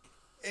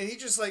 And he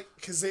just like,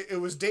 because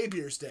it was day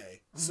beers day.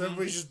 So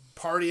everybody's just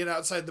partying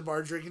outside the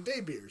bar drinking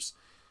day beers.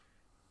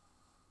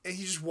 And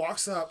he just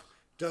walks up,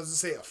 doesn't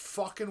say a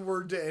fucking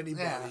word to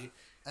anybody.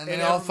 And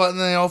they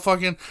all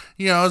fucking,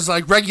 it's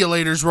like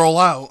regulators roll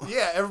out.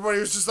 Yeah, everybody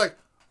was just like,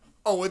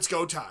 oh, it's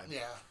go time.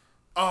 Yeah.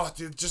 Oh,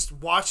 dude, just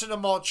watching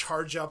them all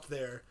charge up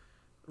there,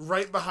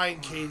 right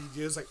behind Katie,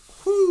 dude, it's like,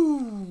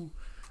 whoo!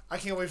 I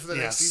can't wait for the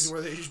next season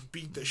where they just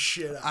beat the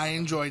shit out. I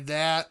enjoyed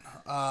that.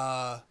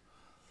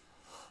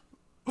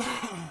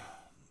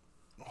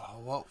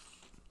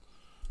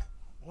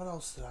 What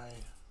else did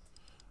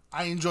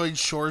I enjoyed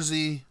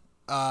Shorzy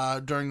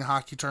during the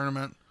hockey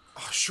tournament.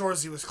 Oh,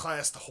 Shorzy was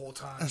class the whole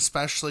time.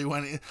 Especially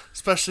when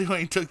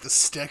he took the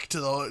stick to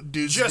the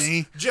dude's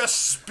knee. Just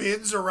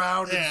spins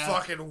around and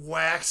fucking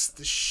whacks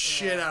the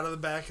shit out of the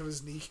back of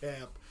his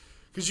kneecap.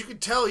 Because you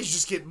could tell he's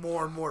just getting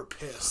more and more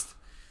pissed.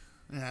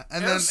 Yeah,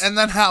 and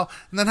then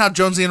how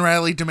Jonesy and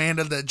Riley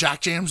demanded that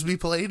Jock Jams be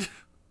played.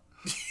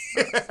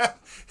 Yeah.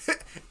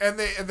 and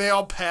they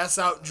all pass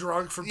out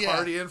drunk from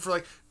partying for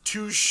like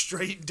 2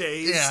 straight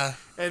days. Yeah.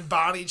 And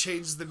Bonnie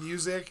changes the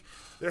music.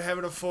 They're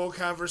having a full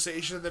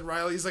conversation, and then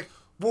Riley's like,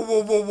 whoa,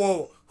 whoa, whoa,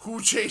 whoa.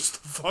 Who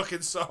changed the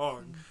fucking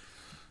song?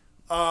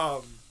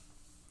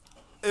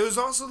 It was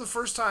also the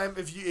first time,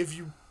 if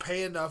you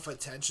pay enough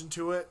attention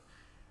to it,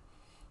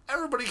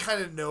 everybody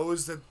kind of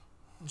knows that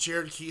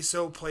Jared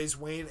Kiso plays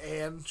Wayne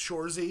and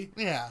Shorzy.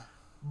 Yeah.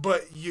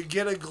 But you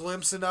get a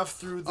glimpse enough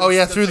through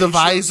the through the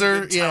visor.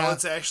 You can tell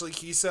it's actually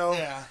Kiso.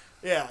 Yeah.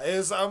 Yeah.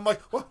 I'm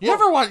like, what? You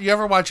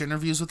ever watch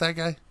interviews with that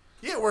guy?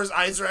 Yeah, where his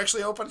eyes are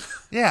actually open.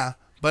 Yeah,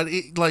 but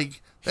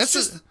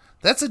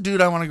that's a dude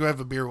I want to go have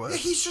a beer with. Yeah,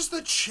 he's just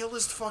the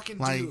chillest fucking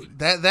dude.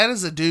 That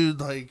is a dude,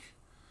 like,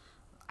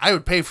 I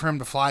would pay for him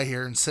to fly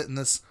here and sit in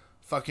this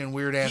fucking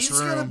weird ass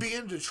room. He's gonna be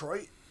in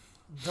Detroit.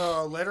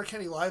 The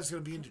Letterkenny Live is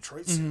gonna be in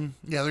Detroit soon.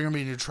 Mm-hmm. Yeah, they're gonna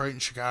be in Detroit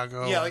and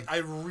Chicago. Yeah, like I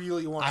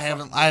really want. I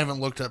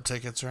haven't looked up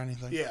tickets or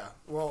anything. Yeah,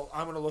 well,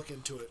 I'm gonna look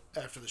into it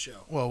after the show.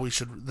 Well, we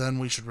should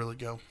really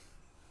go.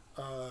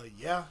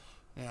 Yeah.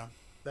 Yeah.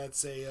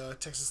 That's a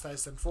Texas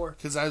Ties 10-4.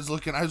 Because I was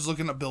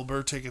looking at Bill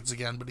Burr tickets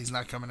again, but he's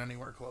not coming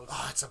anywhere close.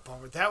 Oh, it's a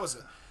bummer. That was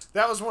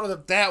one of the.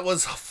 That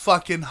was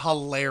fucking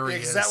hilarious.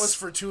 Yeah, 'cause that was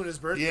for Tuna's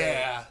birthday.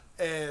 Yeah.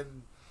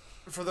 And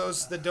for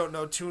those that don't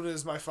know, Tuna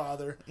is my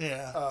father.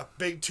 Yeah.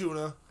 Big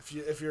Tuna.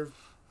 If you're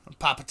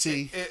Papa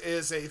T.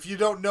 If you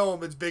don't know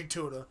him, it's Big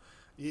Tuna.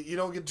 You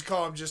don't get to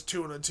call him just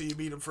Tuna until you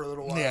meet him for a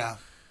little while. Yeah.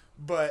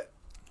 But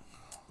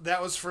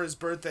that was for his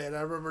birthday, and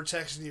I remember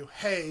texting you,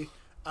 "Hey,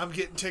 I'm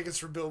getting tickets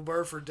for Bill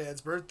Burr for Dad's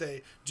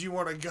birthday. Do you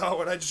want to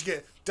go?" And I just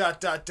get ...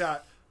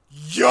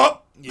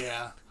 Yup.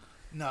 Yeah.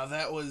 No,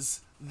 that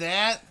was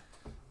that,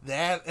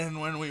 and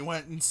when we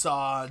went and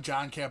saw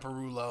John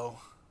Caparulo.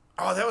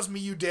 Oh, that was me,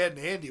 you, Dad,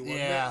 and Andy, wasn't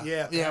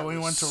it? Yeah. We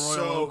went to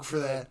Royal Oak for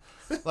that.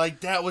 Like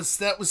that was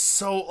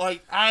so,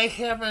 like, I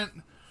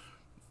haven't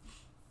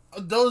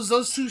those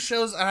 2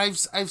 shows, and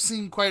I've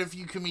seen quite a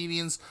few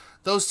comedians.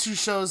 Those 2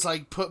 shows,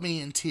 like, put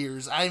me in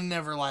tears. I've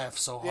never laughed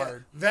so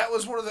hard. That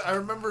was one of the... I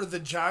remember the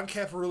John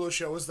Caparulo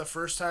show was the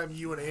first time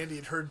you and Andy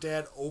had heard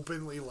Dad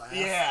openly laugh.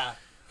 Yeah.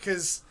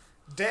 Because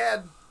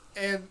Dad,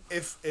 and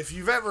if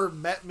you've ever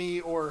met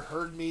me or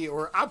heard me,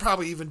 or I'll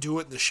probably even do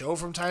it in the show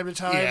from time to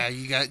time. Yeah,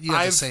 you got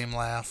the same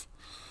laugh.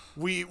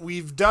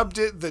 We've dubbed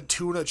it the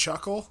Tuna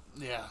Chuckle.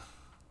 Yeah.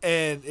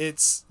 And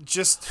it's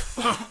just...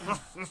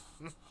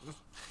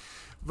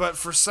 But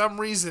for some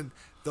reason...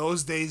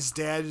 Those days,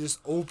 Dad just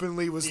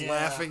openly was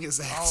laughing his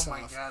ass off.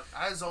 Oh, my God.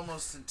 I was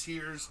almost in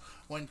tears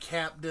when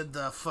Cap did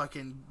the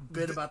fucking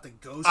bit about the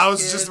ghost I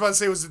was kid. just about to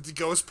say, was it the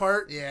ghost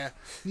part? Yeah.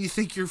 You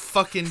think you're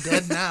fucking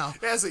dead now.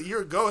 Yeah, it's like,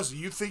 you're a ghost.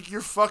 You think you're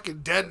fucking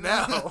dead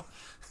now.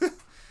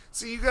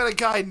 So you got a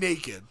guy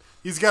naked.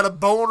 He's got a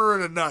boner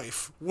and a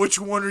knife. Which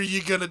one are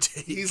you going to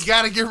take? He's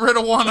got to get rid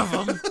of one of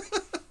them.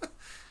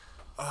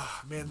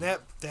 Oh, man,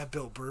 that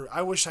Bill Burr.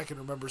 I wish I could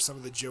remember some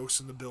of the jokes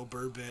in the Bill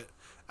Burr bit.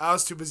 I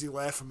was too busy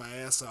laughing my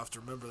ass off to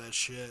remember that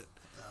shit.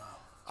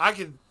 I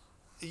could...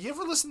 You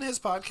ever listen to his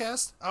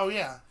podcast? Oh,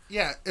 yeah.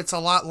 Yeah, it's a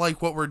lot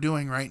like what we're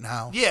doing right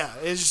now. Yeah,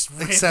 it's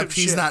just except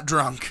he's shit. not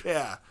drunk.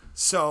 Yeah,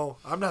 so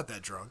I'm not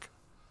that drunk.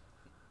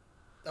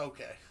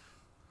 Okay.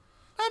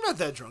 I'm not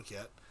that drunk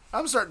yet.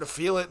 I'm starting to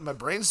feel it, and my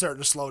brain's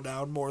starting to slow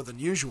down more than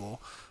usual,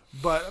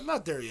 but I'm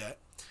not there yet.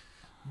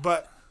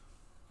 But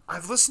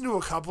I've listened to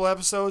a couple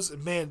episodes,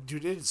 and man,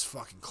 dude, it is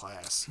fucking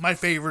class. My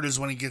favorite is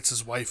when he gets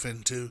his wife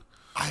in, too.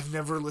 I've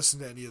never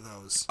listened to any of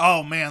those.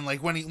 Oh, man,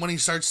 like when he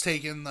starts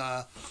taking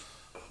the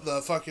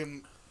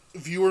fucking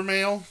viewer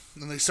mail,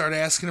 and they start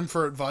asking him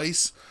for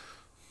advice,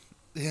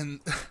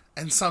 and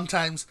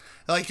sometimes,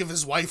 like, if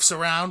his wife's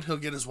around, he'll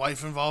get his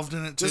wife involved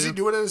in it, too. Does he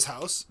do it at his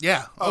house?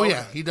 Yeah. Oh, okay.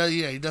 yeah. He does.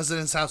 Yeah, he does it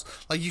in his house.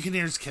 Like, you can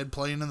hear his kid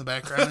playing in the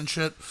background and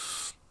shit.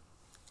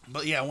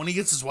 But yeah, when he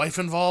gets his wife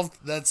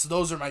involved,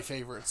 those are my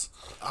favorites.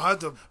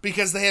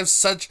 Because they have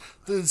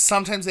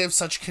sometimes they have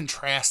such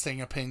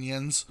contrasting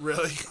opinions.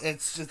 Really?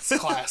 It's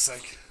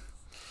classic.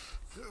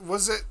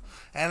 Was it?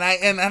 And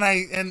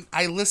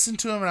I listen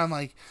to him and I'm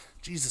like,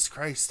 Jesus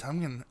Christ,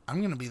 I'm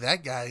gonna be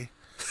that guy.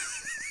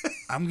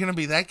 I'm gonna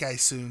be that guy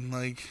soon.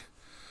 Like,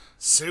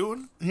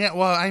 soon? Yeah.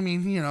 Well, I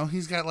mean,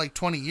 he's got like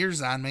 20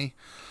 years on me.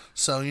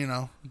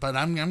 So, but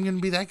I'm going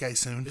to be that guy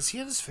soon. Is he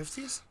in his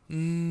 50s?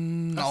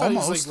 I thought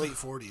Almost. he was like late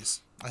 40s.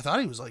 I thought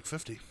he was like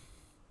 50.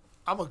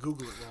 I'm going to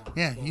Google it now.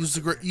 Yeah, use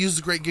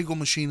the great giggle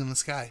machine in the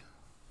sky.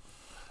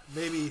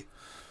 Maybe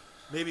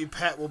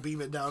Pat will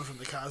beam it down from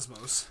the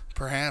cosmos.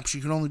 Perhaps.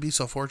 You can only be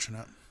so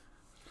fortunate.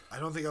 I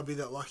don't think I'll be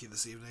that lucky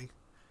this evening.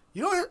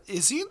 You know,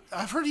 is he?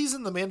 I've heard he's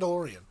in The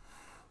Mandalorian.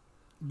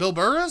 Bill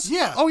Burr is?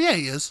 Yeah. Oh, yeah,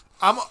 he is.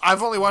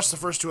 I've only watched the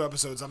first 2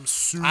 episodes. I'm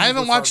super. I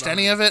haven't watched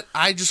any of it.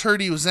 I just heard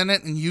he was in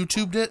it and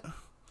YouTubed it.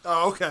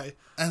 Oh, okay.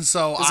 And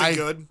so Is it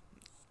good?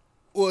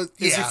 Well,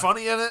 yeah. Is he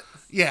funny in it?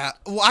 Yeah.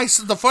 Well,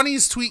 the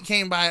funniest tweet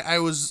came by. I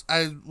was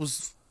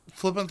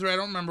flipping through. I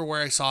don't remember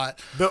where I saw it.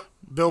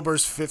 Bill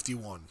Burr's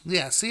 51.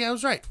 Yeah. See, I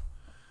was right.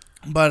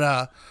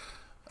 But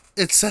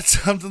it said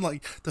something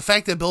like the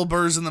fact that Bill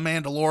Burr's in The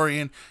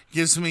Mandalorian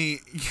gives me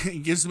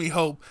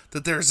hope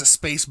that there's a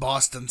space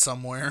Boston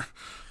somewhere.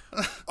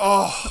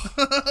 Oh,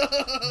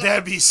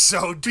 that'd be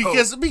so dope.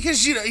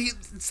 Because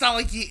it's not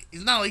like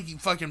he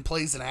fucking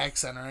plays an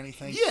accent or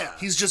anything. Yeah,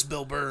 he's just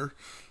Bill Burr.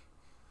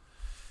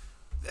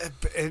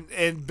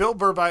 And Bill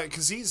Burr,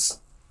 because he's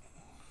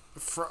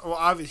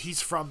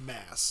from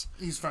Mass.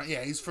 He's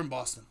from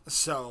Boston.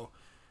 So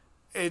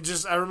I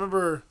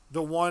remember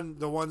the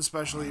one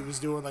special he was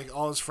doing, like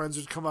all his friends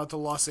would come out to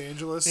Los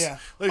Angeles. Yeah,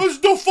 like,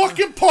 there's no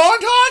fucking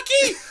pond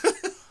hockey.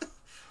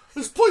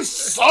 This place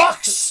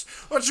sucks.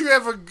 Why don't you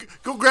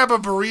go grab a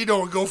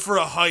burrito and go for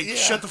a hike? Yeah.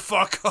 Shut the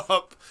fuck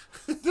up.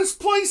 This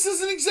place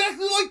isn't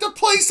exactly like the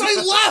place I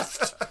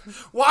left.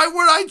 Why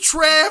would I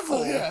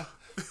travel? Yeah.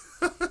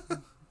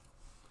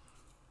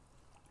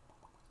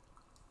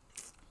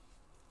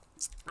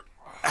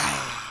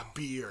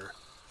 Beer.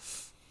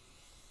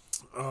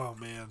 Oh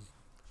man.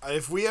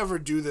 If we ever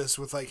do this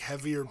with like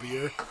heavier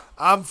beer,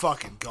 I'm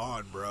fucking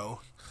gone,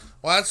 bro.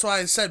 Well, that's why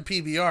I said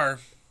PBR.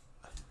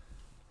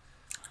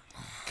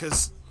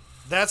 Because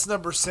that's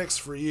number 6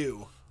 for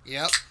you.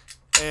 Yep.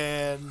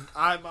 And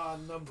I'm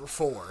on number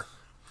 4.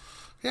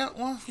 Yeah,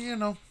 well,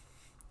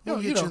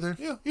 we'll get you there.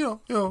 Yeah,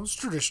 it's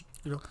tradition.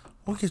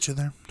 We'll get you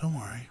there. Don't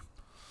worry.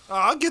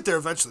 I'll get there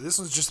eventually. This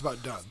one's just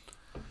about done.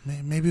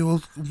 Maybe we'll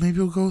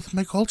go with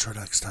Mick Ultra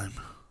next time.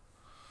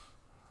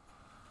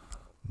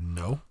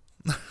 No.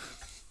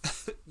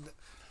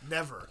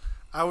 Never.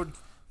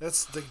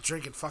 That's like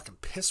drinking fucking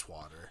piss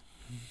water.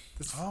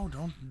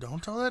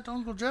 Don't tell that to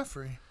Uncle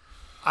Jeffrey.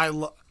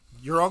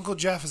 Your Uncle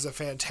Jeff is a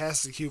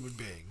fantastic human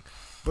being,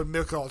 but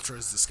Mick Ultra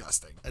is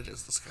disgusting. It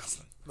is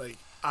disgusting. Like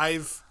I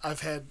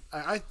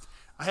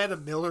had a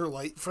Miller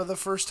Lite for the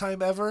first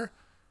time ever,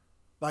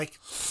 like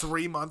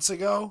 3 months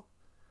ago.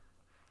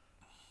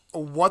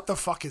 What the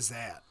fuck is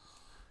that?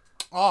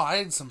 Oh, I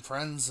had some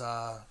friends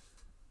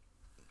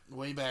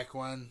way back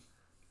when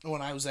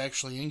I was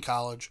actually in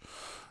college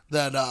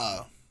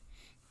that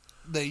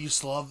they used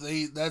to love.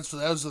 That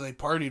was what they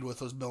partied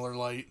with, was Miller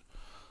Lite.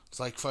 It's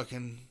like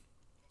fucking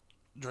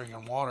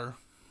drinking water.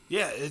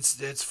 Yeah,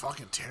 it's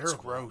fucking terrible.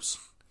 It's gross.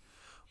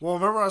 Well,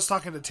 remember I was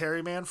talking to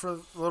Terry Man for a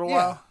little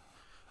while?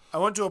 I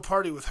went to a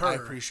party with her. I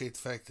appreciate the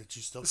fact that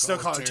you still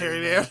call it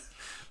Terry Man.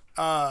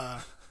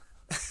 I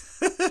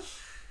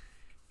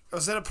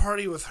was at a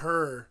party with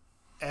her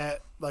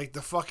at like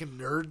the fucking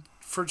nerd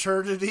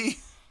fraternity.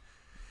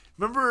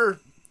 Remember,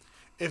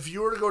 if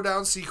you were to go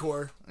down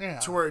Secor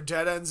to where it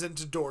dead ends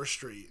into Dorr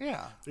Street,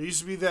 there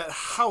used to be that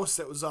house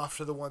that was off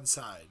to the one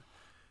side.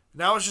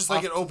 Now it's just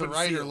like an open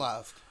right field. Or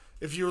left.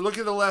 If you were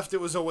looking to the left,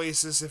 it was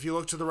Oasis. If you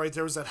looked to the right,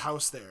 there was that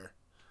house there.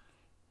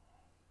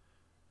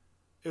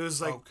 It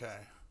was like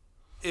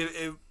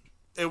It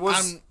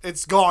was.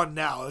 It's gone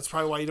now. That's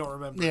probably why you don't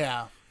remember.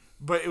 Yeah.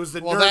 But it was the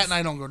nerd. that and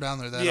I don't go down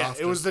there that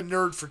often. It was the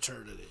nerd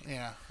fraternity.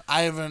 Yeah.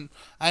 I haven't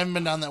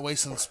been down that way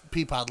since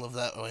Peapod lived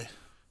that way.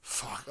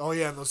 Fuck. Oh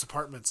yeah, in those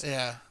apartments.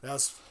 Yeah.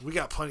 We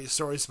got plenty of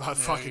stories about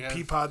fucking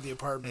Peapod and the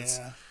apartments.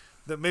 Yeah.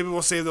 That maybe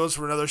we'll save those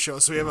for another show,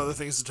 so we have other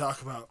things to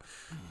talk about.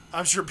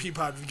 I'm sure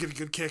Peapod would get a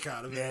good kick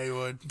out of it. Yeah, he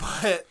would.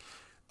 But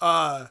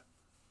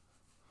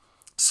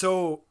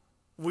so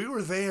we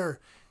were there,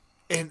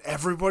 and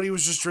everybody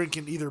was just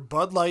drinking either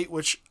Bud Light,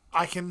 which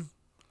I can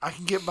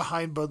get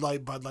behind Bud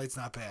Light. Bud Light's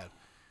not bad.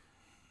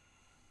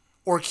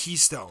 Or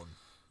Keystone.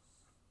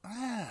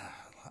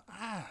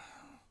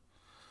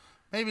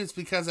 Maybe it's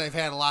because I've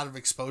had a lot of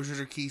exposure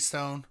to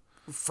Keystone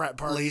frat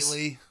parties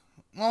lately.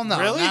 Well, no,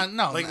 really?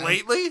 No.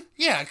 Lately?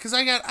 Yeah, because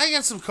I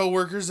got some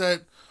coworkers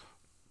that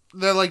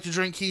like to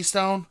drink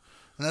Keystone,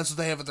 and that's what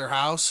they have at their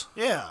house.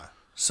 Yeah.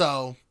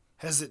 So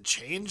has it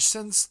changed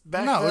since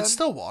back then? No, it's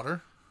still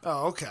water.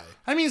 Oh, okay.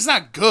 I mean, it's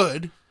not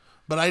good,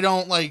 but I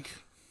don't like.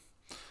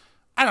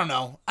 I don't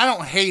know. I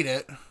don't hate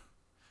it.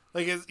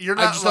 Like you're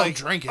not I just like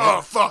don't drink it.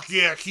 Oh fuck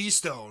yeah,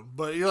 Keystone.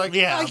 But you're like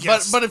yeah, I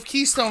guess. but if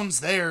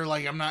Keystone's there,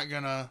 like I'm not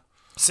gonna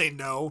say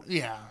no.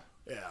 Yeah.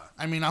 Yeah.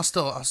 I mean, I'll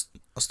still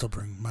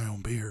bring my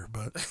own beer,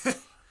 but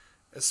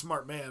a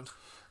smart man.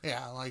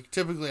 Yeah, like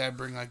typically I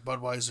bring like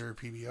Budweiser or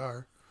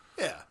PBR.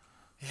 Yeah.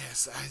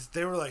 Yes,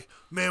 they were like,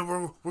 man,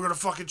 we're gonna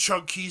fucking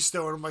chug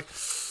Keystone. I'm like,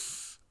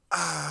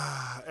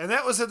 and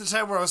that was at the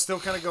time where I was still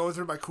kind of going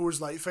through my Coors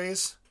Light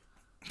phase.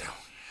 Yeah,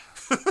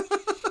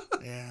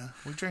 Yeah,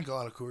 we drank a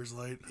lot of Coors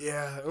Light.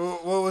 Yeah, it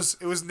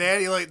was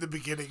Natty Light in the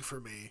beginning for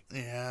me,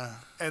 Yeah,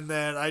 and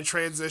then I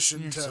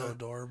transitioned you're to so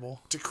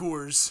adorable. to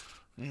Coors,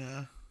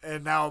 Yeah,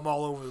 and now I'm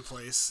all over the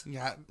place.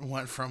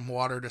 went from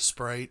water to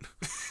Sprite.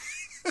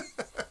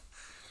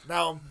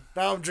 Now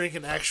I'm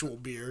drinking actual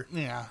beer.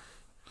 Yeah.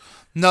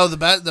 No, the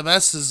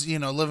best is,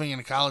 living in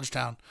a college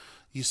town.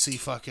 You see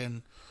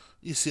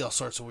all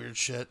sorts of weird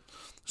shit.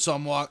 So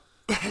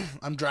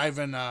I'm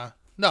driving.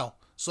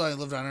 So I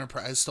lived on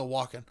Enterprise. I was still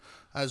walking.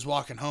 I was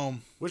walking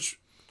home. Which,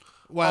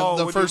 the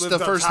when first you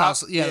lived up house.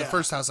 top? Yeah, the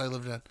first house I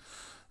lived in.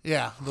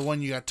 Yeah, the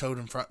one you got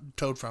towed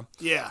from.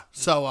 Yeah.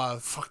 So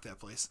Fuck that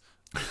place.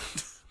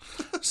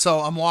 so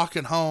I'm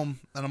walking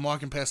home and I'm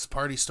walking past the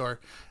party store,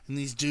 and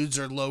these dudes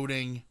are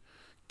loading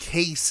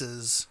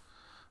cases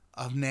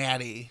of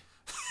Natty,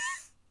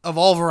 of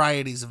all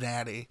varieties of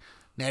Natty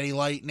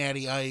Light,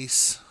 Natty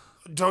Ice.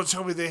 Don't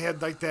tell me they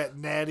had like that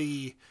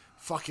Natty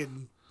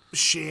fucking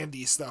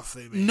shandy stuff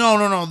they made.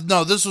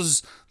 No. This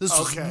was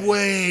Okay.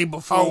 way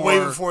before. Oh, way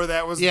before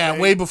that was. Yeah, the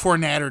thing? way before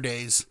Natter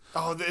Days.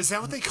 Oh, is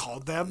that what they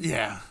called them?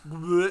 Yeah,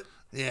 Blech.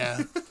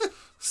 yeah.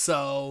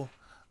 So,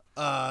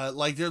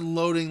 they're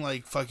loading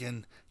like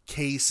fucking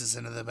cases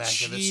into the back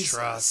of this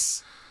truck,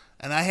 Jesus.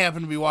 and I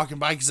happened to be walking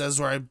by because that's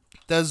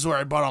where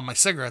I bought all my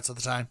cigarettes at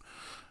the time,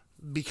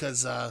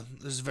 because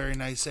there's a very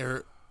nice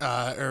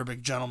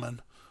Arabic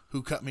gentleman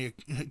who cut me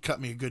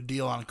a good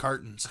deal on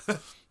cartons.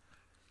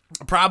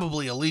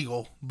 Probably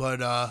illegal, but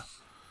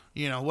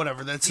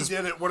whatever. That's He his.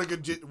 did it. What a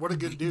good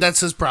dude.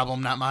 That's his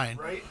problem, not mine.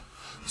 right.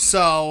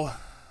 So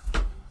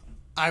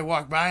I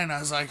walked by and I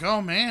was like,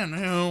 "Oh man,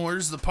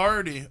 where's the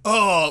party?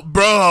 Oh,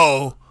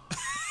 bro,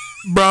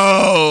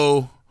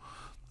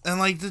 and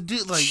like the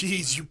dude, like,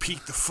 Jeez, you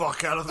peeked the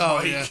fuck out of the oh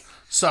mic. yeah,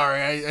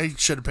 sorry, I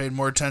should have paid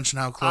more attention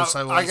how close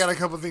I was. I got a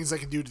couple things I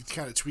can do to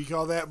kind of tweak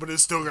all that, but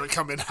it's still gonna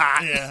come in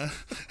hot. yeah,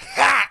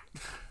 hot.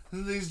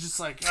 And he's just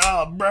like,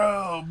 "Oh,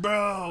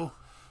 bro,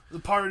 the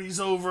party's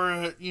over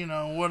at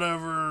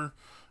whatever,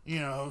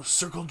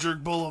 Circle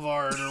Jerk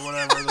Boulevard or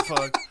whatever the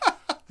fuck."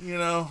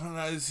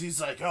 And he's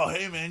like, "Oh,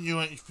 hey, man,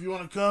 if you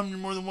want to come, you're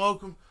more than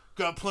welcome.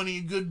 Got plenty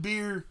of good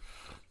beer."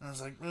 And I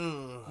was like,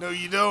 "Ugh. No,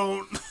 you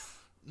don't.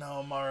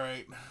 No, I'm all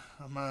right.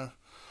 I'm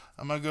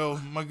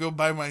gonna go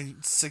buy my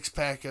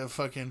 6-pack of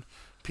fucking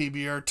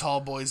PBR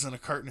Tall Boys and a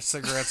carton of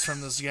cigarettes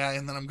from this guy,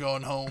 and then I'm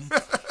going home."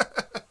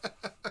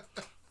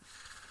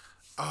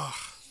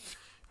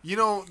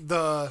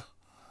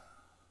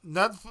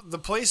 The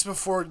place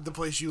before the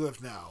place you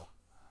live now.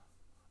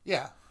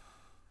 Yeah,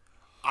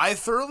 I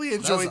thoroughly that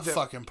was enjoyed a that.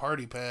 fucking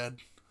party pad.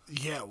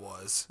 Yeah, it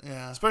was.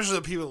 Yeah. Especially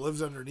the people that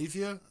lived underneath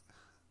you.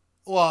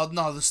 Well,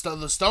 no, the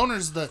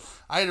stoners.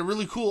 I had a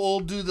really cool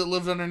old dude that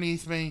lived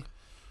underneath me,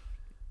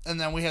 and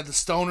then we had the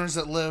stoners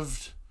that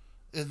lived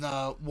in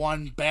the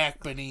one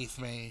back beneath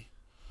me.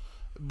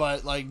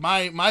 But like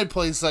my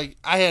place, like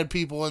I had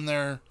people in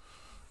there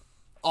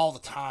all the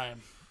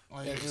time.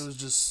 Like it was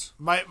just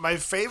My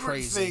favorite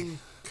crazy. thing,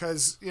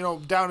 because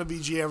down at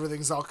BG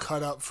everything's all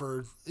cut up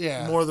for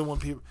more than one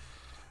people.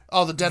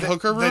 Oh, the dead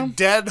hooker room. The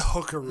dead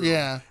hooker room.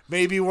 Yeah.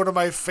 Maybe one of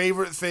my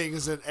favorite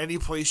things in any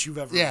place you've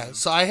ever Yeah. been.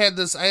 So I had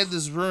this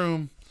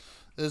room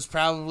that was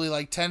probably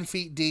like 10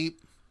 feet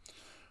deep,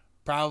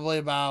 probably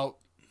about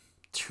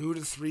 2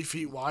 to 3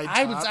 feet wide.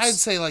 I'd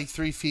say like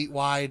 3 feet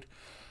wide,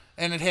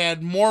 and it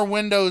had more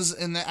windows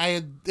in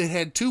the. It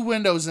had 2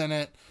 windows in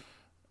it,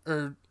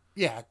 or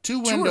yeah, 2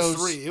 windows.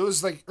 2 or 3. It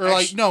was like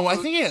I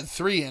think it had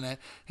 3 in it.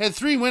 It had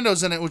 3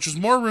 windows in it, which was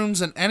more rooms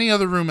than any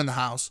other room in the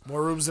house.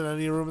 more rooms than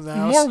any room in the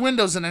house. More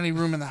windows than any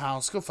room in the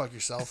house. Go fuck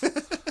yourself.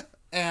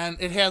 And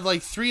it had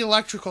like 3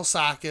 electrical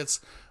sockets,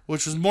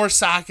 which was more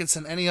sockets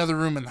than any other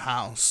room in the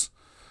house.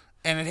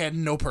 And it had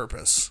no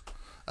purpose,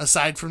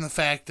 aside from the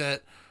fact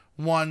that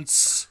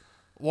once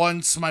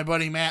my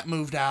buddy Matt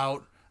moved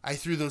out, I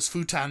threw those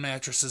futon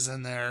mattresses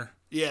in there.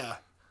 Yeah.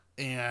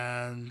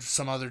 And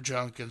some other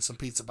junk and some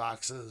pizza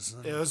boxes.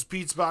 It was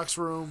Pete's box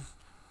room.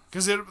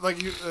 Because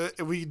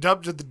we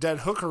dubbed it the dead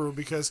hooker room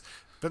because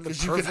you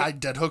could hide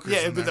dead hookers. Yeah,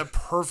 in it'd be there. the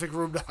perfect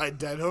room to hide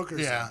dead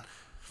hookers. Yeah.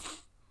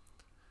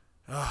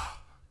 That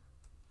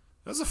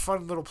was a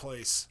fun little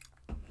place.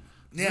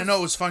 Yeah, no,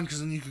 it was fun because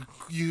then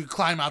you could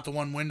climb out the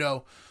one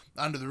window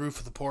onto the roof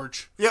of the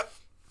porch. Yep.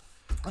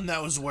 And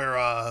that was where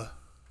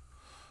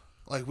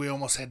we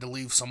almost had to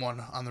leave someone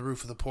on the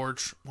roof of the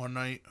porch one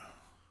night.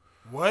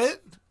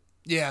 What?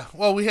 Yeah,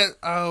 well, we had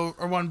my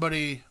one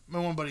buddy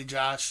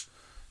Josh.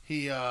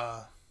 He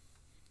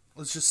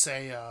let's just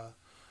say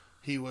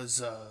he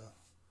was a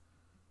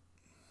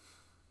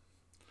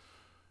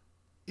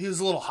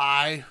little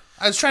high.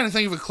 I was trying to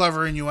think of a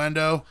clever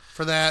innuendo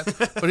for that,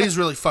 but he's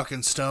really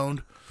fucking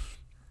stoned.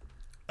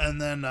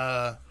 And then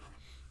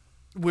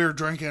we were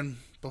drinking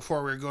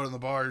before we were going to the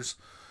bars,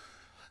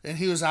 and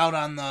he was out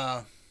on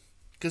the,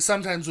 because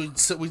sometimes we'd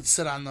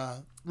sit on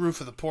the roof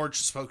of the porch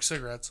and smoke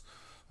cigarettes.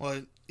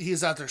 Well, he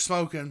was out there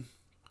smoking,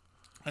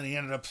 and he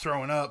ended up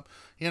throwing up.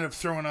 He ended up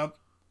throwing up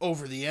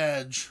over the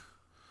edge.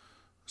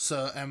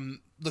 So, and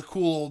the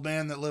cool old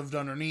man that lived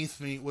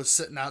underneath me was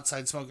sitting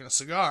outside smoking a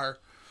cigar.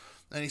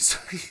 And he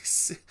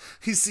sees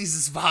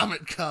his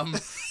vomit come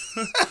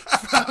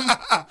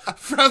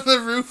from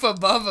the roof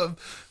above him.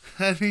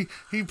 And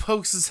he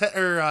pokes his head,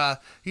 or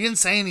he didn't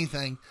say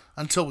anything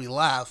until we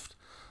left.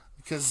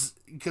 Because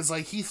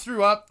like, he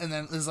threw up, and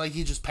then it was like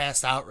he just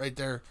passed out right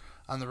there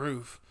on the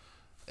roof.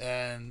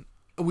 And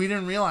we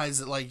didn't realize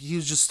that, like, he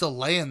was just still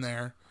laying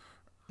there,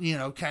 you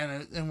know, kind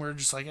of, and we're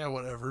just like, yeah,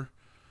 whatever,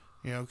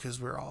 you know,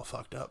 because we're all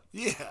fucked up.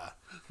 Yeah.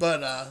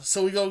 But,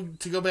 so we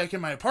go back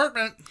in my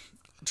apartment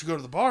to go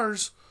to the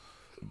bars.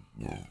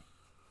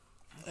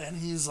 And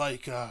he's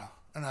like,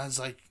 and I was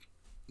like,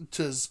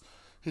 to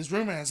his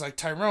roommate, I was like,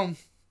 Tyrone,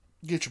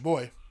 get your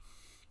boy.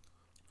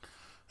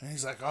 And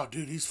he's like, oh,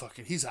 dude,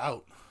 he's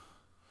out.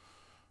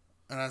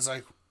 And I was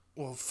like,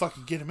 well,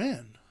 fucking get him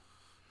in.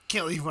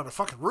 Can't leave him on a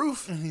fucking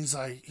roof. And he's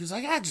like,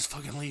 just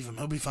fucking leave him.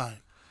 He'll be fine.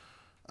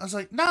 I was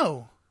like,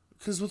 no,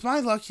 because with my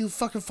luck, he'll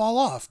fucking fall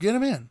off. Get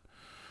him in.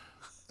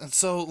 And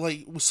so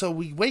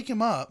we wake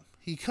him up.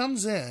 He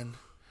comes in.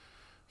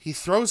 He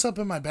throws up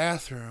in my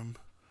bathroom.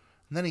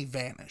 And then he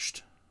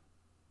vanished.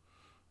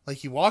 Like,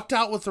 he walked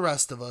out with the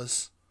rest of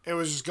us. It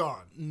was just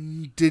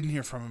gone. Didn't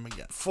hear from him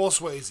again. Full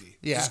Swayze.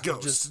 Yeah, Just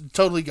ghost. just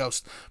totally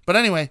ghost. But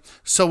anyway,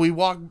 so we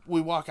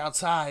walk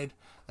outside,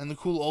 and the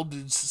cool old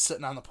dude's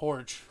sitting on the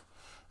porch,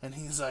 and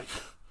he's like,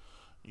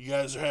 "You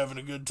guys are having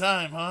a good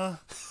time, huh?"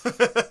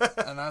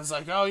 And I was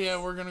like, "Oh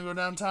yeah, we're gonna go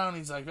downtown."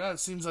 He's like, "Oh, it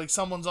seems like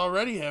someone's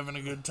already having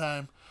a good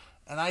time,"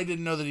 and I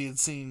didn't know that he had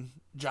seen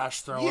Josh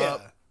throw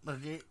up. Or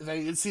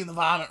they had seen the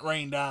vomit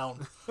rain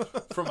down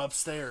from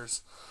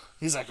upstairs.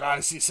 He's like, oh, "I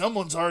see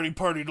someone's already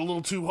partied a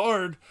little too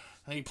hard."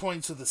 And he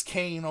points with his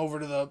cane over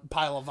to the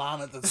pile of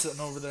vomit that's sitting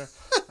over there.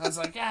 I was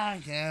like,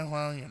 yeah,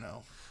 well, you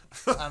know.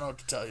 I don't know what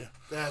to tell you.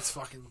 That's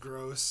fucking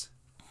gross.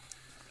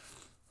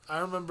 I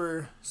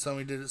remember... So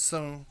we did a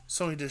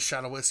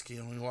shot of whiskey,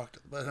 and I walked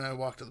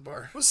to the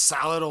bar. What a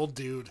solid old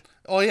dude.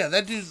 Oh, yeah,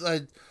 that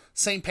dude,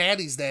 St.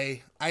 Patty's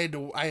Day, I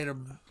had a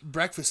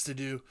breakfast to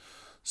do.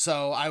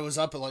 So I was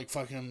up at like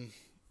fucking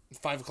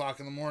 5 o'clock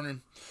in the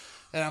morning.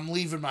 And I'm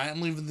leaving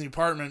the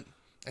apartment,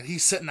 and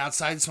he's sitting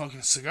outside smoking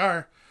a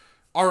cigar.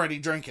 Already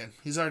drinking.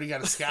 He's already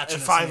got a scotch at in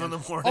his 5 hand. in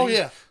the morning. Oh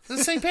yeah,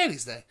 it's St.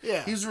 Patty's Day.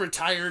 Yeah, he was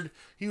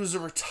a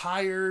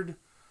retired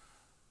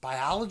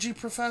biology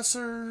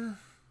professor,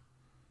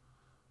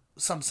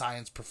 some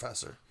science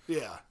professor.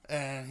 Yeah,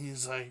 and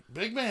he's like,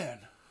 "Big man,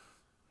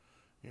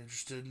 you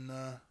interested in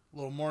a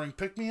little morning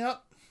pick me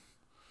up?"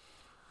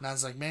 And I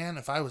was like, "Man,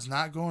 if I was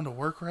not going to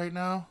work right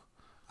now,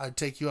 I'd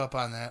take you up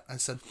on that." I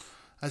said,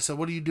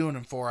 "What are you doing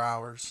in 4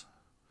 hours?"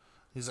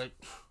 He's like,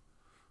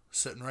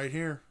 "Sitting right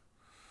here."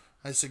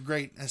 I said,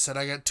 "Great." I said,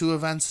 "I got 2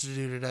 events to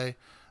do today.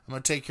 I'm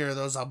going to take care of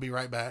those. I'll be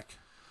right back."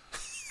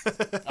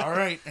 All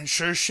right. And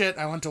sure as shit,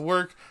 I went to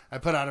work. I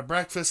put out a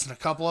breakfast and a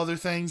couple other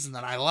things, and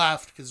then I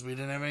left because we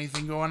didn't have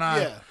anything going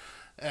on. Yeah.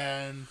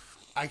 And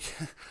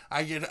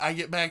I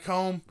get back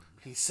home.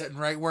 He's sitting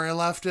right where I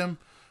left him.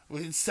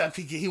 Except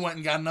he went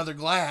and got another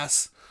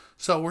glass.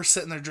 So we're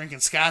sitting there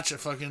drinking scotch at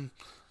fucking,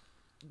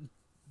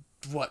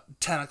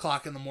 10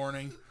 o'clock in the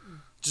morning.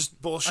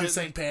 Just bullshit. On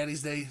St.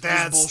 Patty's Day.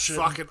 That's bullshit.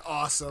 fucking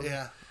awesome.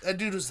 Yeah. That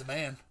dude was the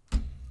man.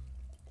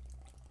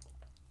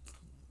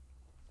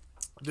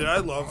 Dude,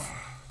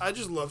 I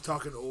just love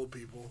talking to old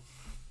people.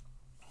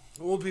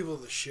 Old people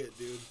are the shit,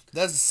 dude.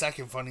 That's the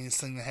second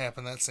funniest thing that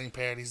happened that St.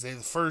 Patty's Day.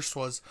 The first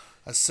was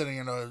I was sitting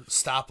at a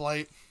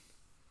stoplight,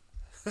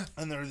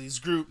 and there were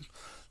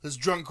this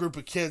drunk group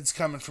of kids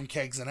coming from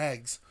Kegs and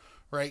Eggs,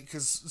 right?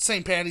 Because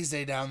St. Patty's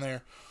Day down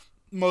there,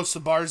 most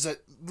of the bars at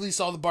least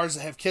all the bars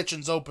that have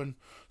kitchens open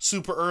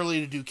super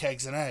early to do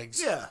Kegs and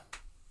Eggs. Yeah.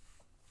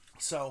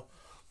 So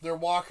they're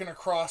walking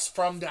across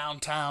from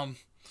downtown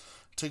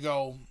to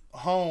go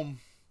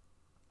home,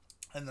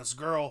 and this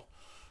girl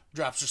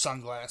drops her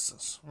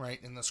sunglasses right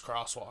in this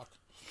crosswalk.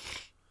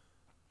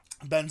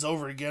 Bends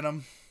over to get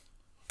them.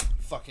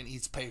 Fucking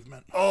eats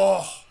pavement.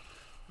 Oh,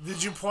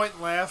 did you point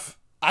and laugh?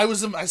 I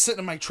sitting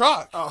in my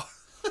truck. Oh,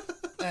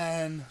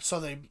 and so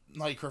they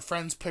her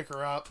friends pick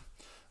her up.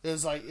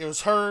 It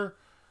was her,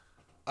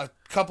 a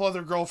couple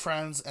other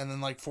girlfriends, and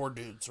then 4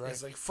 dudes. Right?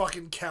 It's like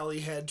fucking Kelly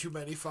had too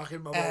many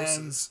fucking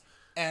mimosas.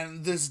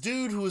 And this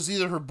dude who was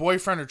either her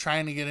boyfriend or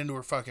trying to get into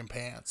her fucking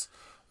pants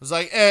was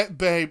like,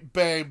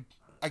 babe,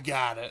 I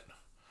got it.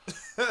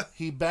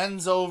 He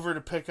bends over to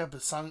pick up the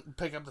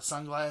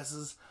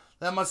sunglasses.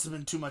 That must have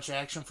been too much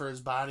action for his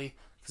body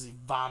because he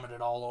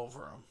vomited all over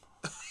him.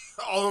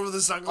 All over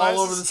the sunglasses?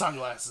 All over the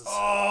sunglasses.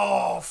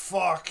 Oh,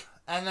 fuck.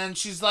 And then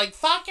she's like,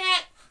 fuck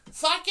it,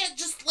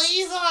 just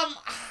leave them.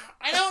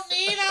 I don't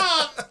need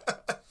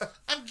them.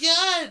 I'm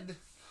good.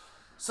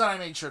 So I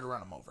made sure to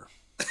run them over.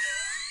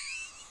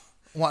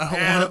 When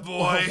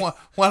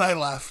I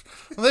left,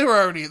 they were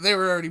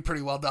already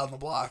pretty well down the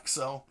block.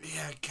 So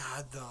yeah,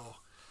 God though,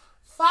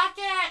 fuck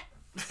it.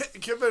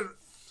 It could have been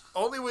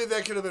only way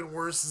that could have been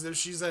worse is if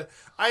she said,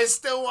 "I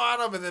still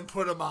want them," and then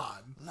put them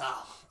on. No.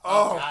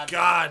 Oh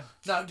God.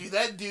 No, dude,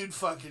 that dude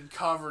fucking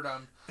covered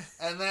them,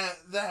 and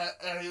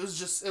it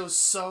was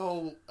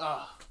so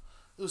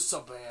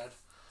bad.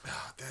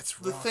 Oh, that's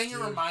rough, the thing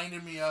dude. it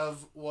reminded me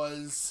of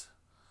was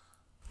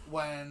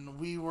when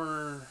we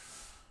were...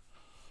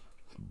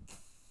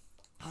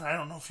 I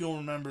don't know if you'll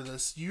remember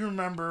this. You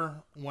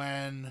remember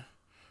when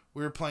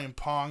we were playing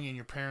Pong in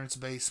your parents'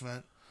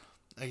 basement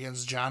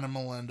against John and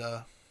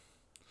Melinda,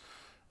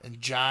 and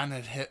John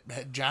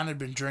had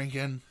been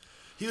drinking.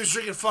 He was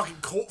drinking fucking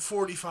Colt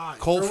 45.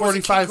 Colt Or was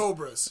it 45 King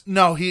Cobras.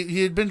 No,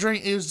 he had been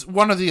drinking. It was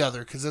one or the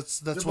other because that's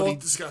They're what both he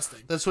disgusting.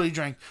 That's what he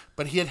drank.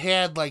 But he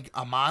had like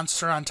a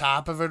monster on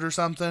top of it or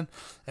something,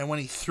 and when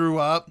he threw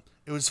up,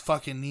 it was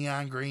fucking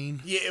neon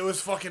green. Yeah, it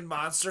was fucking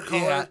monster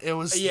color. Yeah, it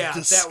was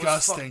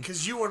disgusting.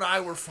 Because you and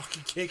I were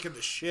fucking kicking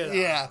the shit out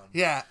Yeah, of him.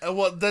 yeah.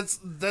 Well, that's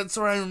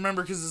what I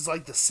remember because it's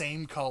like the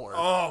same color.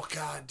 Oh,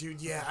 God,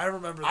 dude, yeah, I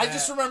remember that. I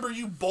just remember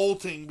you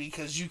bolting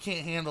because you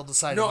can't handle the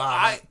sight No, of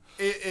vomit.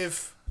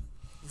 if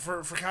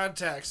for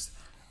context,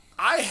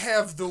 I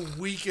have the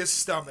weakest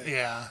stomach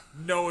Yeah,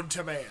 known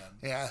to man.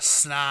 yeah.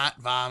 Snot,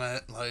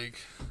 vomit, like...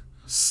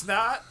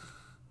 Snot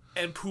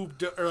and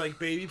poop, or like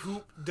baby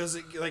poop,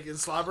 doesn't, like, and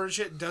slobber and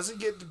shit, doesn't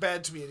get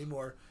bad to me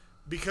anymore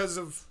because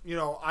of,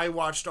 I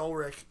watched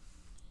Ulrich,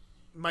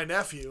 my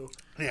nephew,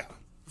 Yeah,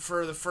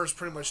 for the first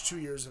pretty much 2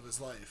 years of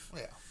his life.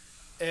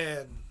 yeah.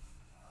 And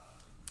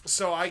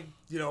so I,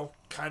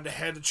 kind of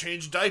had to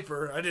change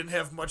diaper. I didn't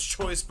have much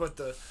choice but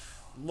to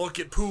look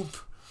at poop.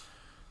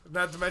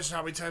 Not to mention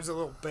how many times that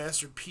little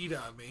bastard peed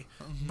on me.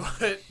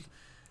 But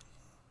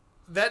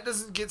that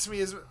doesn't get to me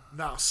as...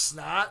 Now,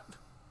 snot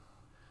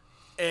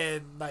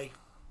and, like,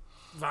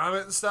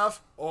 vomit and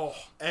stuff,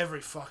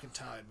 every fucking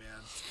time,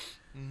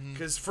 man.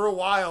 Because for a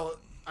while,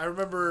 I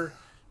remember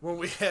when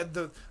we had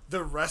the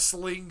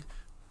wrestling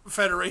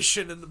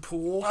federation in the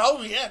pool.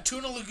 Oh, yeah.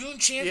 Tuna Lagoon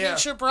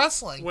Championship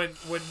Wrestling. When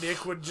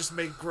Nick would just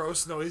make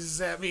gross noises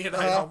at me and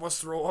I'd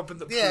almost throw up in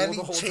the pool and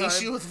the whole he'd time.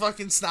 chase you with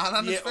fucking snot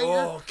on his finger.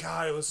 Oh,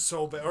 God, it was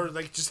so bad. Or,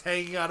 like, just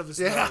hanging out of his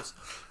Yeah. nose.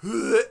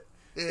 Yeah.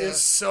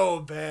 It's so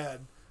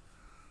bad.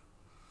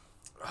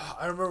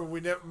 I remember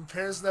my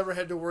parents never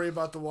had to worry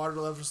about the water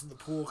levels in the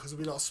pool because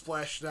we'd all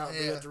splash it out and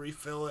they Yeah. had to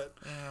refill it.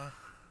 Yeah.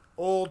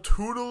 Old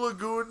Tuna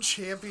Lagoon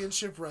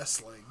Championship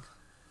Wrestling.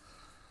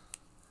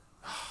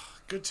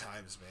 Good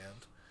times,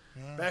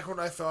 man. Yeah. Back when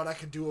I thought I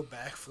could do a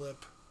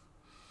backflip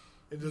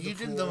into the You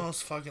pool. did the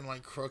most fucking,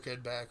 like,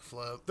 crooked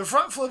backflip. The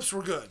front flips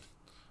were good.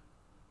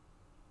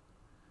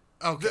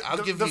 Okay, The- I'll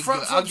the- give the you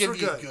front good. I'll flips give were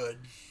you good. good.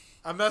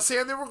 I'm not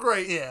saying they were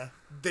great. Yeah.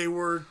 They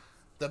were...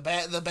 The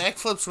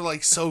backflips were,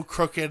 like, so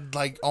crooked,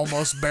 like,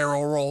 almost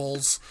barrel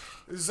rolls.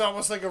 It was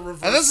almost like a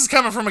reverse. And this is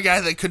coming from a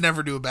guy that could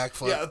never do a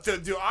backflip. Yeah,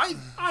 dude,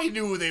 I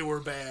knew they were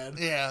bad.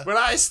 Yeah. But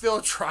I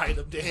still tried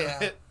them, damn Yeah.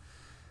 it.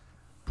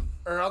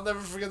 Or I'll never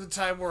forget the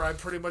time where I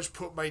pretty much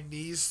put my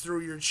knees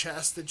through your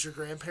chest at your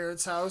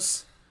grandparents'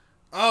 house.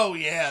 Oh,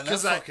 yeah, that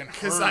fucking hurt.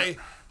 Because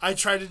I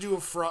tried to do a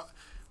frog...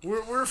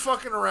 We're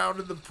fucking around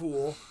in the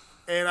pool,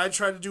 and I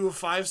tried to do a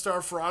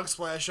 5-star frog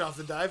splash off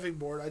the diving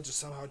board. I just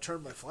somehow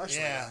turned my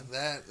flashlight Yeah, on.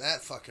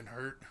 that fucking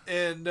hurt.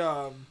 And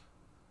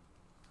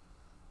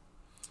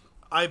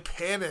I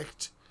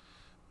panicked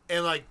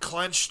and, like,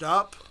 clenched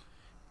up,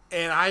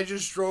 and I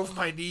just drove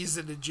my knees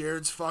into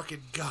Jared's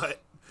fucking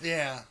gut.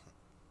 Yeah.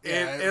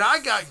 And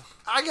I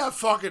got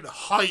fucking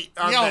height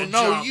on that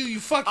no, jump. you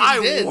fucking I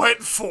did. went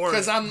for it.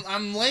 Because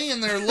I'm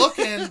laying there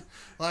looking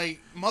like,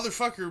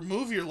 motherfucker,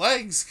 move your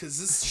legs because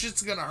this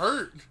shit's going to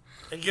hurt.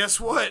 And guess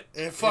what?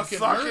 It fucking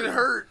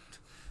hurt.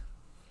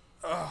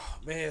 Oh,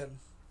 man.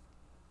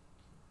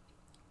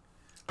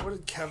 What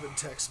did Kevin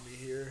text me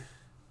here?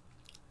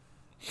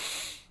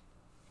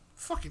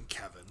 Fucking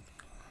Kevin.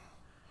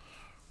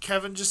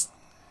 Kevin just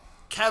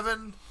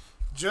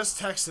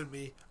texted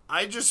me.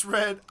 I just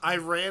read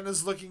Iran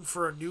is looking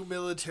for a new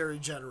military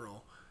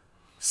general.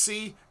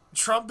 See,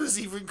 Trump is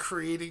even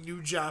creating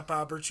new job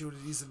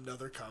opportunities in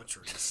other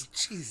countries.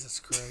 Jesus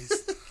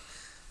Christ.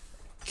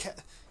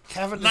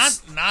 Kevin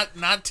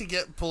Not to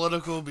get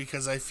political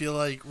because I feel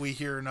like we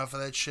hear enough of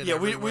that shit. Yeah,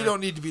 we everywhere.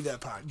 don't need to be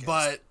that podcast.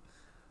 But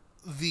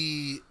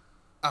the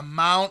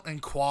amount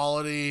and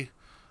quality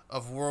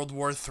of World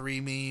War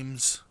III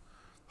memes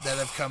that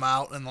have come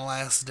out in the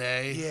last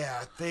day.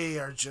 Yeah, they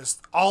are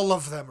just... All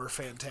of them are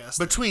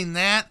fantastic. Between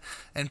that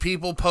and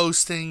people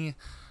posting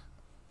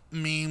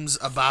memes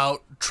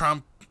about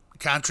Trump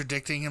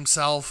contradicting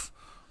himself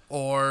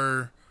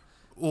or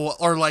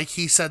like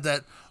he said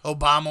that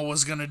Obama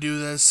was going to do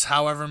this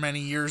however many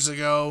years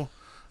ago.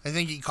 I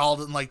think he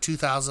called it in like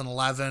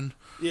 2011.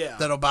 Yeah.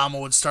 That Obama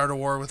would start a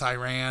war with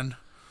Iran.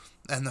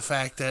 And the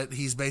fact that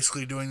he's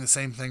basically doing the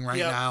same thing right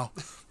now.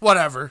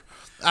 Whatever.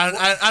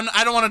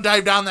 I don't want to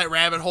dive down that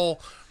rabbit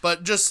hole,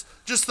 but just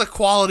the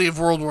quality of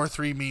World War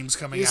III memes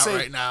coming out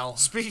right now.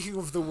 Speaking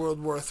of the World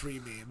War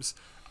III memes,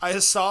 I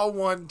saw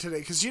one today,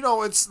 because,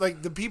 it's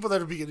like the people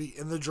that are beginning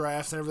in the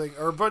draft and everything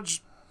are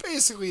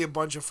basically a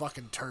bunch of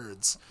fucking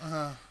turds.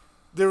 Uh-huh.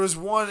 There was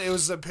one, it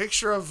was a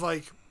picture of,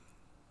 like,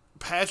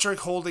 Patrick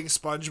holding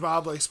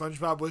SpongeBob, like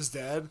SpongeBob was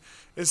dead.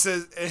 It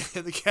says,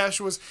 and the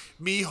caption was,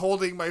 me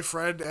holding my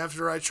friend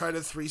after I tried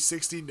a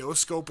 360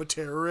 no-scope a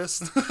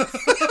terrorist.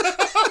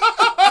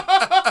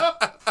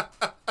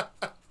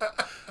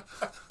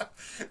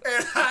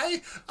 And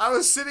I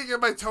was sitting in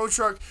my tow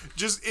truck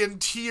just in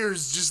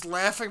tears, just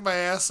laughing my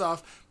ass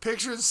off,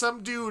 picturing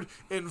some dude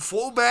in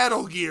full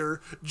battle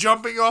gear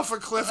jumping off a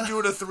cliff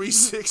doing a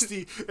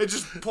 360 and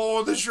just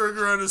pulling the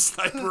trigger on a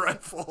sniper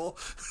rifle.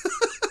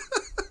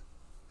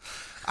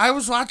 I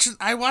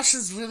watched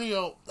this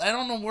video. I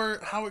don't know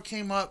how it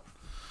came up,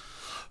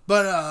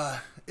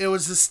 but it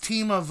was this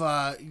team of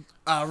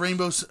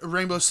Rainbow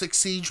Six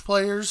Siege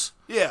players.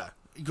 Yeah.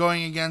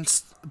 Going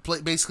against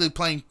basically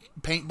playing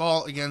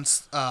paintball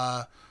against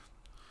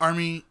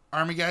army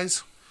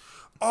guys.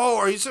 Oh,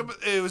 are you?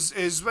 It was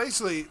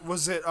basically it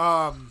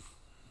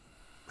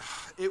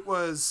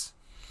was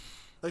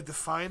like the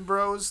Fine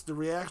Bros, the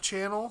React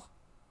channel.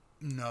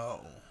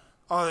 No.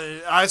 Oh,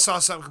 I saw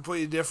something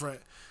completely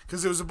different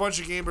because there was a bunch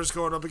of gamers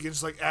going up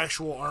against like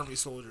actual army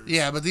soldiers.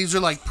 Yeah, but these are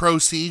like pro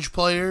Siege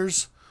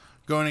players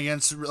going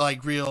against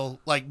like real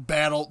like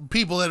battle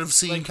people that have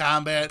seen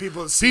combat,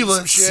 people that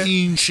have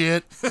seen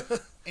shit.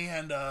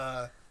 And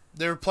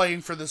they're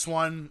playing for this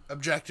one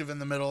objective in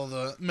the middle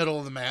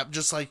of the map,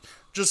 just like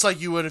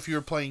you would if you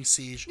were playing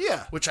Siege.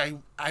 Yeah. Which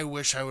I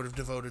wish I would have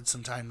devoted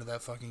some time to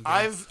that fucking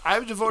game.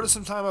 I've devoted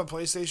some time on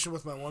PlayStation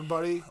with my one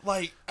buddy.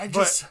 Like I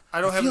don't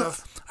have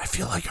enough. I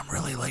feel like I'm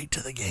really late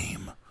to the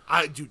game.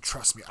 Dude,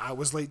 trust me, I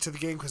was late to the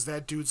game because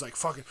that dude's like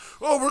fucking.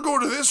 Oh, we're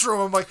going to this room.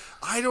 I'm like,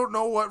 I don't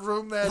know what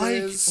room that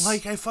is.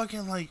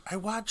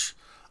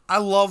 I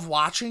love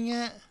watching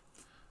it.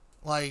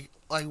 Like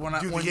when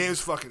the game's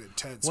fucking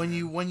intense. When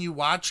you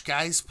watch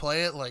guys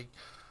play it, like,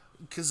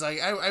 because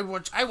I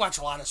watch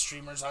a lot of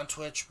streamers on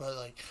Twitch, but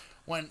like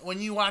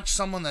when you watch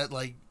someone that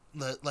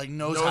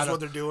knows what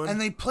they're doing, and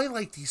they play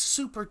like these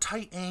super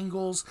tight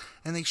angles,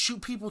 and they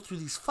shoot people through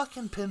these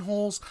fucking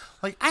pinholes.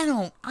 Like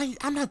I'm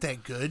not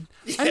that good.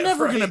 Yeah, I'm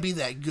never gonna be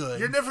that good.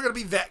 You're never gonna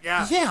be that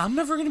guy. Yeah, I'm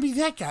never gonna be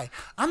that guy.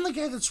 I'm the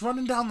guy that's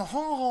running down the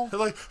hall. They're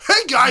like,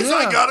 hey guys, yeah.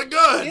 I got a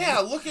gun. Yeah,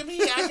 look at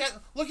me.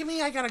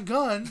 I got a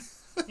gun.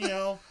 You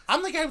know,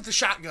 I'm the guy with the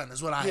shotgun.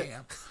 Is what I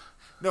am.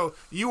 No,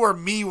 you are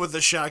me with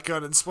the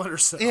shotgun and Splinter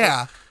Cell.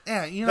 Yeah.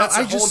 You know, that's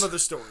a whole other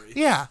story.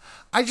 Yeah,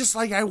 I just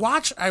I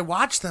watch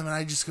them and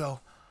I just go,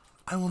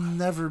 I will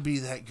never be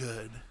that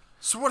good.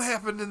 So what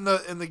happened in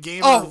the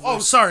game?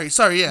 Sorry.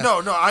 Yeah.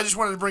 No, I just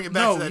wanted to bring it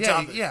back to that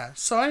topic. Yeah.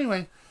 So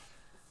anyway,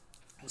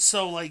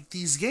 like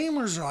these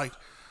gamers are like,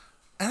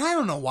 and I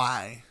don't know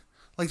why,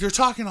 like they're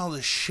talking all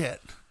this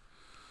shit,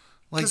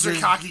 like because they're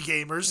cocky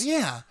gamers.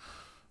 Yeah.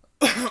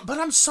 But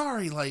I'm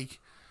sorry, like,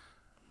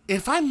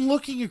 if I'm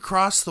looking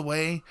across the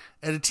way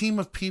at a team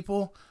of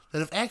people that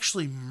have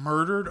actually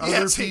murdered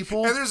other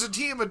people. And there's a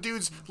team of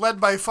dudes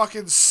led by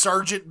fucking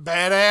Sergeant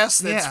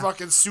Badass that's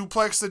fucking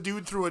suplexed the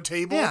dude through a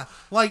table. Yeah.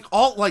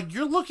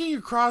 You're looking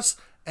across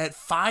at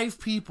 5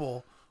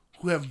 people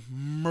who have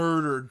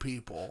murdered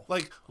people.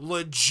 Like,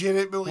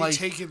 legitimately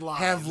taken lives.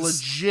 Have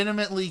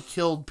legitimately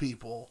killed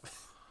people.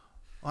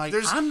 Like,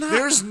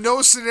 there's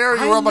no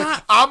scenario where I'm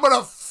like, I'm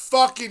gonna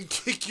fucking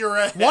kick your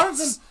ass.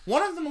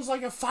 One of them was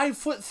like a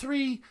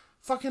 5'3"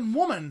 fucking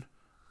woman.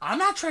 I'm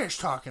not trash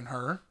talking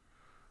her.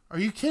 Are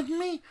you kidding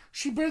me?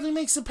 She barely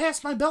makes it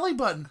past my belly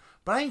button.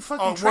 But I ain't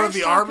fucking trash one of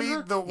the army,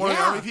 her. one of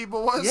the army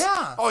people was.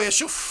 Yeah. Oh yeah,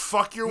 she'll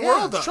fuck your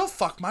world up. She'll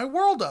fuck my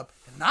world up,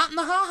 not in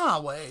the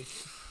haha way.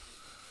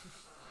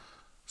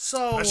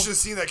 So I should have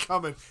seen that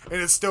coming,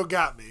 and it still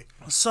got me.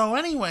 So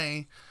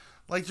anyway,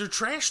 like they're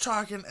trash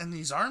talking, and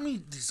these army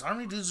dudes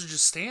are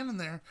just standing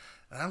there.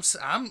 And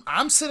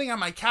I'm sitting on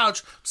my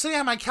couch. I'm sitting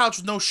on my couch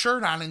with no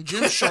shirt on and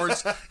gym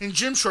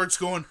shorts,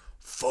 going,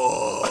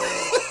 fuck.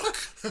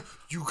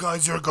 You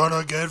guys are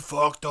gonna get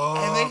fucked up.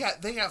 And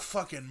they got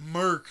fucking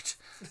murked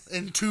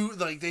in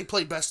they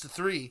played best of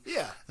 3.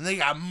 Yeah. And they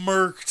got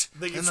murked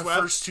in the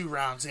swept? first 2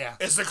 rounds, yeah.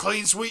 It's a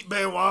clean sweep,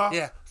 Benoit.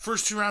 Yeah.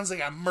 First 2 rounds they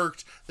got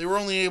murked. They were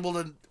only able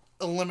to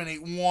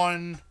eliminate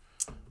one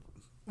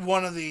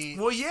of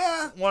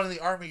the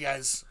army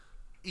guys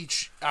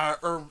each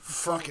or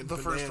fucking the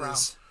bananas. first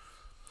round.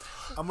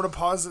 I'm gonna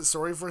pause that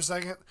story for a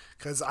second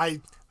because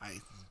I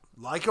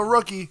like a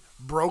rookie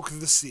broke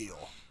the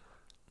seal.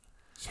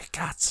 You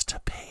gots to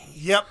pay.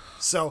 Yep.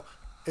 So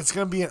it's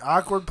gonna be an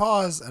awkward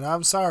pause, and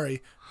I'm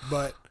sorry,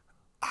 but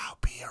I'll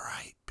be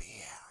right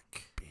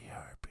back.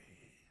 BRB.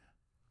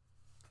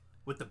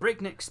 With the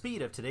breakneck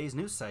speed of today's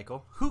news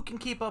cycle, who can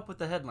keep up with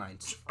the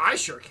headlines? I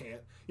sure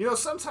can't. You know,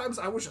 sometimes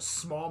I wish a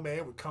small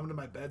man would come to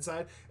my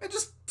bedside and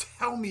just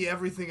tell me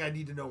everything I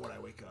need to know when I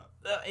wake up.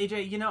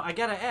 AJ, you know, I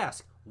gotta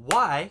ask,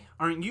 why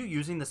aren't you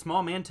using the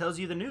Small Man Tells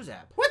You the News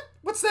app? What?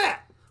 What's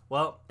that?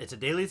 Well, it's a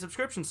daily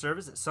subscription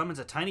service that summons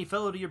a tiny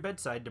fellow to your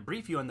bedside to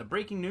brief you on the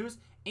breaking news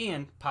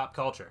and pop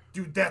culture.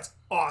 Dude, that's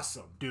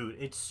awesome. Dude,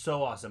 it's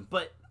so awesome.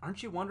 But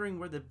aren't you wondering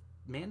where the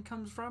man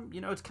comes from?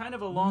 You know, it's kind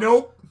of a long...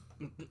 Nope.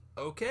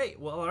 Okay,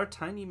 well, our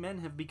tiny men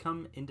have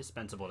become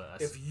indispensable to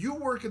us. If you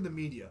work in the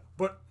media,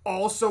 but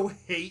also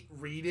hate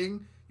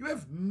reading, you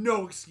have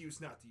no excuse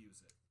not to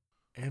use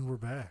it. And we're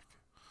back.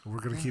 We're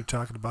going to keep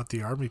talking about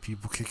the army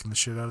people kicking the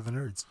shit out of the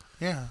nerds.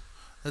 Yeah.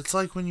 It's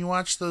like when you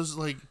watch those,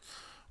 like,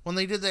 when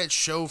they did that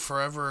show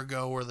forever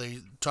ago where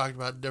they talked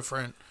about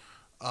different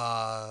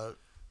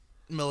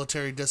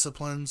military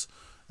disciplines,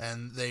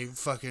 and they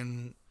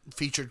fucking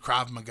featured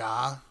Krav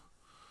Maga.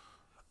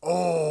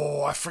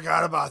 Oh, I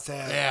forgot about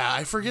that. Yeah,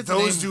 I forget the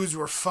those name. dudes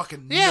were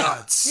fucking Yeah,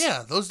 nuts.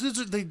 yeah, those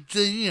dudes are they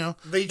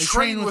They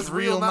train with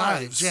real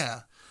knives.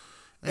 Yeah.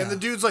 And the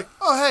dude's like,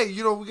 "Oh, hey,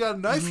 we got a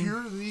knife here,"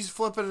 and he's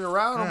flipping it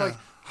around. I'm Yeah. like,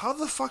 "How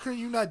the fuck are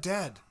you not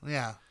dead?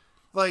 Yeah.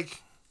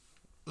 Like,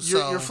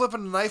 So- you're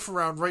flipping a knife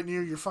around right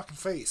near your fucking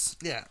face."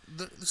 Yeah.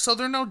 So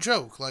they're no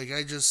joke. Like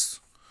I just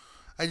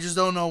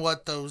don't know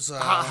what those.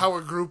 How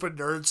a group of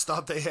nerds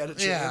thought they had a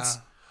chance.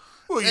 Yeah.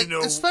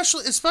 Well,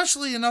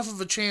 especially enough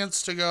of a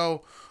chance to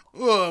go.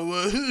 Oh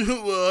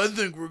well, I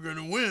think we're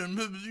gonna win.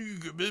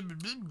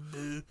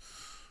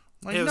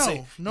 Like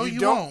no, you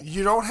won't.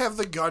 You don't have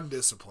the gun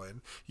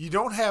discipline. You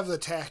don't have the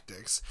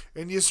tactics,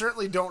 and you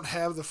certainly don't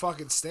have the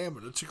fucking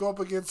stamina to go up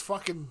against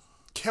fucking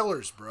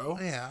killers, bro.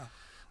 Yeah.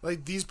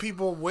 Like, these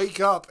people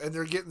wake up and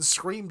they're getting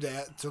screamed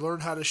at to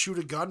learn how to shoot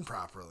a gun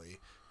properly.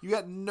 You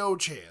got no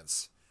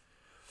chance.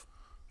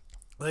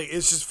 Like,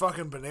 it's just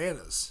fucking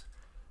bananas.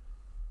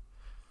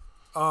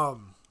 I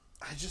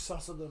just saw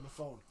something on my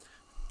phone.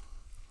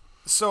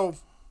 So,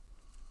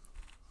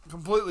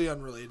 completely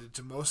unrelated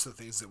to most of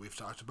the things that we've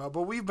talked about,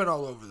 but we've been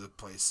all over the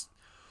place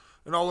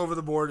and all over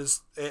the board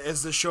as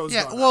the show's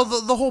gone Well,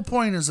 on. the whole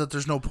point is that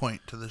there's no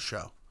point to this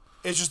show.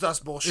 It's just us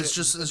bullshit. It's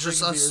just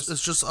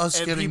us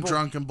and getting people,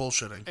 drunk and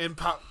bullshitting. and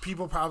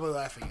people probably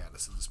laughing at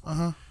us at this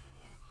point.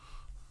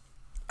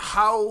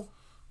 How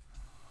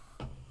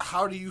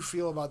do you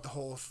feel about the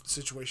whole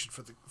situation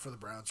for the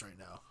Browns right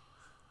now?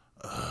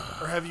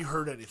 Or have you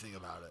heard anything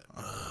about it?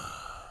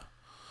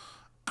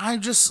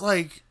 I'm just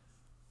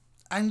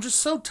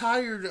so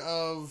tired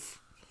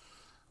of,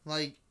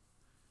 like,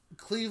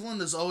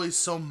 Cleveland is always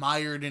so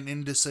mired in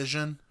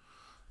indecision.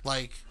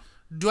 Like,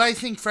 do I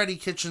think Freddie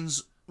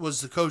Kitchens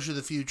was the coach of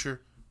the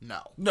future?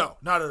 No. No,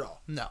 not at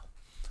all. No.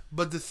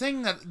 But the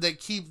thing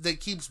that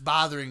keeps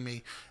bothering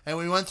me, and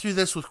we went through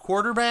this with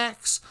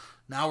quarterbacks,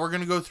 now we're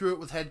going to go through it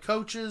with head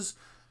coaches,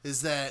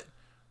 is that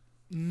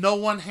no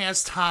one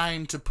has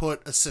time to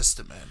put a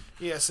system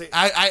in. Yeah, see,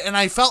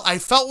 I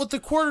felt with the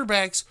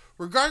quarterbacks,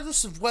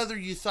 regardless of whether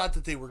you thought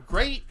that they were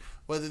great,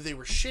 whether they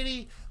were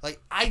shitty, like,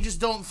 I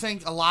just don't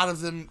think a lot of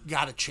them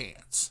got a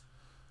chance.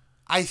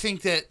 I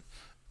think that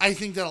a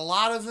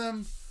lot of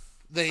them,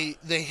 they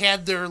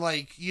had their,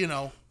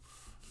 8-game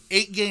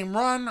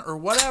run or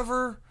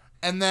whatever,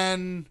 and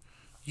then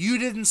you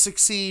didn't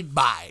succeed.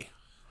 Bye.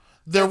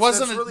 There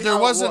wasn't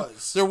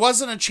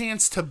a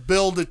chance to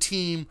build a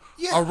team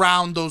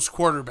around those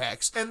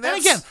quarterbacks. And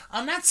again,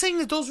 I'm not saying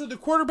that those are the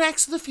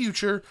quarterbacks of the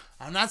future.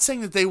 I'm not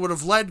saying that they would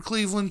have led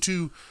Cleveland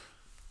to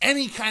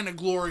any kind of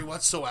glory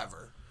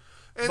whatsoever.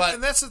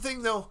 And that's the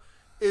thing, though,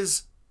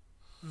 is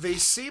they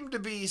seem to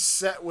be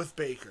set with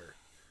Baker.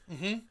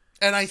 Mm-hmm.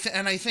 And I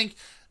think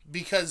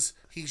because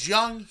he's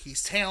young,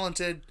 he's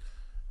talented,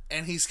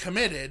 and he's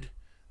committed,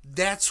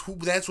 that's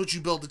what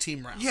you build a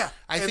team around. Yeah.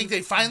 I think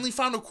they finally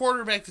found a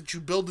quarterback that you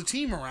build a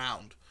team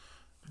around.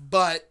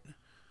 But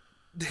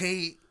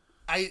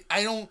I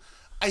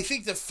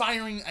think the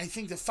firing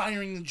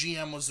the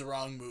GM was the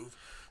wrong move.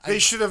 They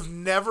should have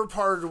never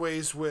parted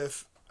ways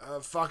with I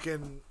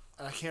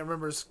can't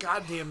remember his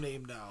goddamn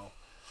name now.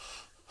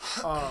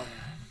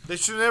 They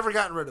should have never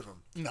gotten rid of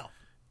him. No.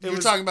 You're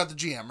talking about the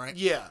GM, right?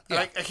 Yeah.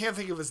 I can't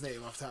think of his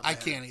name off the top of my head.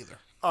 I can't either.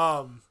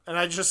 And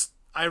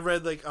I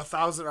read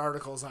 1,000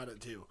 articles on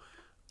it too.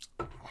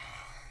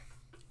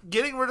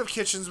 Getting rid of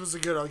Kitchens was a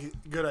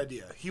good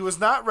idea. He was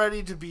not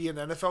ready to be an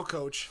NFL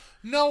coach.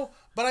 No,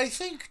 but I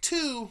think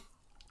too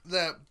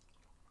that,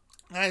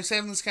 and I was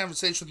having this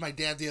conversation with my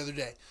dad the other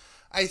day,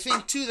 I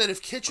think too that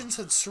if Kitchens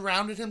had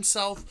surrounded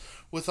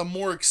himself with a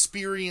more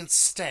experienced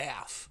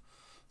staff,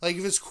 like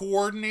if his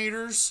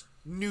coordinators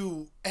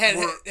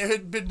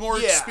had been more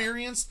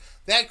experienced,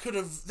 that could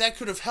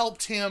have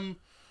helped him.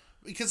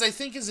 Because I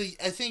think as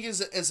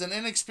an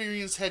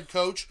inexperienced head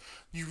coach,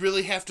 you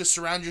really have to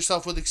surround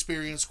yourself with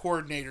experienced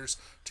coordinators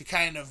to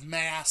kind of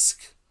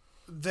mask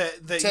that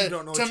you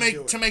don't know what you're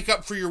doing. To make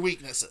up for your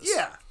weaknesses.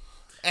 Yeah.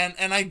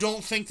 And I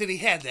don't think that he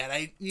had that.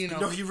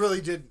 No, he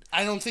really didn't.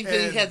 I don't think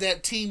that he had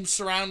that team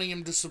surrounding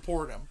him to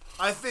support him.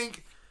 I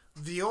think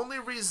the only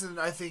reason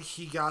I think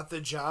he got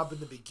the job in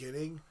the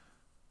beginning,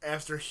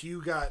 after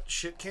Hugh got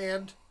shit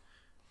canned,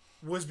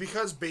 was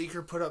because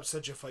Baker put up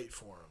such a fight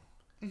for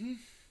him. Mm-hmm.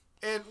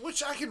 And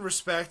which I can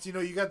respect. You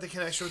got the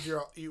connection with your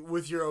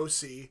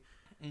OC.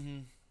 Mm-hmm.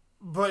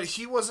 But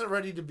he wasn't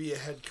ready to be a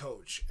head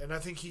coach, and I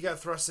think he got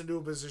thrust into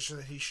a position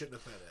that he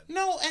shouldn't have been in.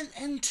 No,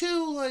 and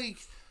two,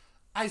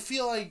 I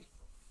feel like,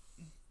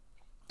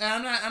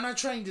 and I'm not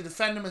trying to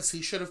defend him as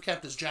he should have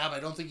kept his job. I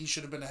don't think he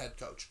should have been a head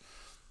coach,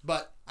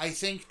 but I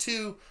think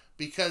too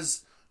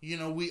because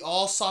we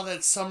all saw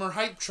that summer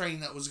hype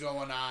train that was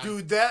going on.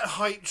 Dude, that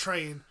hype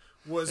train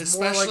was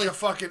more like a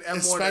fucking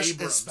M1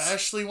 Abrams.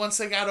 Especially once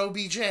they got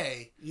OBJ.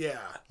 Yeah.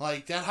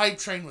 That hype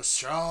train was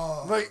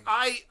strong.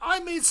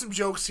 I made some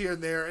jokes here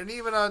and there, and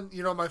even on,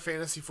 my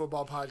fantasy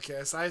football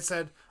podcast, I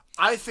said,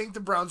 I think the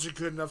Browns are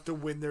good enough to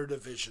win their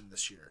division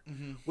this year.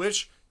 Mm-hmm.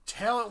 Which,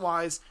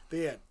 talent-wise,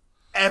 they had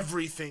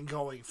everything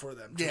going for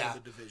them to win the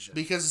division.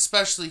 Because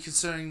especially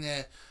considering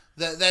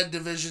that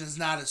division is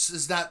not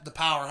the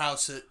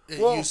powerhouse it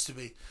used to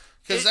be.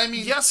 Because I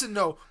mean, yes and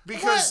no.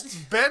 Because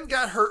Ben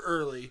got hurt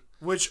early,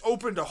 which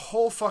opened a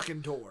whole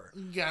fucking door.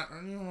 Yeah,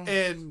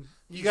 and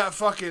you got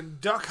fucking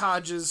Duck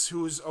Hodges,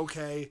 who's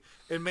okay,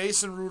 and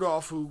Mason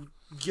Rudolph, who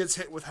gets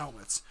hit with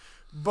helmets.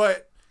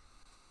 But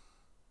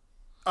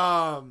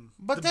the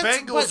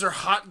Bengals are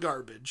hot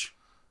garbage.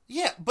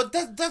 Yeah, but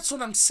that's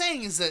what I'm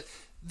saying is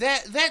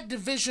that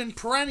division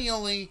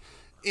perennially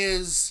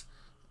is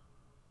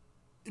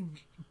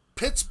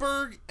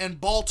Pittsburgh and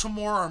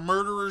Baltimore are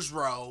murderers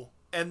row.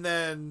 And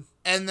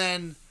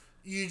then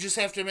you just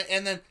have to,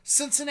 and then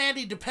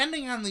Cincinnati,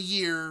 depending on the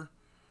year,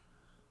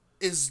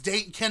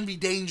 can be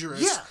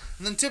dangerous. Yeah.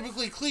 And then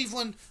typically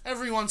Cleveland,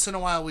 every once in a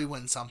while we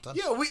win something.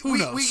 Yeah, we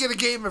get a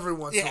game every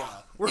once in a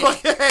while. We're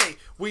like, hey,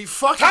 we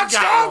fucking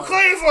touchdown got one.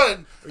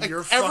 Cleveland.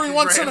 Your every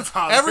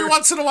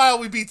once in a while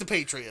we beat the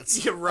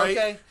Patriots. Yeah, right.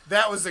 Okay?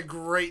 That was a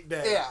great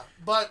day. Yeah,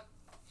 but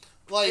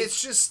like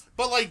it's just,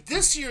 but like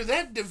this year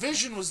that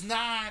division was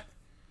not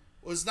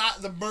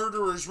the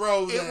murderers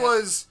row. It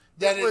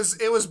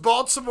was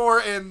Baltimore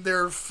and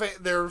their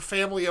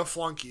family of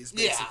flunkies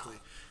basically.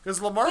 Because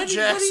Lamar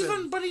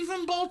Jackson, but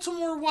even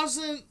Baltimore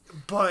wasn't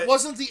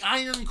the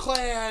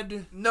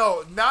ironclad.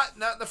 No, not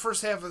in the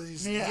first half of the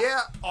season.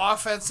 Yeah,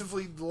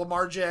 offensively,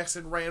 Lamar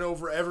Jackson ran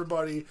over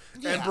everybody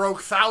and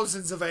broke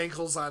thousands of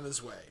ankles on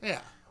his way. Yeah,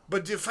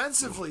 but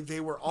defensively, they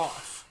were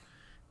off.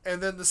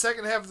 And then the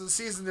second half of the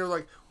season, they're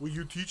like, "Will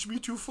you teach me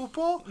to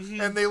football?" Mm-hmm.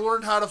 And they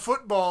learned how to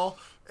football,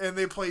 and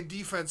they played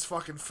defense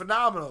fucking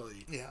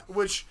phenomenally. Yeah,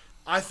 which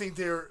I think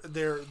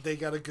they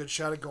got a good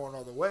shot at going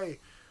all the way.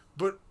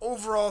 But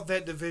overall,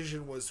 that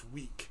division was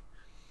weak.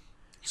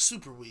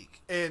 Super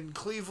weak. And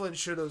Cleveland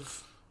should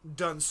have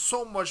done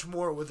so much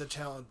more with the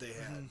talent they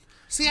had. Mm-hmm.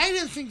 See, I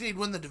didn't think they'd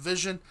win the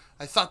division.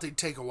 I thought they'd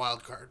take a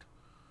wild card.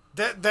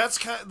 That's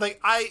kind of,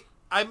 like, I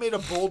made a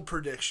bold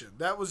prediction.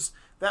 That was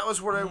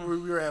where we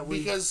were at.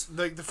 Because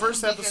like the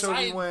first episode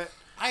we went.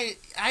 I'd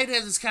had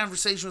this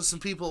conversation with some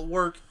people at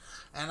work,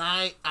 and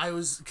I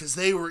was, because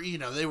they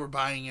were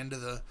buying into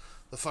the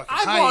fucking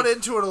I hype. bought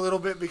into it a little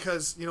bit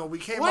because, we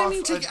came off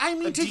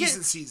a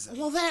decent season.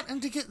 Well, that,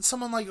 and to get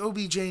someone like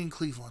OBJ in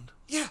Cleveland.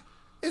 Yeah,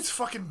 it's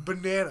fucking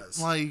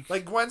bananas.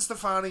 Like Gwen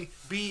Stefani,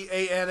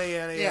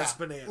 Bananas,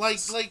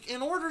 bananas. Like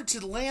in order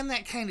to land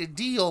that kind of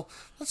deal,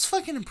 that's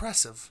fucking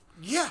impressive.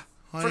 Yeah,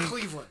 for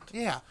Cleveland.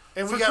 Yeah.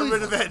 And we got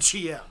rid of that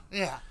GM.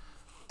 Yeah.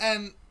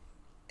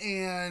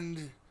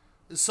 And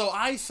so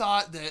I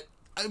thought that,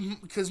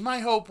 because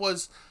my hope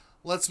was,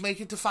 let's make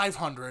it to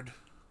 500.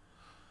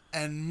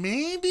 And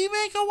maybe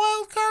make a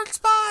wild card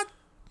spot.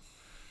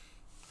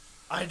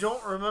 I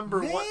don't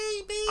remember what.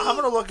 I'm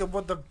gonna look at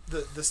what the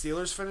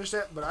Steelers finished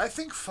at, but I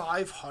think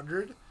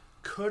 500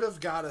 could have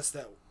got us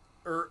that,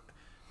 or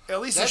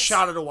at least a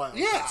shot at a wild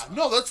card. Yeah,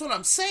 no, that's what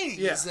I'm saying.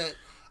 Yeah. Is that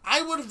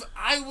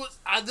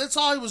that's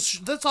all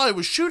I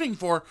was shooting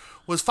for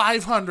was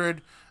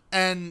 500,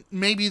 and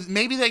maybe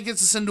that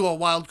gets us into a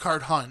wild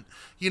card hunt.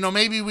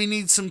 Maybe we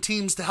need some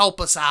teams to help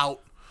us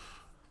out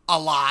a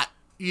lot.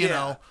 You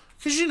know.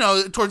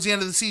 Because, towards the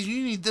end of the season,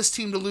 you need this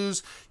team to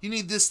lose, you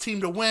need this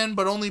team to win,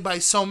 but only by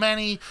so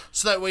many,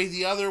 so that way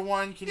the other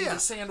one can eat a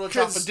sandwich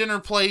off a dinner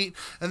plate,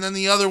 and then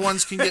the other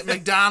ones can get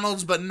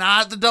McDonald's, but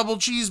not the double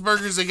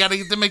cheeseburgers, they gotta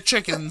get the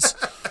McChickens.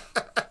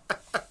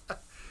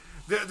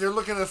 They're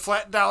looking at a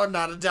flat dollar,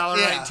 not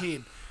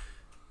 $1.19.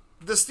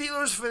 The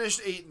Steelers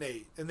finished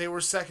 8-8, and they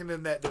were second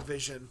in that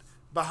division,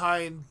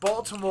 behind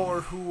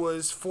Baltimore, who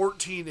was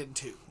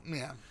 14-2.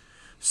 Yeah.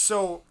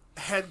 So,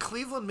 had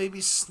Cleveland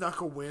maybe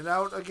snuck a win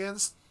out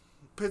against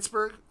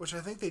Pittsburgh, which I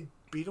think they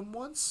beat them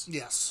once?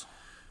 Yes.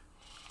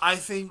 I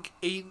think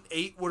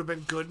 8-8 would have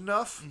been good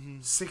enough.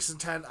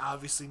 6-10,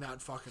 obviously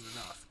not fucking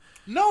enough.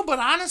 No, but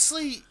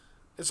honestly,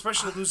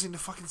 especially losing to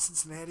fucking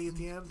Cincinnati at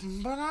the end.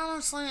 But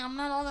honestly, I'm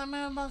not all that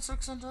mad about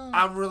 6-10.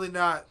 I'm really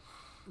not.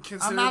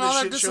 I'm not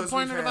all that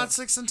disappointed about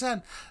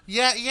 6-10.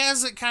 Yeah,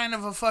 is it kind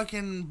of a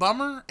fucking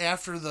bummer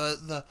after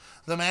the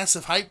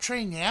massive hype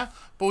train? Yeah,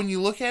 but when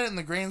you look at it in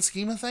the grand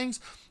scheme of things,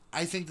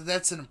 I think that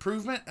that's an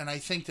improvement, and I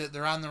think that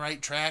they're on the right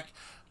track.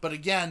 But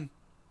again,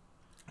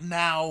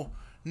 now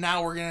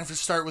we're gonna have to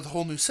start with a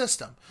whole new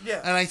system. Yeah.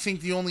 And I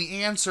think the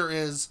only answer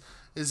is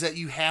that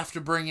you have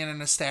to bring in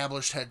an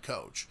established head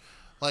coach.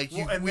 Like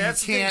you, and that's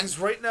the thing, because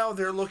right now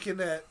they're looking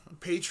at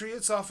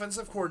Patriots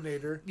offensive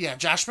coordinator. Yeah,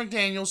 Josh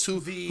McDaniels,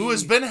 who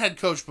has been a head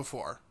coach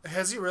before.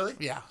 Has he really?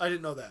 Yeah, I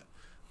didn't know that.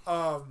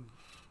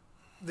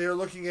 They're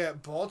looking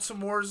at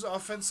Baltimore's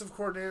offensive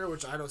coordinator,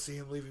 which I don't see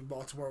him leaving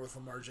Baltimore with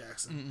Lamar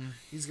Jackson. Mm-mm.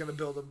 He's going to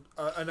build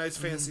a nice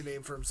fancy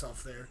name for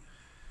himself there.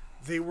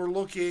 They were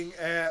looking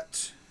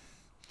at...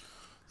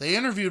 They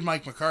interviewed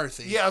Mike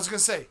McCarthy. Yeah, I was going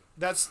to say.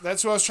 That's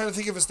who I was trying to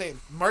think of his name.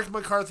 Mark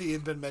McCarthy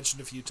had been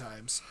mentioned a few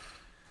times.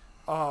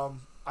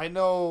 I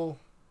know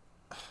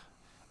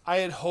I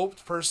had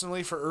hoped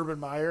personally for Urban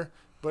Meyer,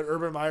 but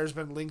Urban Meyer's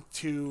been linked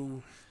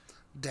to...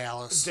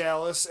 Dallas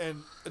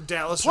and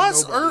Dallas.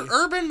 Plus,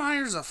 Urban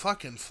Meyer's a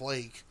fucking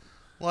flake.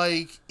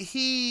 Like,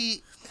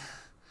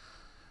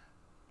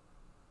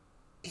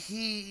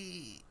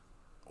 he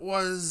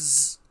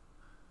was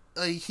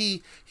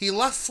he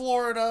left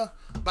Florida.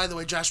 By the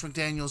way, Josh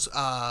McDaniels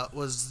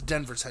was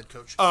Denver's head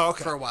coach. Oh,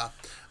 okay. For a while.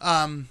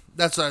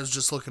 That's what I was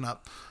just looking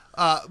up.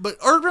 But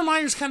Urban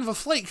Meyer's kind of a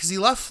flake because he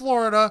left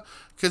Florida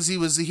because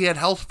he had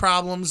health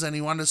problems and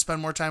he wanted to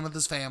spend more time with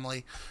his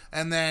family.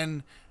 And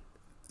then,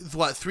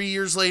 3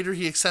 years later,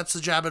 he accepts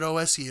the job at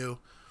OSU.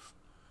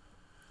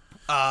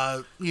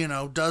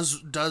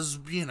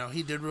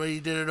 He did what he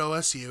did at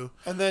OSU.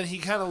 And then he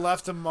kind of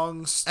left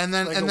amongst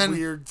a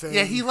weird thing.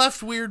 Yeah, he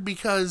left weird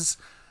because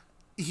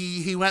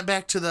he went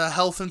back to the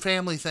health and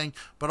family thing,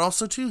 but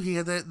also too he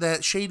had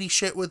that shady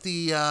shit with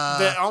the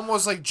that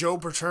almost like Joe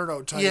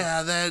Paterno type.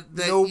 Yeah,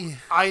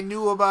 I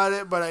knew about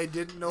it, but I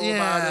didn't know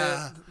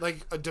about it.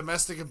 Like a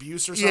domestic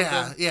abuse or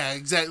something. Yeah,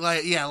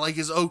 exactly. Like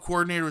his O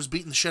coordinator was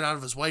beating the shit out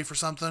of his wife or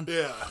something.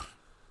 Yeah.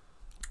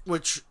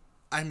 Which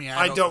I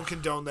don't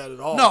condone that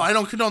at all. No, I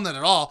don't condone that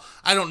at all.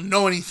 I don't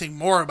know anything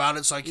more about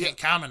it, so I can't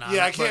comment on it.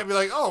 Yeah, I can't be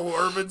like, oh,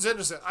 Urban's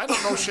innocent. I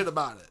don't know shit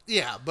about it.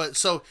 Yeah, but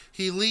so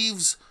he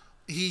leaves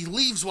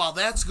while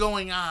that's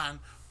going on,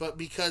 but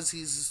because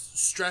he's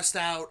stressed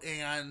out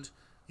and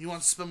he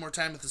wants to spend more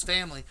time with his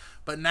family.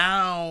 But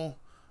then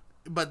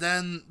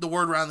the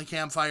word around the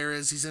campfire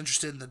is he's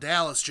interested in the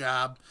Dallas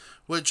job,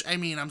 which, I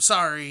mean, I'm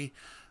sorry.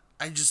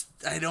 I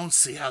don't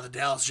see how the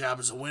Dallas job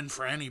is a win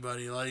for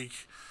anybody. Like,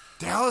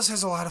 Dallas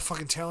has a lot of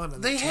fucking talent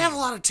in They have a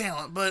lot of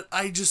talent, but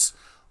I just,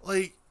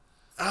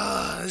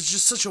 it's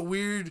just such a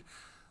weird...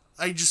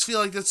 I just feel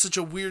like that's such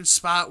a weird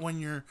spot when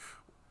you're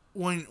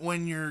working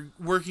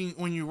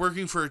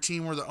for a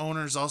team where the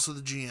owner is also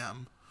the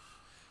GM.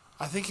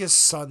 I think his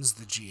son's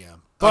the GM.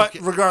 But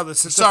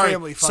regardless, it's a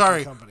family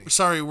fucking company.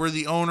 Sorry, where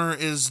the owner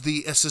is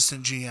the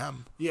assistant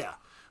GM. Yeah.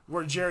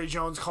 Where Jerry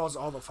Jones calls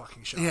all the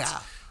fucking shots. Yeah.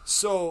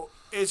 So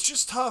it's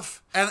just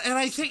tough. And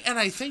I think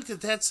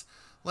that's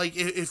like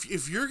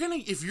if you're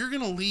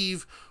gonna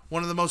leave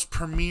one of the most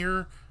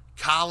premier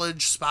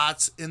college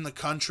spots in the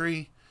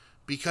country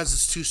because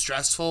it's too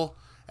stressful,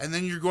 and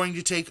then you're going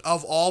to take,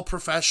 of all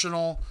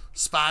professional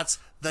spots,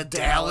 the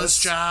Dallas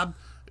job,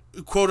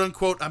 quote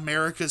unquote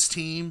America's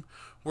team,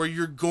 where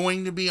you're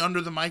going to be under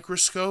the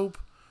microscope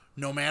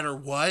no matter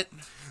what.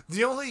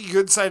 The only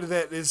good side of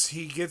that is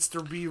he gets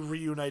to be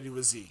reunited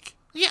with Zeke.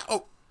 Yeah.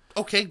 Oh,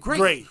 okay. Great.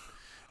 Great.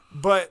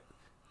 But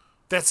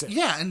that's it.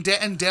 Yeah, and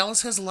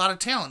Dallas has a lot of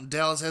talent.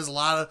 Dallas has a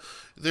lot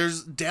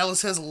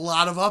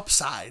of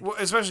upside. Well,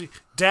 especially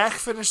Dak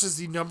finishes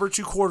the number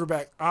 2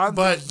 quarterback on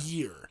the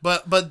year.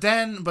 But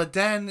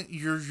then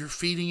you're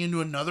feeding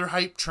into another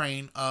hype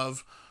train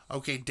of,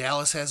 okay,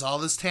 Dallas has all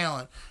this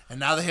talent, and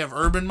now they have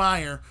Urban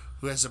Meyer,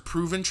 who has a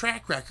proven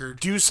track record.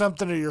 Do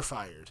something or you're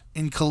fired.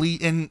 In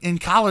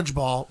college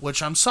ball,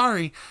 which I'm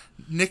sorry,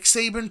 Nick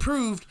Saban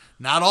proved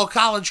not all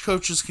college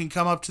coaches can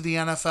come up to the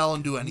NFL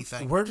and do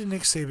anything. Where did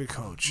Nick Saban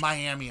coach?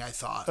 Miami, I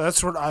thought.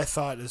 That's what I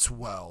thought as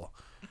well.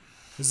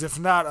 Because if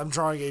not, I'm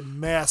drawing a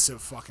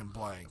massive fucking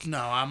blank.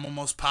 No, I'm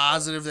almost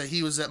positive that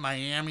he was at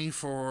Miami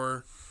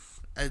for...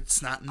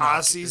 It's not Nick.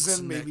 A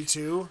season, maybe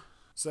 2.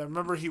 So I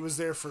remember he was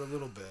there for a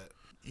little bit.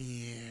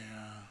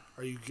 Yeah.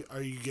 Are you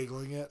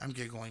giggling it? I'm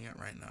giggling it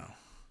right now.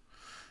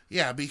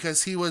 Yeah,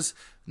 because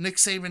Nick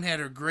Saban had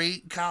a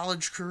great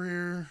college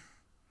career.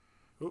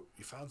 Oh,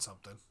 you found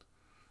something.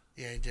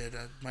 Yeah, I did.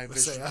 My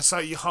vision. I saw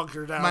you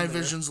hunker down. My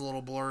vision's a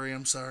little blurry.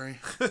 I'm sorry.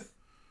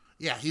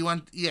 Yeah, he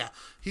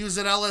was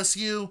at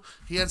LSU.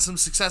 He had some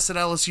success at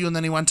LSU, and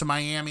then he went to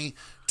Miami,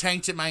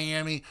 tanked at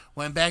Miami,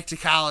 went back to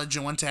college,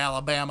 and went to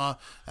Alabama.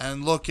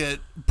 And look at,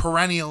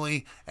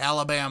 perennially,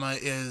 Alabama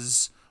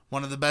is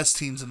one of the best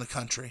teams in the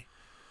country.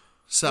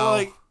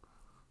 So,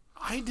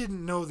 I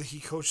didn't know that he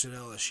coached at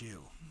LSU.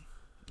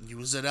 He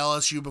was at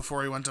LSU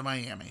before he went to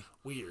Miami.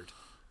 Weird.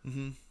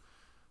 Mm-hmm.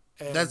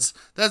 That's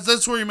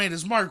where he made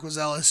his mark, was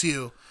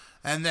LSU.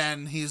 And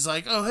then he's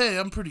like, oh, hey,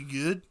 I'm pretty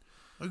good.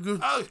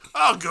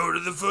 I'll go to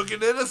the fucking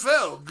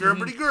NFL.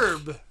 Gerbity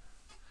gerb.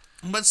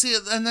 But see,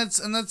 and that's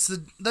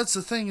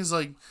the thing is,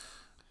 like,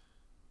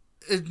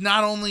 it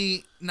not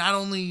only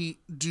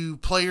do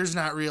players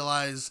not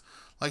realize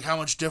like how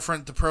much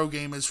different the pro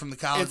game is from the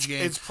college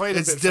game. It's played a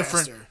bit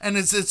different, faster. and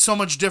it's so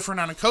much different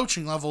on a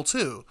coaching level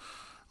too.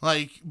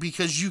 Like,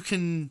 because you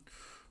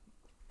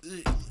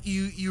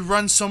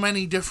run so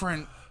many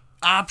different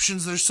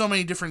options. There's so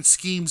many different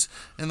schemes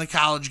in the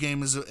college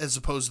game as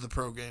opposed to the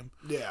pro game.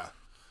 Yeah.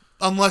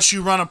 Unless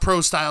you run a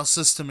pro style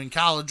system in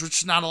college,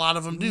 which not a lot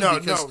of them do.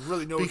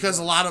 Because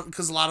a lot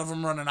of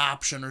them run an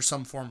option or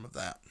some form of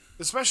that.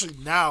 Especially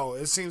now,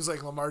 it seems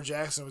like Lamar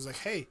Jackson was like,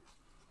 "Hey,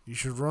 you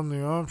should run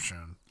the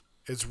option.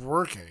 It's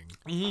working."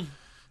 Mm-hmm.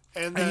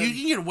 And you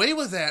can get away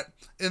with that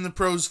in the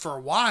pros for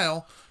a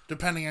while,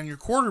 depending on your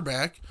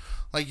quarterback.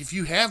 Like, if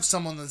you have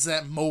someone that's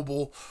that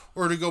mobile,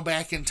 or to go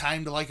back in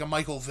time to like a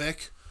Michael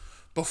Vick,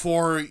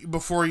 before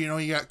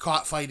you got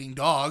caught fighting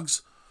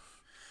dogs.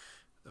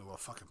 What a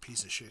fucking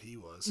piece of shit he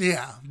was.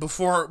 Yeah,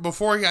 before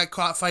he got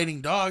caught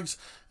fighting dogs,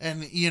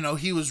 and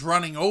he was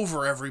running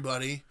over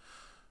everybody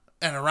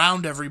and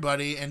around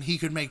everybody, and he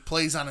could make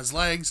plays on his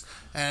legs.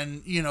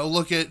 And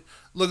look at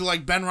looked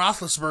like Ben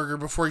Roethlisberger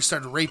before he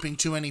started raping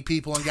too many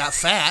people and got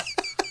fat.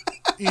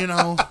 You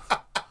know,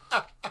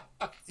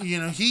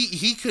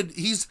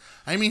 he's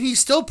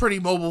still pretty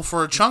mobile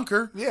for a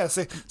chunker. Yeah,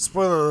 say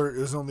spoiler alert,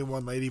 there's only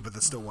one lady, but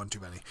there's still one too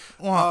many.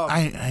 Well,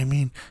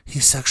 he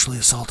sexually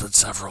assaulted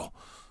several.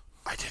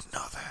 I didn't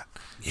know that.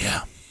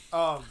 Yeah.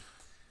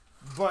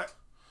 But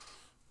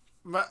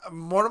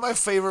one of my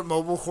favorite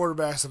mobile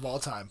quarterbacks of all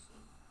time,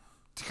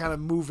 to kind of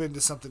move into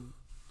something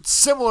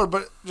similar,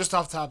 but just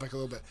off topic a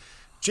little bit,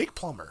 Jake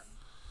Plummer.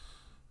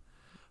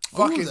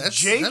 Fucking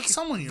Jake, that's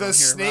someone you the don't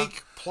hear Snake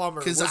about.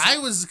 Plummer.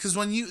 Because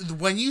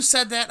when you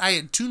said that, I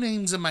had two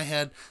names in my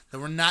head that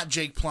were not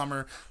Jake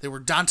Plummer. They were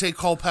Dante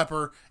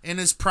Culpepper in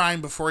his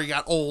prime before he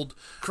got old,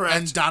 Correct.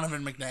 and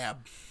Donovan McNabb.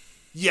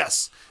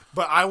 Yes,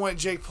 but I went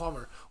Jake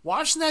Plummer.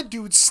 Watching that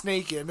dude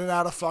snake in and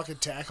out of fucking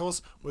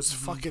tackles was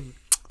fucking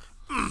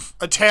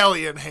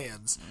Italian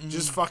hands.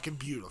 Just fucking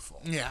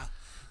beautiful. Yeah.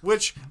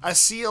 Which I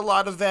see a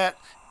lot of that,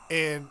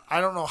 and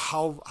I don't know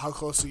how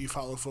closely you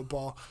follow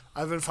football.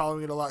 I've been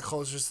following it a lot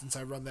closer since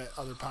I run that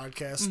other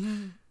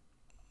podcast.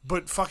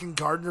 But fucking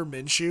Gardner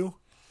Minshew,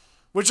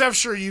 which I'm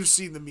sure you've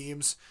seen the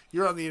memes.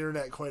 You're on the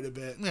internet quite a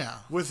bit. Yeah.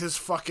 With his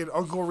fucking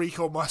Uncle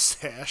Rico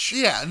mustache.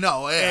 Yeah,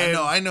 no,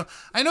 I know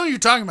what you're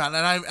talking about,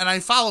 and I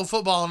follow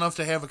football enough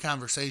to have a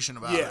conversation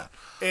about it. Yeah,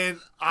 and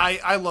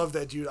I love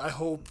that dude. I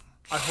hope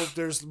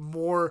there's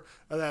more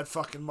of that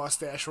fucking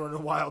mustache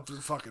running wild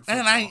through fucking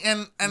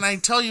football. And I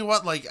tell you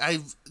what, like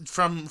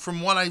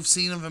from what I've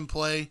seen of him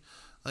play,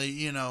 like,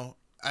 you know,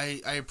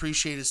 I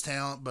appreciate his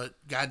talent, but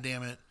god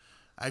damn it,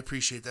 I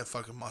appreciate that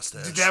fucking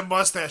mustache. Dude, that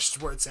mustache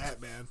is where it's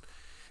at, man.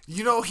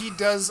 You know, he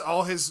does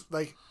all his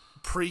like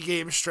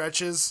pregame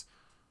stretches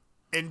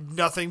and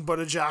nothing but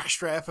a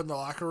jockstrap in the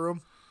locker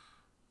room.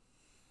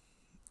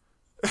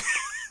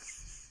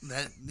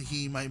 That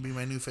he might be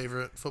my new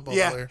favorite football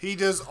Yeah, player. he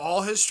does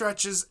all his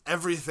stretches,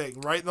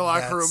 everything, right in the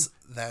locker room.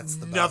 That's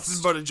the nothing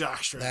best. but a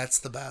jockstrap. That's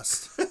the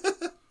best.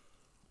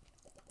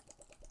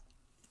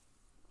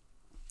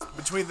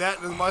 Between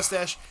that and the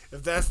mustache,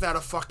 if that's not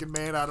a fucking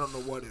man, I don't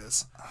know what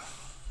is.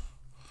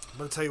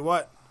 But I'll tell you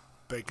what,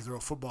 bet can throw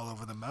a football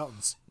over the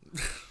mountains.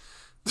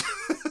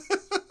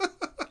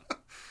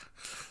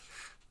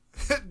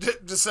 To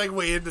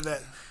segue into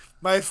that,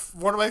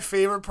 one of my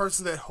favorite parts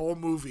of that whole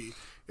movie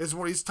is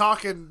when he's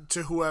talking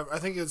to whoever. I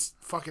think it's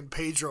fucking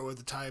Pedro at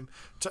the time,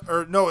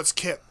 it's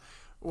Kip.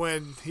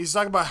 When he's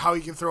talking about how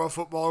he can throw a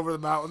football over the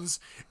mountains,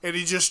 and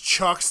he just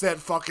chucks that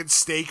fucking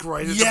steak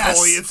right into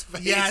Napoleon's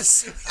face.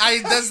 Yes,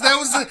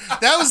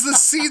 that was the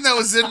scene that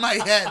was in my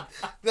head.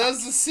 That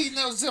was the scene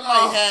that was in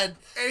my head.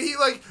 And he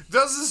like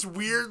does this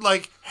weird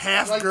like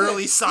half Like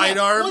girly that.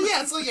 sidearm. Well,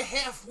 yeah, it's like a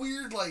half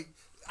weird like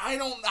I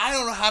don't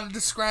know how to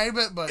describe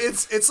it, but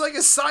It's like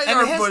a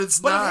sidearm, but it's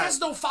not. But it has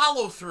no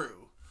follow through.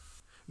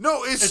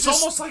 No, it's just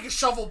almost like a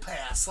shovel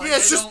pass. Like, yeah,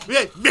 it's just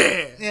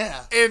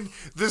yeah. And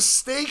the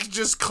steak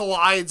just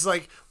collides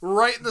like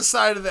right in the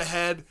side of the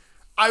head.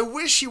 I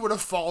wish he would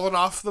have fallen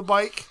off the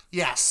bike.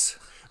 Yes,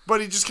 but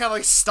he just kind of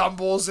like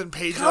stumbles and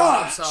Pedro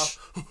on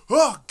himself.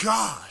 Oh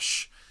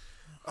gosh,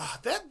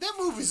 that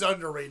movie's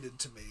underrated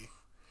to me.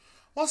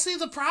 Well, see,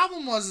 the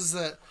problem is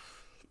that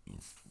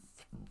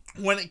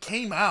when it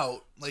came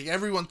out, like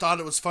everyone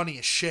thought it was funny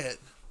as shit.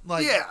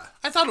 Like, yeah,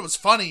 I thought it was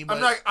funny,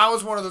 but I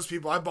was one of those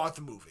people. I bought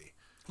the movie.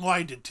 Well,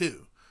 I did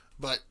too,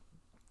 but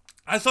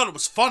I thought it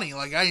was funny.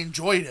 Like, I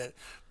enjoyed it,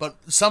 but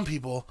some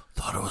people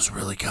thought it was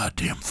really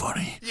goddamn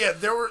funny. Yeah,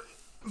 there were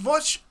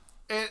much,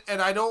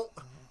 and I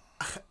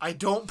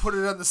don't put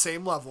it on the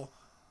same level.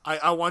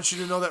 I want you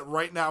to know that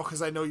right now,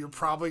 because I know you're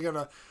probably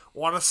gonna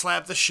want to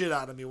slap the shit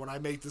out of me when I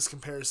make this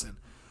comparison.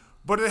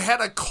 But it had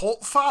a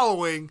cult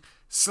following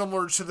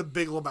similar to The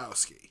Big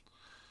Lebowski.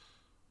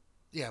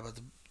 Yeah, but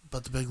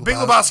the Big Lebowski, Big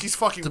Lebowski's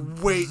fucking the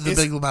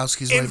Big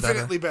Lebowski's way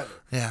infinitely better.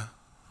 Yeah.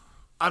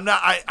 I'm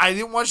not. I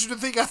didn't want you to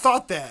think I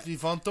thought that. You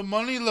want the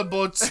money,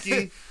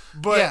 Lebowski?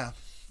 But yeah,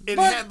 it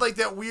had like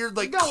that weird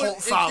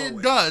cult following.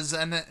 It does,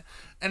 and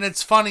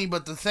it's funny.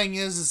 But the thing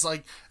is, it's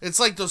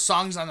like those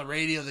songs on the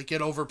radio that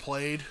get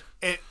overplayed,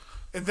 and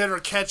then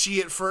are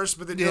catchy at first,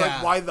 but then you're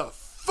like, why the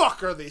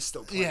fuck are they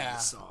still playing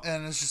this song?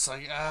 And it's just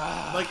like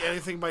like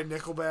anything by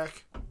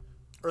Nickelback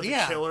or the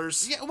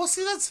Killers. Yeah, well,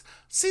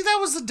 that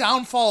was the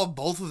downfall of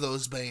both of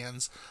those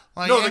bands.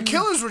 Like, no, the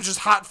Killers were just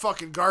hot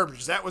fucking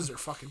garbage. That was their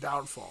fucking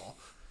downfall.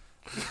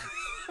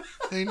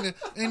 They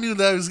knew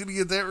that I was gonna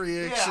get that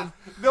reaction.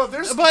 Yeah. No,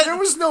 there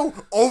was no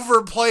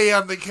overplay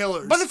on the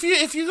Killers. But if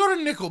you go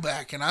to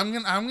Nickelback, and I'm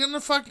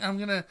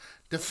gonna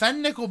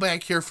defend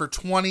Nickelback here for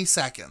 20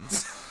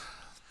 seconds.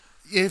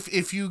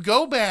 If you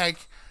go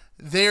back,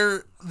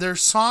 their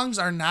songs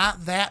are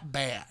not that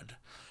bad.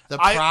 The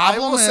problem I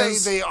will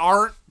is say they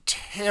aren't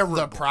terrible.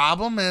 The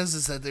problem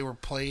is that they were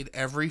played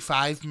every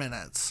 5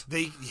 minutes.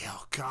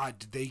 God,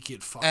 did they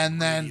get fucking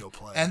radio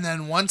play? And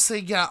then once they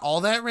got all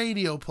that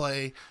radio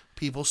play,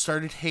 people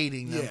started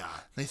hating them. Yeah.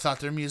 They thought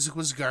their music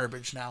was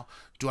garbage. Now,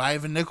 do I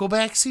have a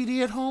Nickelback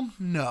CD at home?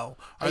 No.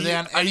 Are they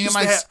on any of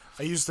my?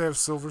 I used to have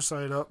Silver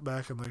Side Up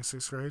back in like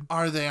 6th grade.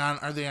 Are they on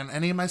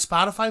any of my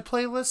Spotify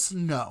playlists?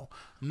 No.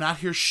 I'm not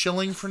here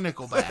shilling for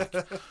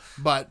Nickelback.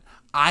 But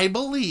I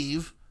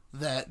believe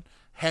that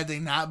had they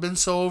not been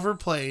so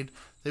overplayed,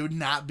 they would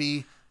not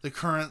be the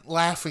current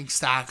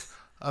laughingstock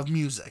of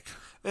music.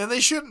 And they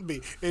shouldn't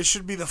be. It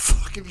should be the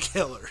fucking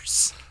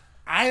Killers.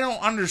 I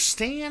don't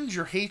understand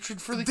your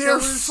hatred for the They're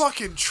Killers.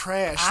 fucking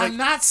trash. I'm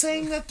not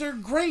saying that they're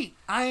great.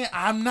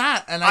 I'm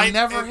not, and I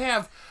never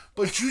have.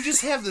 But you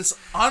just have this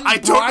unbridled, I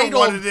don't know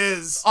what it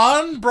is.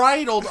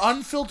 Unbridled,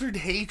 unfiltered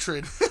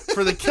hatred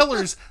for the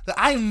Killers that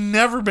I've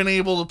never been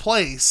able to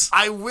place.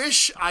 I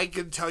wish I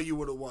could tell you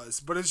what it was,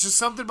 but it's just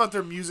something about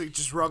their music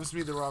just rubs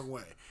me the wrong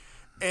way.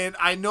 And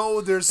I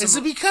know there's some... Is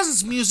it because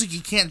it's music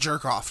you can't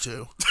jerk off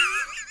to?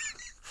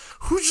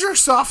 Who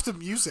jerks off to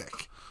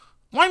music?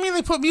 Well, I mean,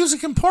 they put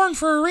music in porn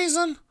for a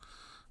reason.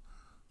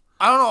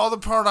 I don't know. All the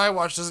porn I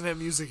watch doesn't have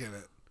music in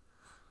it.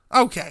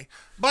 Okay,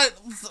 but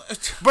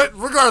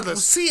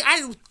regardless, see,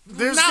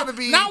 there's now, gonna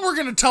be now we're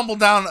gonna tumble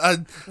down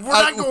we're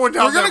not going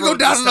down. We're gonna go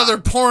down another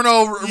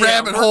porno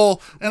rabbit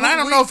hole, and I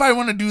don't know if I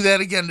want to do that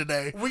again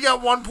today. We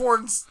got one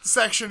porn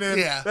section in.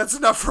 Yeah, that's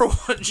enough for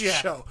one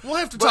show. We'll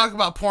have to talk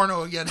about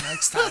porno again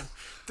next time.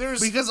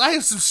 Because I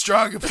have some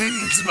strong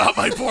opinions about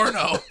my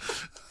porno.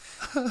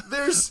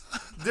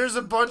 There's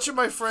a bunch of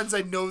my friends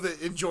I know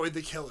that enjoyed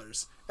the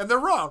Killers, and they're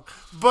wrong,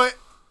 but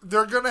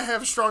they're gonna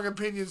have strong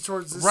opinions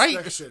towards this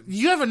section.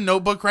 You have a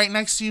notebook right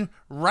next to you.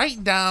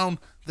 Write down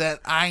that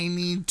I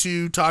need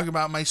to talk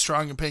about my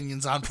strong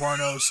opinions on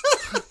pornos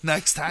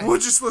next time. We'll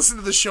just listen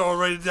to the show and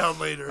write it down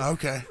later.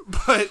 Okay.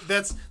 But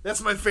that's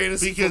my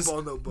fantasy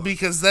football notebook.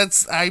 Because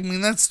that's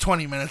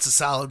 20 minutes of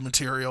solid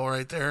material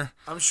right there.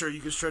 I'm sure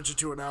you could stretch it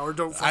to an hour.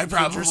 I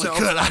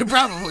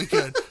probably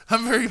could.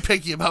 I'm very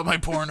picky about my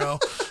porno.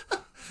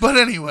 But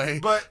anyway.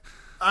 But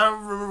I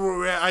don't remember where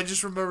we're at. I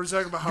just remember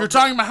talking about how... You're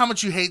talking about how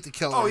much you hate the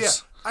Killers. Oh, yeah.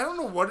 I don't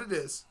know what it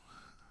is.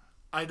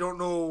 I don't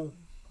know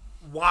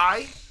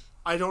why.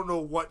 I don't know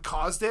what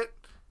caused it.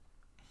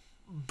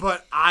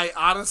 But I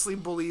honestly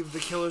believe the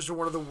Killers are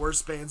one of the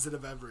worst bands that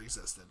have ever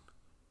existed.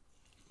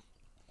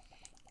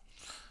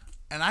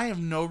 And I have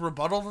no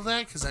rebuttal to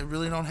that because I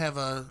really don't have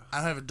a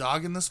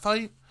dog in this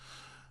fight.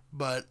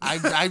 But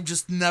I've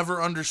just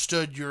never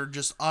understood your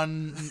just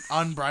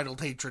unbridled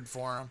hatred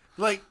for them.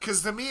 Like,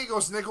 because to me it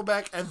goes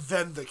Nickelback and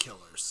then the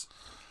Killers.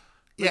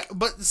 Like, yeah,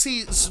 but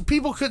see,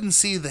 people couldn't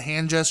see the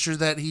hand gesture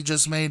that he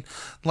just made.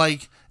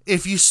 Like,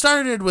 if you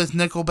started with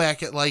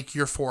Nickelback at, like,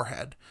 your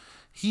forehead,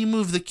 he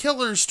moved the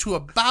Killers to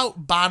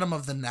about bottom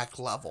of the neck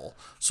level.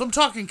 So I'm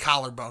talking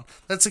collarbone.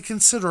 That's a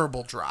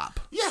considerable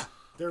drop. Yeah,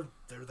 they're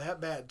that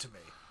bad to me.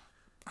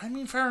 I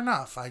mean, fair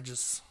enough. I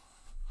don't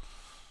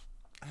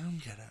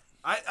get it.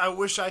 I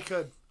wish I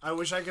could. I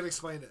wish I could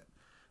explain it.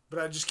 But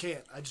I just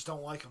can't. I just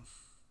don't like them.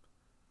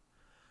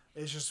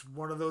 It's just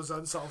one of those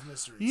unsolved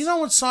mysteries. You know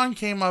what song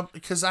came up?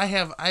 Because I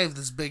have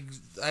this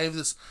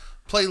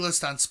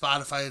playlist on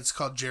Spotify. It's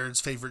called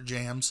Jared's Favorite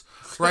Jams,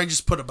 where I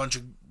just put a bunch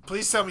of...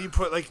 Please tell me you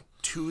put like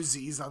 2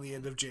 Z's on the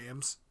end of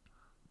jams.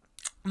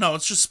 No,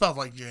 it's just spelled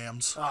like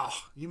jams. Oh,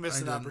 you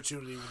missed an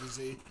opportunity with a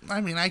Z.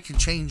 I mean, I can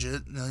change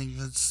it.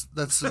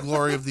 That's the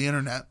glory of the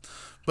internet.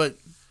 But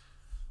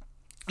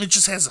it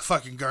just has a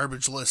fucking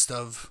garbage list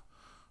of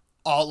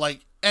all,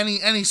 like,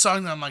 any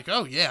song that I'm like,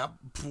 oh yeah,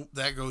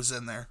 that goes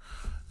in there.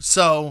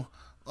 So,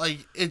 like,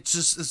 it's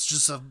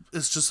just a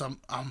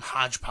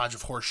hodgepodge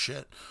of horse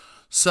shit.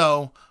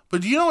 So,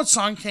 but do you know what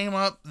song came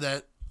up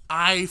that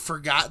I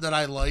forgot that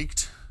I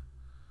liked?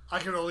 I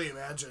can only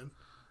imagine.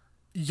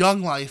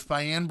 Young Life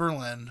by Anne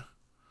Boleyn.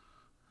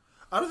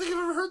 I don't think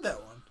I've ever heard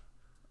that one.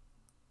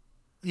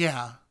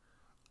 Yeah.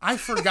 I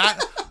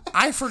forgot.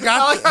 I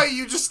like how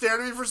you just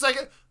stared at me for a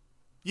second.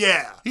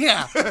 Yeah.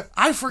 Yeah.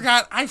 I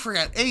forgot,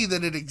 A,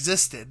 that it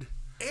existed.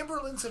 Anne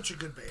Boleyn's such a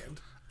good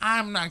band.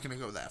 I'm not going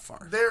to go that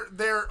far.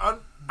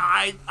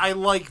 I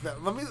like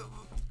them. Let me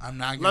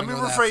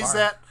rephrase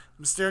that.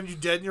 I'm staring you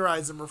dead in your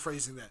eyes. I'm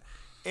rephrasing that.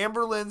 Anne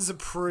Boleyn's a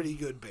pretty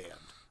good band.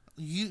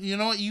 You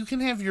know what? You can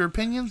have your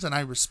opinions, and I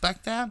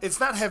respect that. It's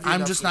not heavy I'm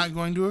enough. just not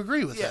going to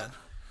agree with it.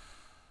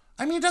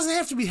 I mean, it doesn't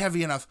have to be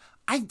heavy enough.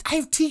 I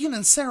have Tegan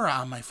and Sarah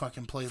on my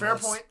fucking playlist.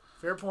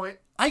 Fair point.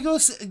 I go...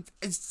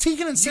 It's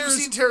Tegan and Sarah. You've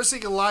seen Tara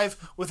Singh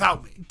live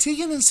without me.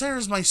 Tegan and Sarah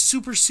is my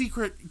super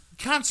secret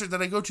concert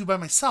that I go to by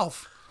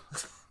myself.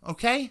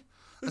 Okay?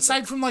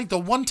 Aside from, like, the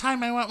one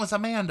time I went with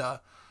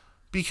Amanda.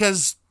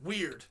 Because...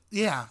 Weird.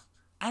 Yeah.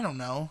 I don't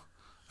know.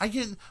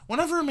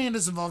 Whenever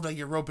Amanda's involved, I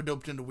get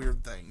rope-a-doped into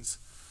weird things.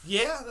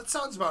 Yeah, that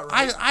sounds about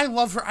right. I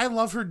love her. I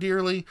love her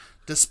dearly,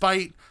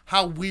 despite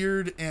how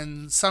weird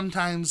and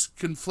sometimes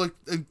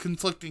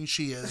conflicting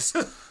she is.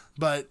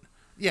 But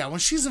yeah, when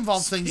she's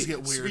involved, things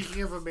get weird.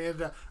 Speaking of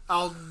Amanda,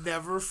 I'll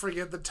never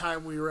forget the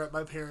time we were at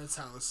my parents'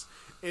 house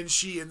and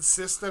she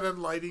insisted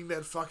on lighting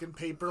that fucking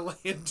paper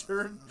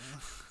lantern,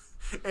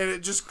 and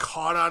it just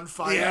caught on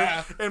fire.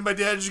 Yeah. And my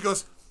dad just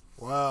goes,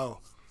 "Wow,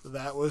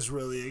 That was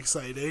really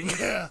exciting.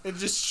 Yeah. It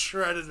just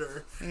shredded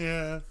her.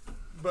 Yeah.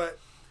 But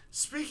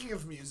speaking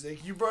of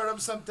music, you brought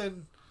up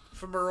something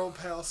from our old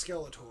pal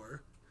Skeletor.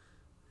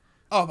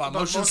 Oh, about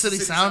Motion City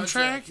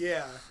soundtrack?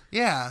 Yeah.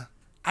 Yeah.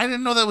 I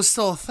didn't know that was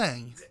still a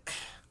thing.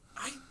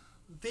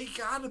 They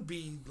gotta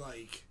be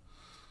like...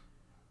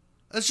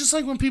 It's just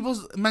like when people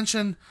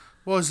mention,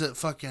 what was it,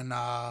 fucking,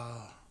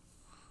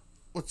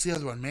 what's the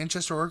other one?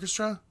 Manchester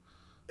Orchestra?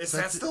 Is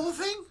that still a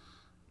thing?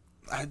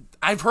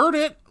 I've heard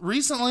it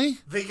recently.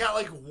 They got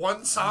like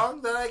one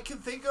song that I can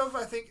think of.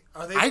 I think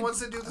are they the ones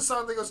that do the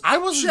song that goes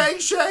shake,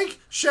 shake,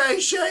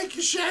 shake, shake,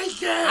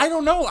 shake it? I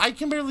don't know. I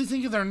can barely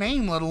think of their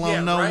name, let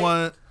alone know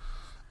what.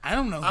 I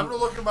don't know. I'm gonna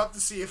look them up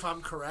to see if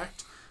I'm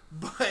correct,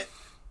 but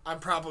I'm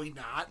probably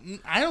not.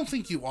 I don't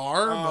think you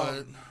are,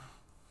 but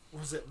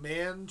was it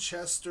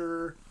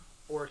Manchester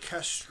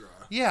Orchestra?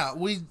 Yeah,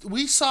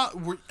 we saw.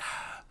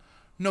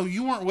 No,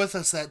 you weren't with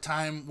us that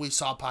time. We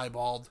saw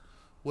Piebald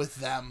with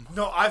them.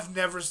 No, I've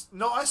never.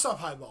 No, I saw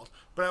Piebald,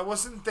 but I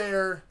wasn't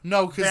there.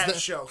 No, because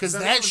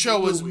that show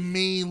was Louie.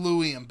 me,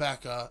 Louie, and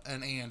Becca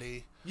and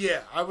Andy.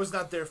 Yeah, I was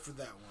not there for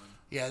that one.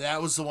 Yeah,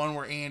 that was the one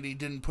where Andy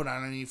didn't put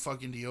on any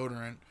fucking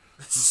deodorant.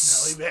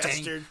 Smelly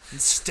bastard.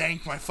 And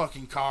stank my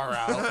fucking car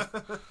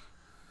out.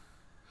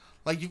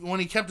 Like,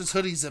 when he kept his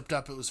hoodie zipped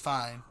up, it was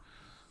fine.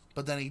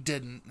 But then he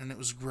didn't, and it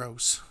was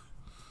gross.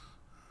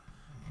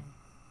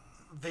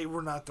 They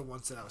were not the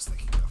ones that I was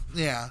thinking of.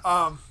 Yeah.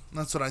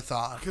 That's what I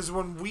thought. Because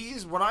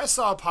when I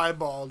saw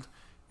Piebald,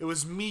 it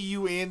was me,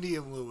 you, Andy,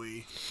 and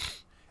Louie.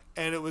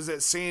 And it was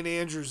at St.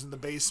 Andrews in the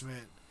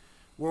basement,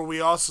 where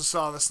we also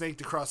saw The Snake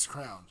That Crossed the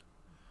Crown.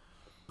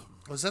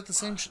 Was that the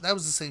same? That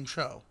was the same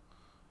show,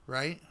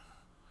 right?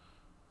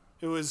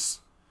 It was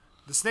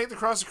The Snake That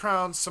Crossed the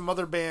Crown, some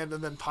other band,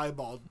 and then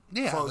Piebald.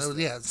 Yeah,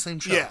 the same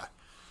show. Yeah.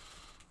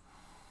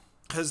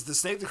 Because The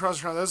Snake That Crossed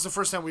the Crown, that was the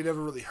first time we'd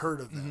ever really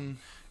heard of them.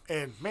 Mm-hmm.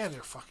 And, man,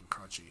 they're fucking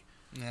crunchy.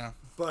 Yeah.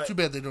 But too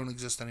bad they don't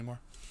exist anymore.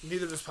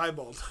 Neither does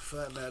Piebald, for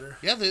that matter.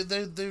 Yeah,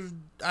 they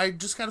I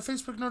just got a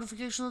Facebook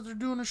notification that they're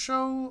doing a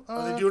show.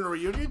 Are they doing a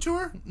reunion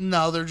tour?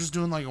 No, they're just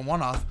doing like a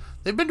one-off.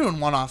 They've been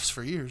doing one-offs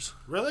for years.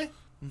 Really?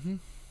 Mm-hmm.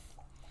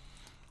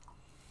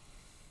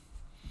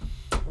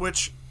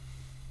 Which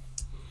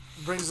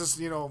brings us,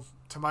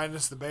 to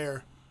Minus the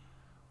Bear,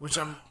 which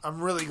I'm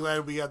really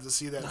glad we got to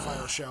see that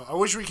final show. I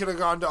wish we could have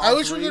gone to all three. I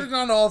wish we could have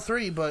gone to all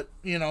three, but,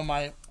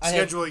 my...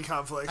 Scheduling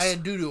conflicts. I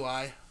had doo-doo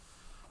eye.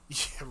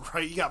 Yeah,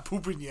 right. You got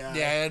poop in your eye.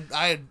 Yeah,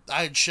 I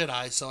had shit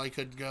eye, so I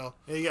couldn't go.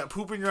 Yeah, you got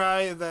poop in your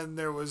eye, and then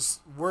there was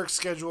work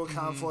schedule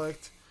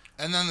conflict.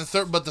 And then the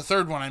third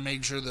one, I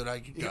made sure that I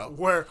could go.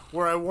 Where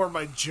I wore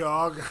my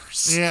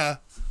joggers. Yeah.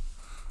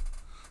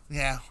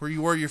 Yeah, where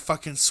you wore your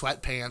fucking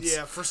sweatpants.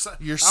 Yeah,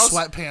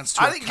 sweatpants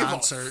to a concert. I didn't give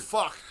a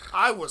fuck.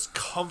 I was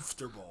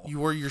comfortable. You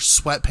wore your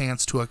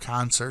sweatpants to a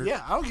concert.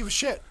 Yeah, I don't give a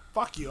shit.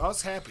 Fuck you. I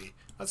was happy.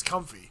 I was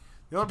comfy.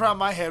 The only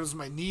problem I had was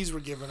my knees were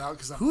giving out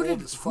because I'm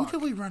old as fuck. Who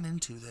did we run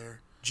into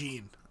there?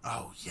 Gene.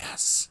 Oh,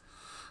 yes.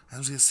 I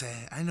was going to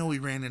say, I know we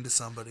ran into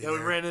somebody there. We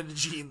ran into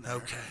Gene there.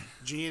 Okay.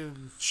 Gene,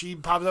 and she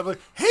popped up like,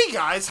 hey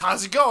guys,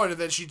 how's it going? And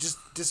then she just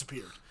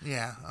disappeared.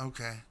 Yeah,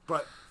 okay.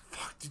 But,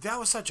 fuck, dude, that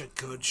was such a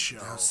good show.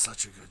 That was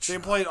such a good show. They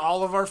played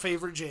all of our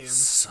favorite jams.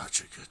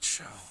 Such a good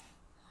show.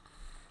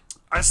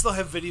 I still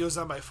have videos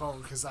on my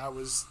phone because I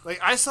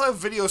still have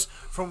videos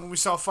from when we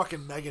saw fucking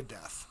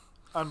Megadeth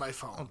on my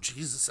phone. Oh,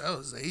 Jesus, that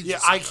was ages ago.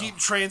 I keep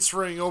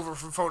transferring over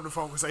from phone to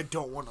phone because I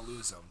don't want to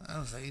lose them. That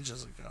was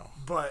ages ago.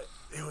 But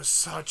it was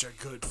such a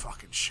good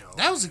fucking show.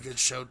 That was a good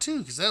show, too,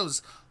 because that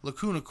was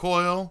Lacuna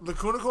Coil.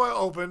 Lacuna Coil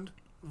opened.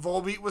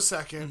 Volbeat was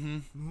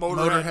second. Mm-hmm.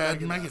 Motorhead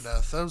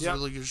Megadeth. That was a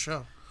really good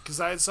show. Because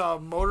I saw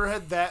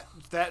Motorhead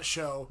that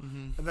show,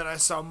 and then I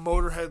saw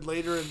Motorhead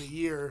later in the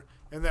year,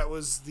 and that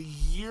was the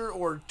year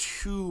or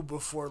two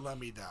before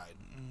Lemmy died.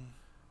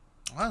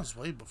 That was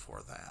way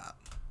before that.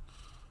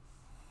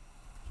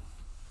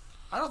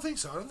 I don't think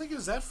so. I don't think it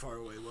was that far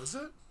away, was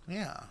it?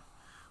 Yeah.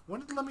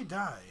 When did Lemmy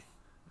die?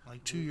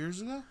 Like 2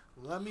 years ago?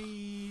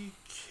 Lemmy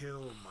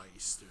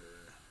Kilmister.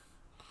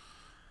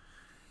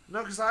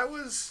 No,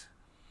 because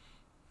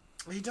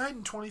he died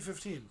in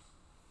 2015.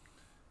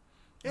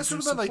 It would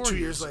have been like 2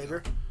 years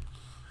later.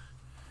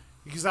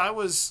 Because I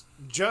was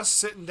just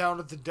sitting down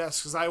at the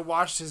desk, because I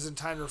watched his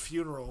entire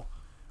funeral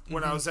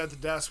when I was at the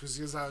desk, because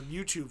he was on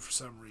YouTube for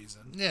some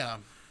reason. Yeah.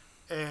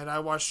 And I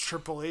watched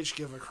Triple H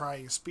give a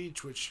crying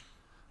speech, which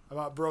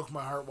about broke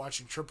my heart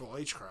watching Triple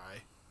H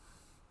cry.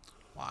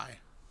 Why?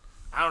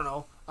 I don't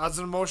know. I was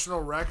an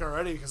emotional wreck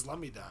already because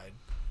Lemmy died.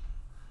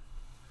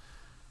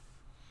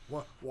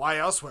 Why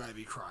else would I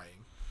be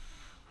crying?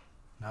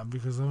 Not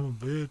because I'm a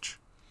bitch.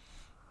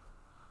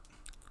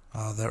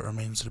 That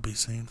remains to be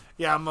seen.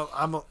 Yeah, I'm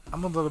a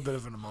little bit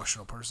of an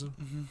emotional person.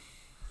 Mm-hmm.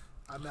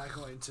 I'm not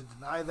going to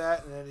deny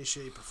that in any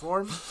shape or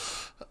form.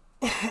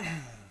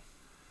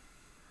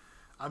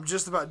 I'm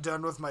just about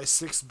done with my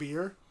 6th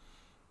beer.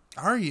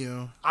 Are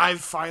you?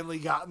 I've finally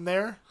gotten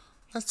there.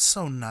 That's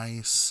so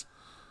nice.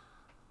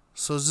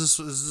 So is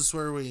this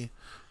where we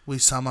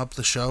sum up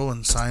the show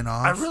and sign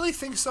off? I really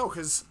think so,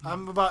 because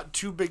I'm about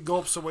 2 big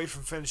gulps away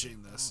from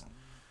finishing this.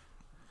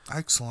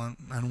 Excellent.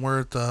 And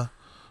we're at the,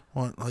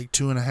 like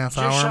 2.5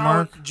 hour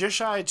mark? Just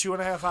shy of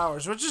 2.5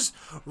 hours, which is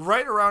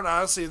right around,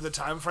 honestly, the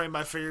time frame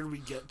I figured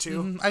we'd get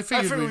to. I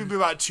figured we'd be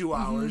about 2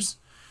 hours.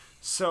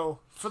 So,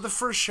 for the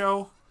first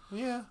show,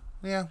 yeah.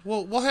 Yeah,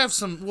 we'll have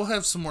some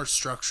more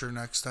structure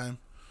next time.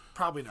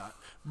 Probably not.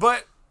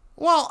 But...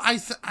 Well, I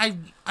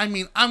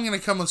mean, I'm going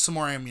to come with some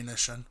more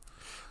ammunition.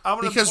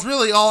 Because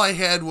really all I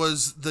had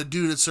was the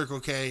dude at Circle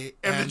K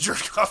and the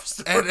jerk off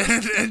story.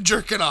 and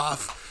jerking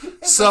off.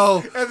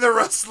 So and the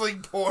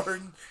wrestling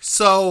porn.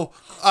 So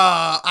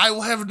I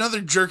will have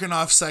another jerking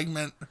off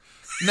segment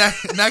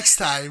next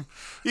time.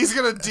 He's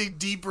gonna dig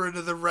deeper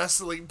into the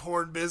wrestling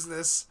porn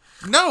business.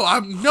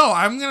 I'm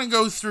gonna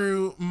go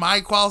through my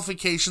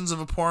qualifications of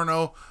a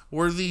porno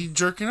worthy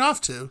jerking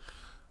off to.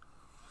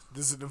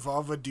 Does it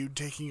involve a dude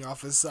taking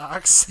off his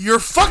socks? You're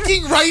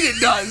fucking right,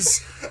 it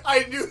does.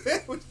 I knew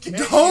that would get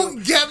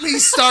Don't get me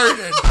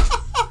started.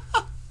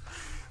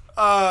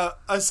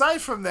 Aside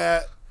from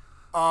that,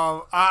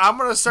 I'm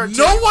gonna start.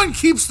 No one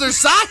keeps their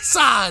socks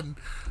on,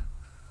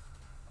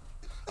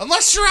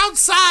 unless you're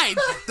outside.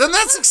 Then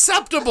that's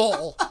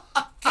acceptable.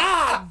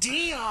 God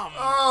damn.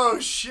 Oh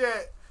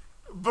shit!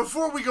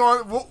 Before we go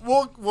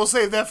on, we'll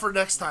save that for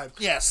next time.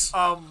 Yes.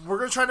 We're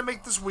gonna try to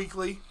make this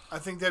weekly. I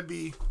think that'd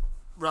be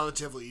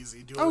relatively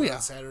easy. Doing it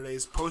on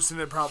Saturdays, posting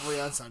it probably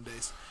on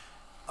Sundays.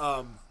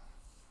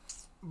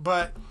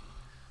 But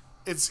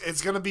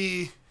it's gonna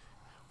be,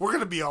 we're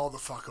gonna be all the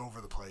fuck over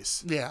the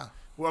place. Yeah.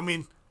 Well, I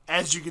mean,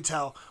 as you can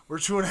tell, we're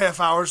 2.5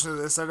 hours into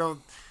this.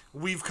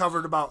 We've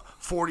covered about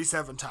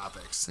 47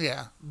 topics.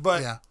 Yeah.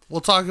 But yeah,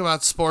 we'll talk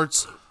about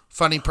sports,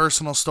 funny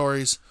personal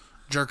stories,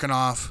 jerking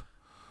off,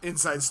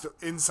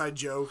 inside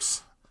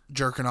jokes,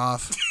 jerking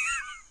off.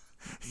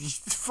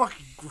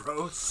 Fucking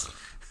gross.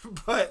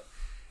 But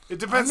it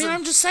depends. I mean,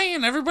 I'm just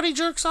saying, everybody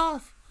jerks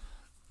off.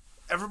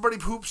 Everybody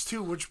poops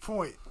too. Which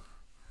point?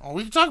 Oh,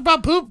 we can talk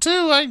about poop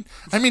too. I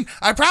mean,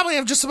 I probably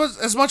have just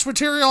as much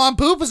material on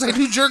poop as I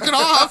do jerking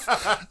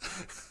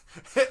off.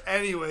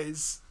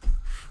 Anyways,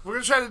 we're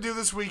gonna try to do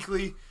this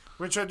weekly.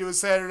 We're gonna try to do it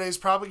Saturdays.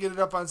 Probably get it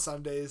up on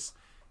Sundays.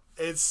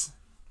 This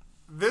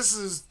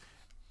was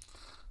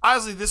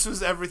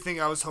everything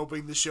I was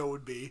hoping the show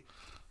would be.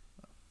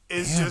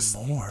 It's and just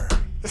more.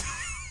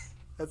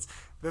 That's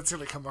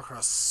gonna come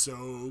across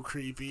so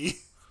creepy.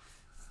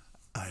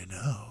 I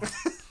know.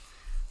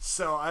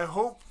 So I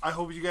hope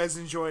you guys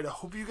enjoyed. I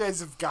hope you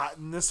guys have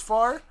gotten this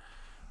far.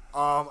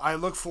 I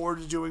look forward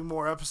to doing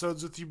more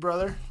episodes with you,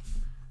 brother.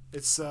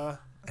 It's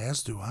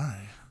as do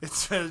I.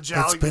 It's been a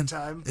jolly good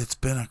time. It's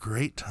been a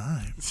great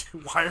time.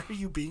 Why are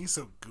you being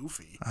so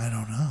goofy? I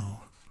don't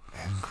know.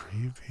 And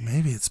creepy.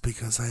 Maybe it's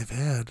because I've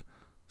had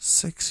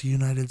 6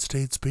 United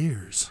States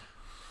beers.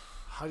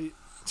 How do you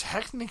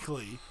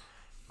technically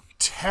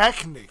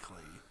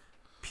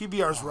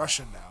PBR's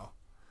Russian now.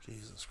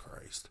 Jesus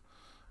Christ.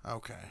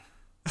 Okay.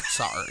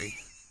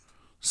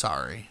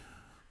 Sorry.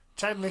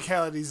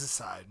 Technicalities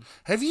aside.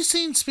 Have you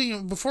seen,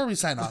 before we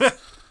sign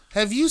off,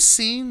 have you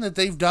seen that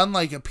they've done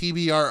like a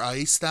PBR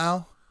ice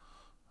now?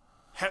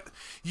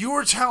 You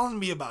were telling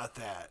me about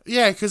that.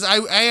 Yeah, because I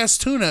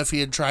asked Tuna if he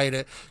had tried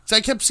it. Because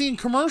I kept seeing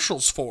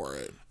commercials for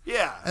it.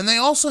 Yeah. And they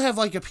also have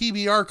like a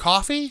PBR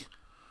coffee.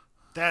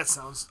 That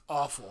sounds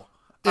awful.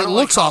 It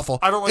looks awful.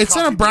 I don't like it's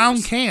in a brown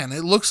beers. can.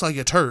 It looks like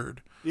a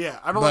turd. Yeah,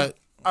 I don't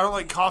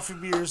like coffee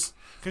beers.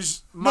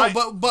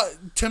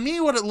 But to me,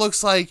 what it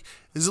looks like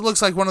is it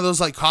looks like one of those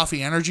like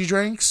coffee energy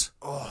drinks.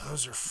 Oh,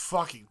 those are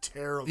fucking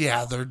terrible.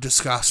 Yeah, they're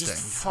disgusting.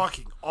 Just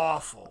fucking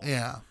awful.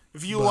 Yeah.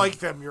 If you like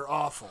them, you're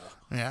awful.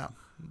 Yeah.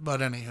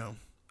 But anywho,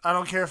 I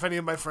don't care if any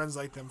of my friends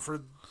like them.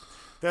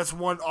 That's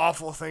one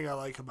awful thing I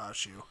like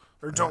about you,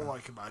 or don't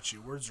like about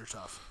you. Words are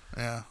tough.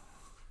 Yeah.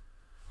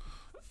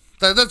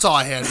 That's all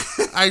I had.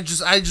 I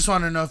just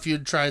want to know if you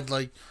had tried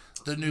like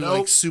the new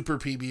like super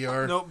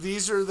PBR. Nope,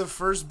 these are the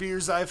first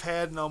beers I've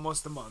had in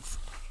almost a month.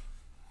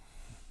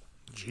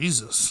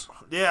 Jesus.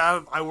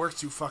 Yeah, I work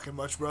too fucking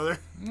much, brother.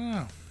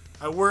 Yeah.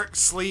 I work,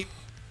 sleep,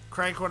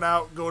 crank one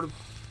out,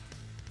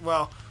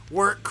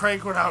 work,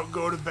 crank one out,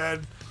 go to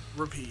bed,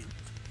 repeat.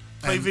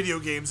 Play video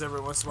games every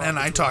once in a while. And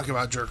I talk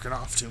about jerking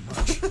off too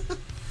much.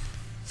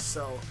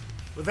 So,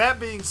 with that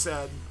being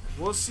said,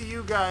 we'll see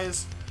you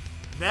guys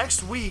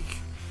next week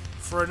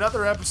for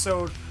another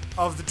episode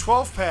of the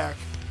 12 Pack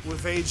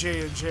with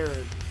AJ and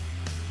Jared.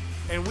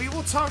 And we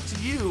will talk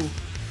to you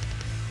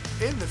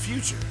in the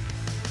future.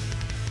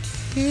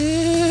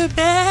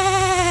 Goodbye.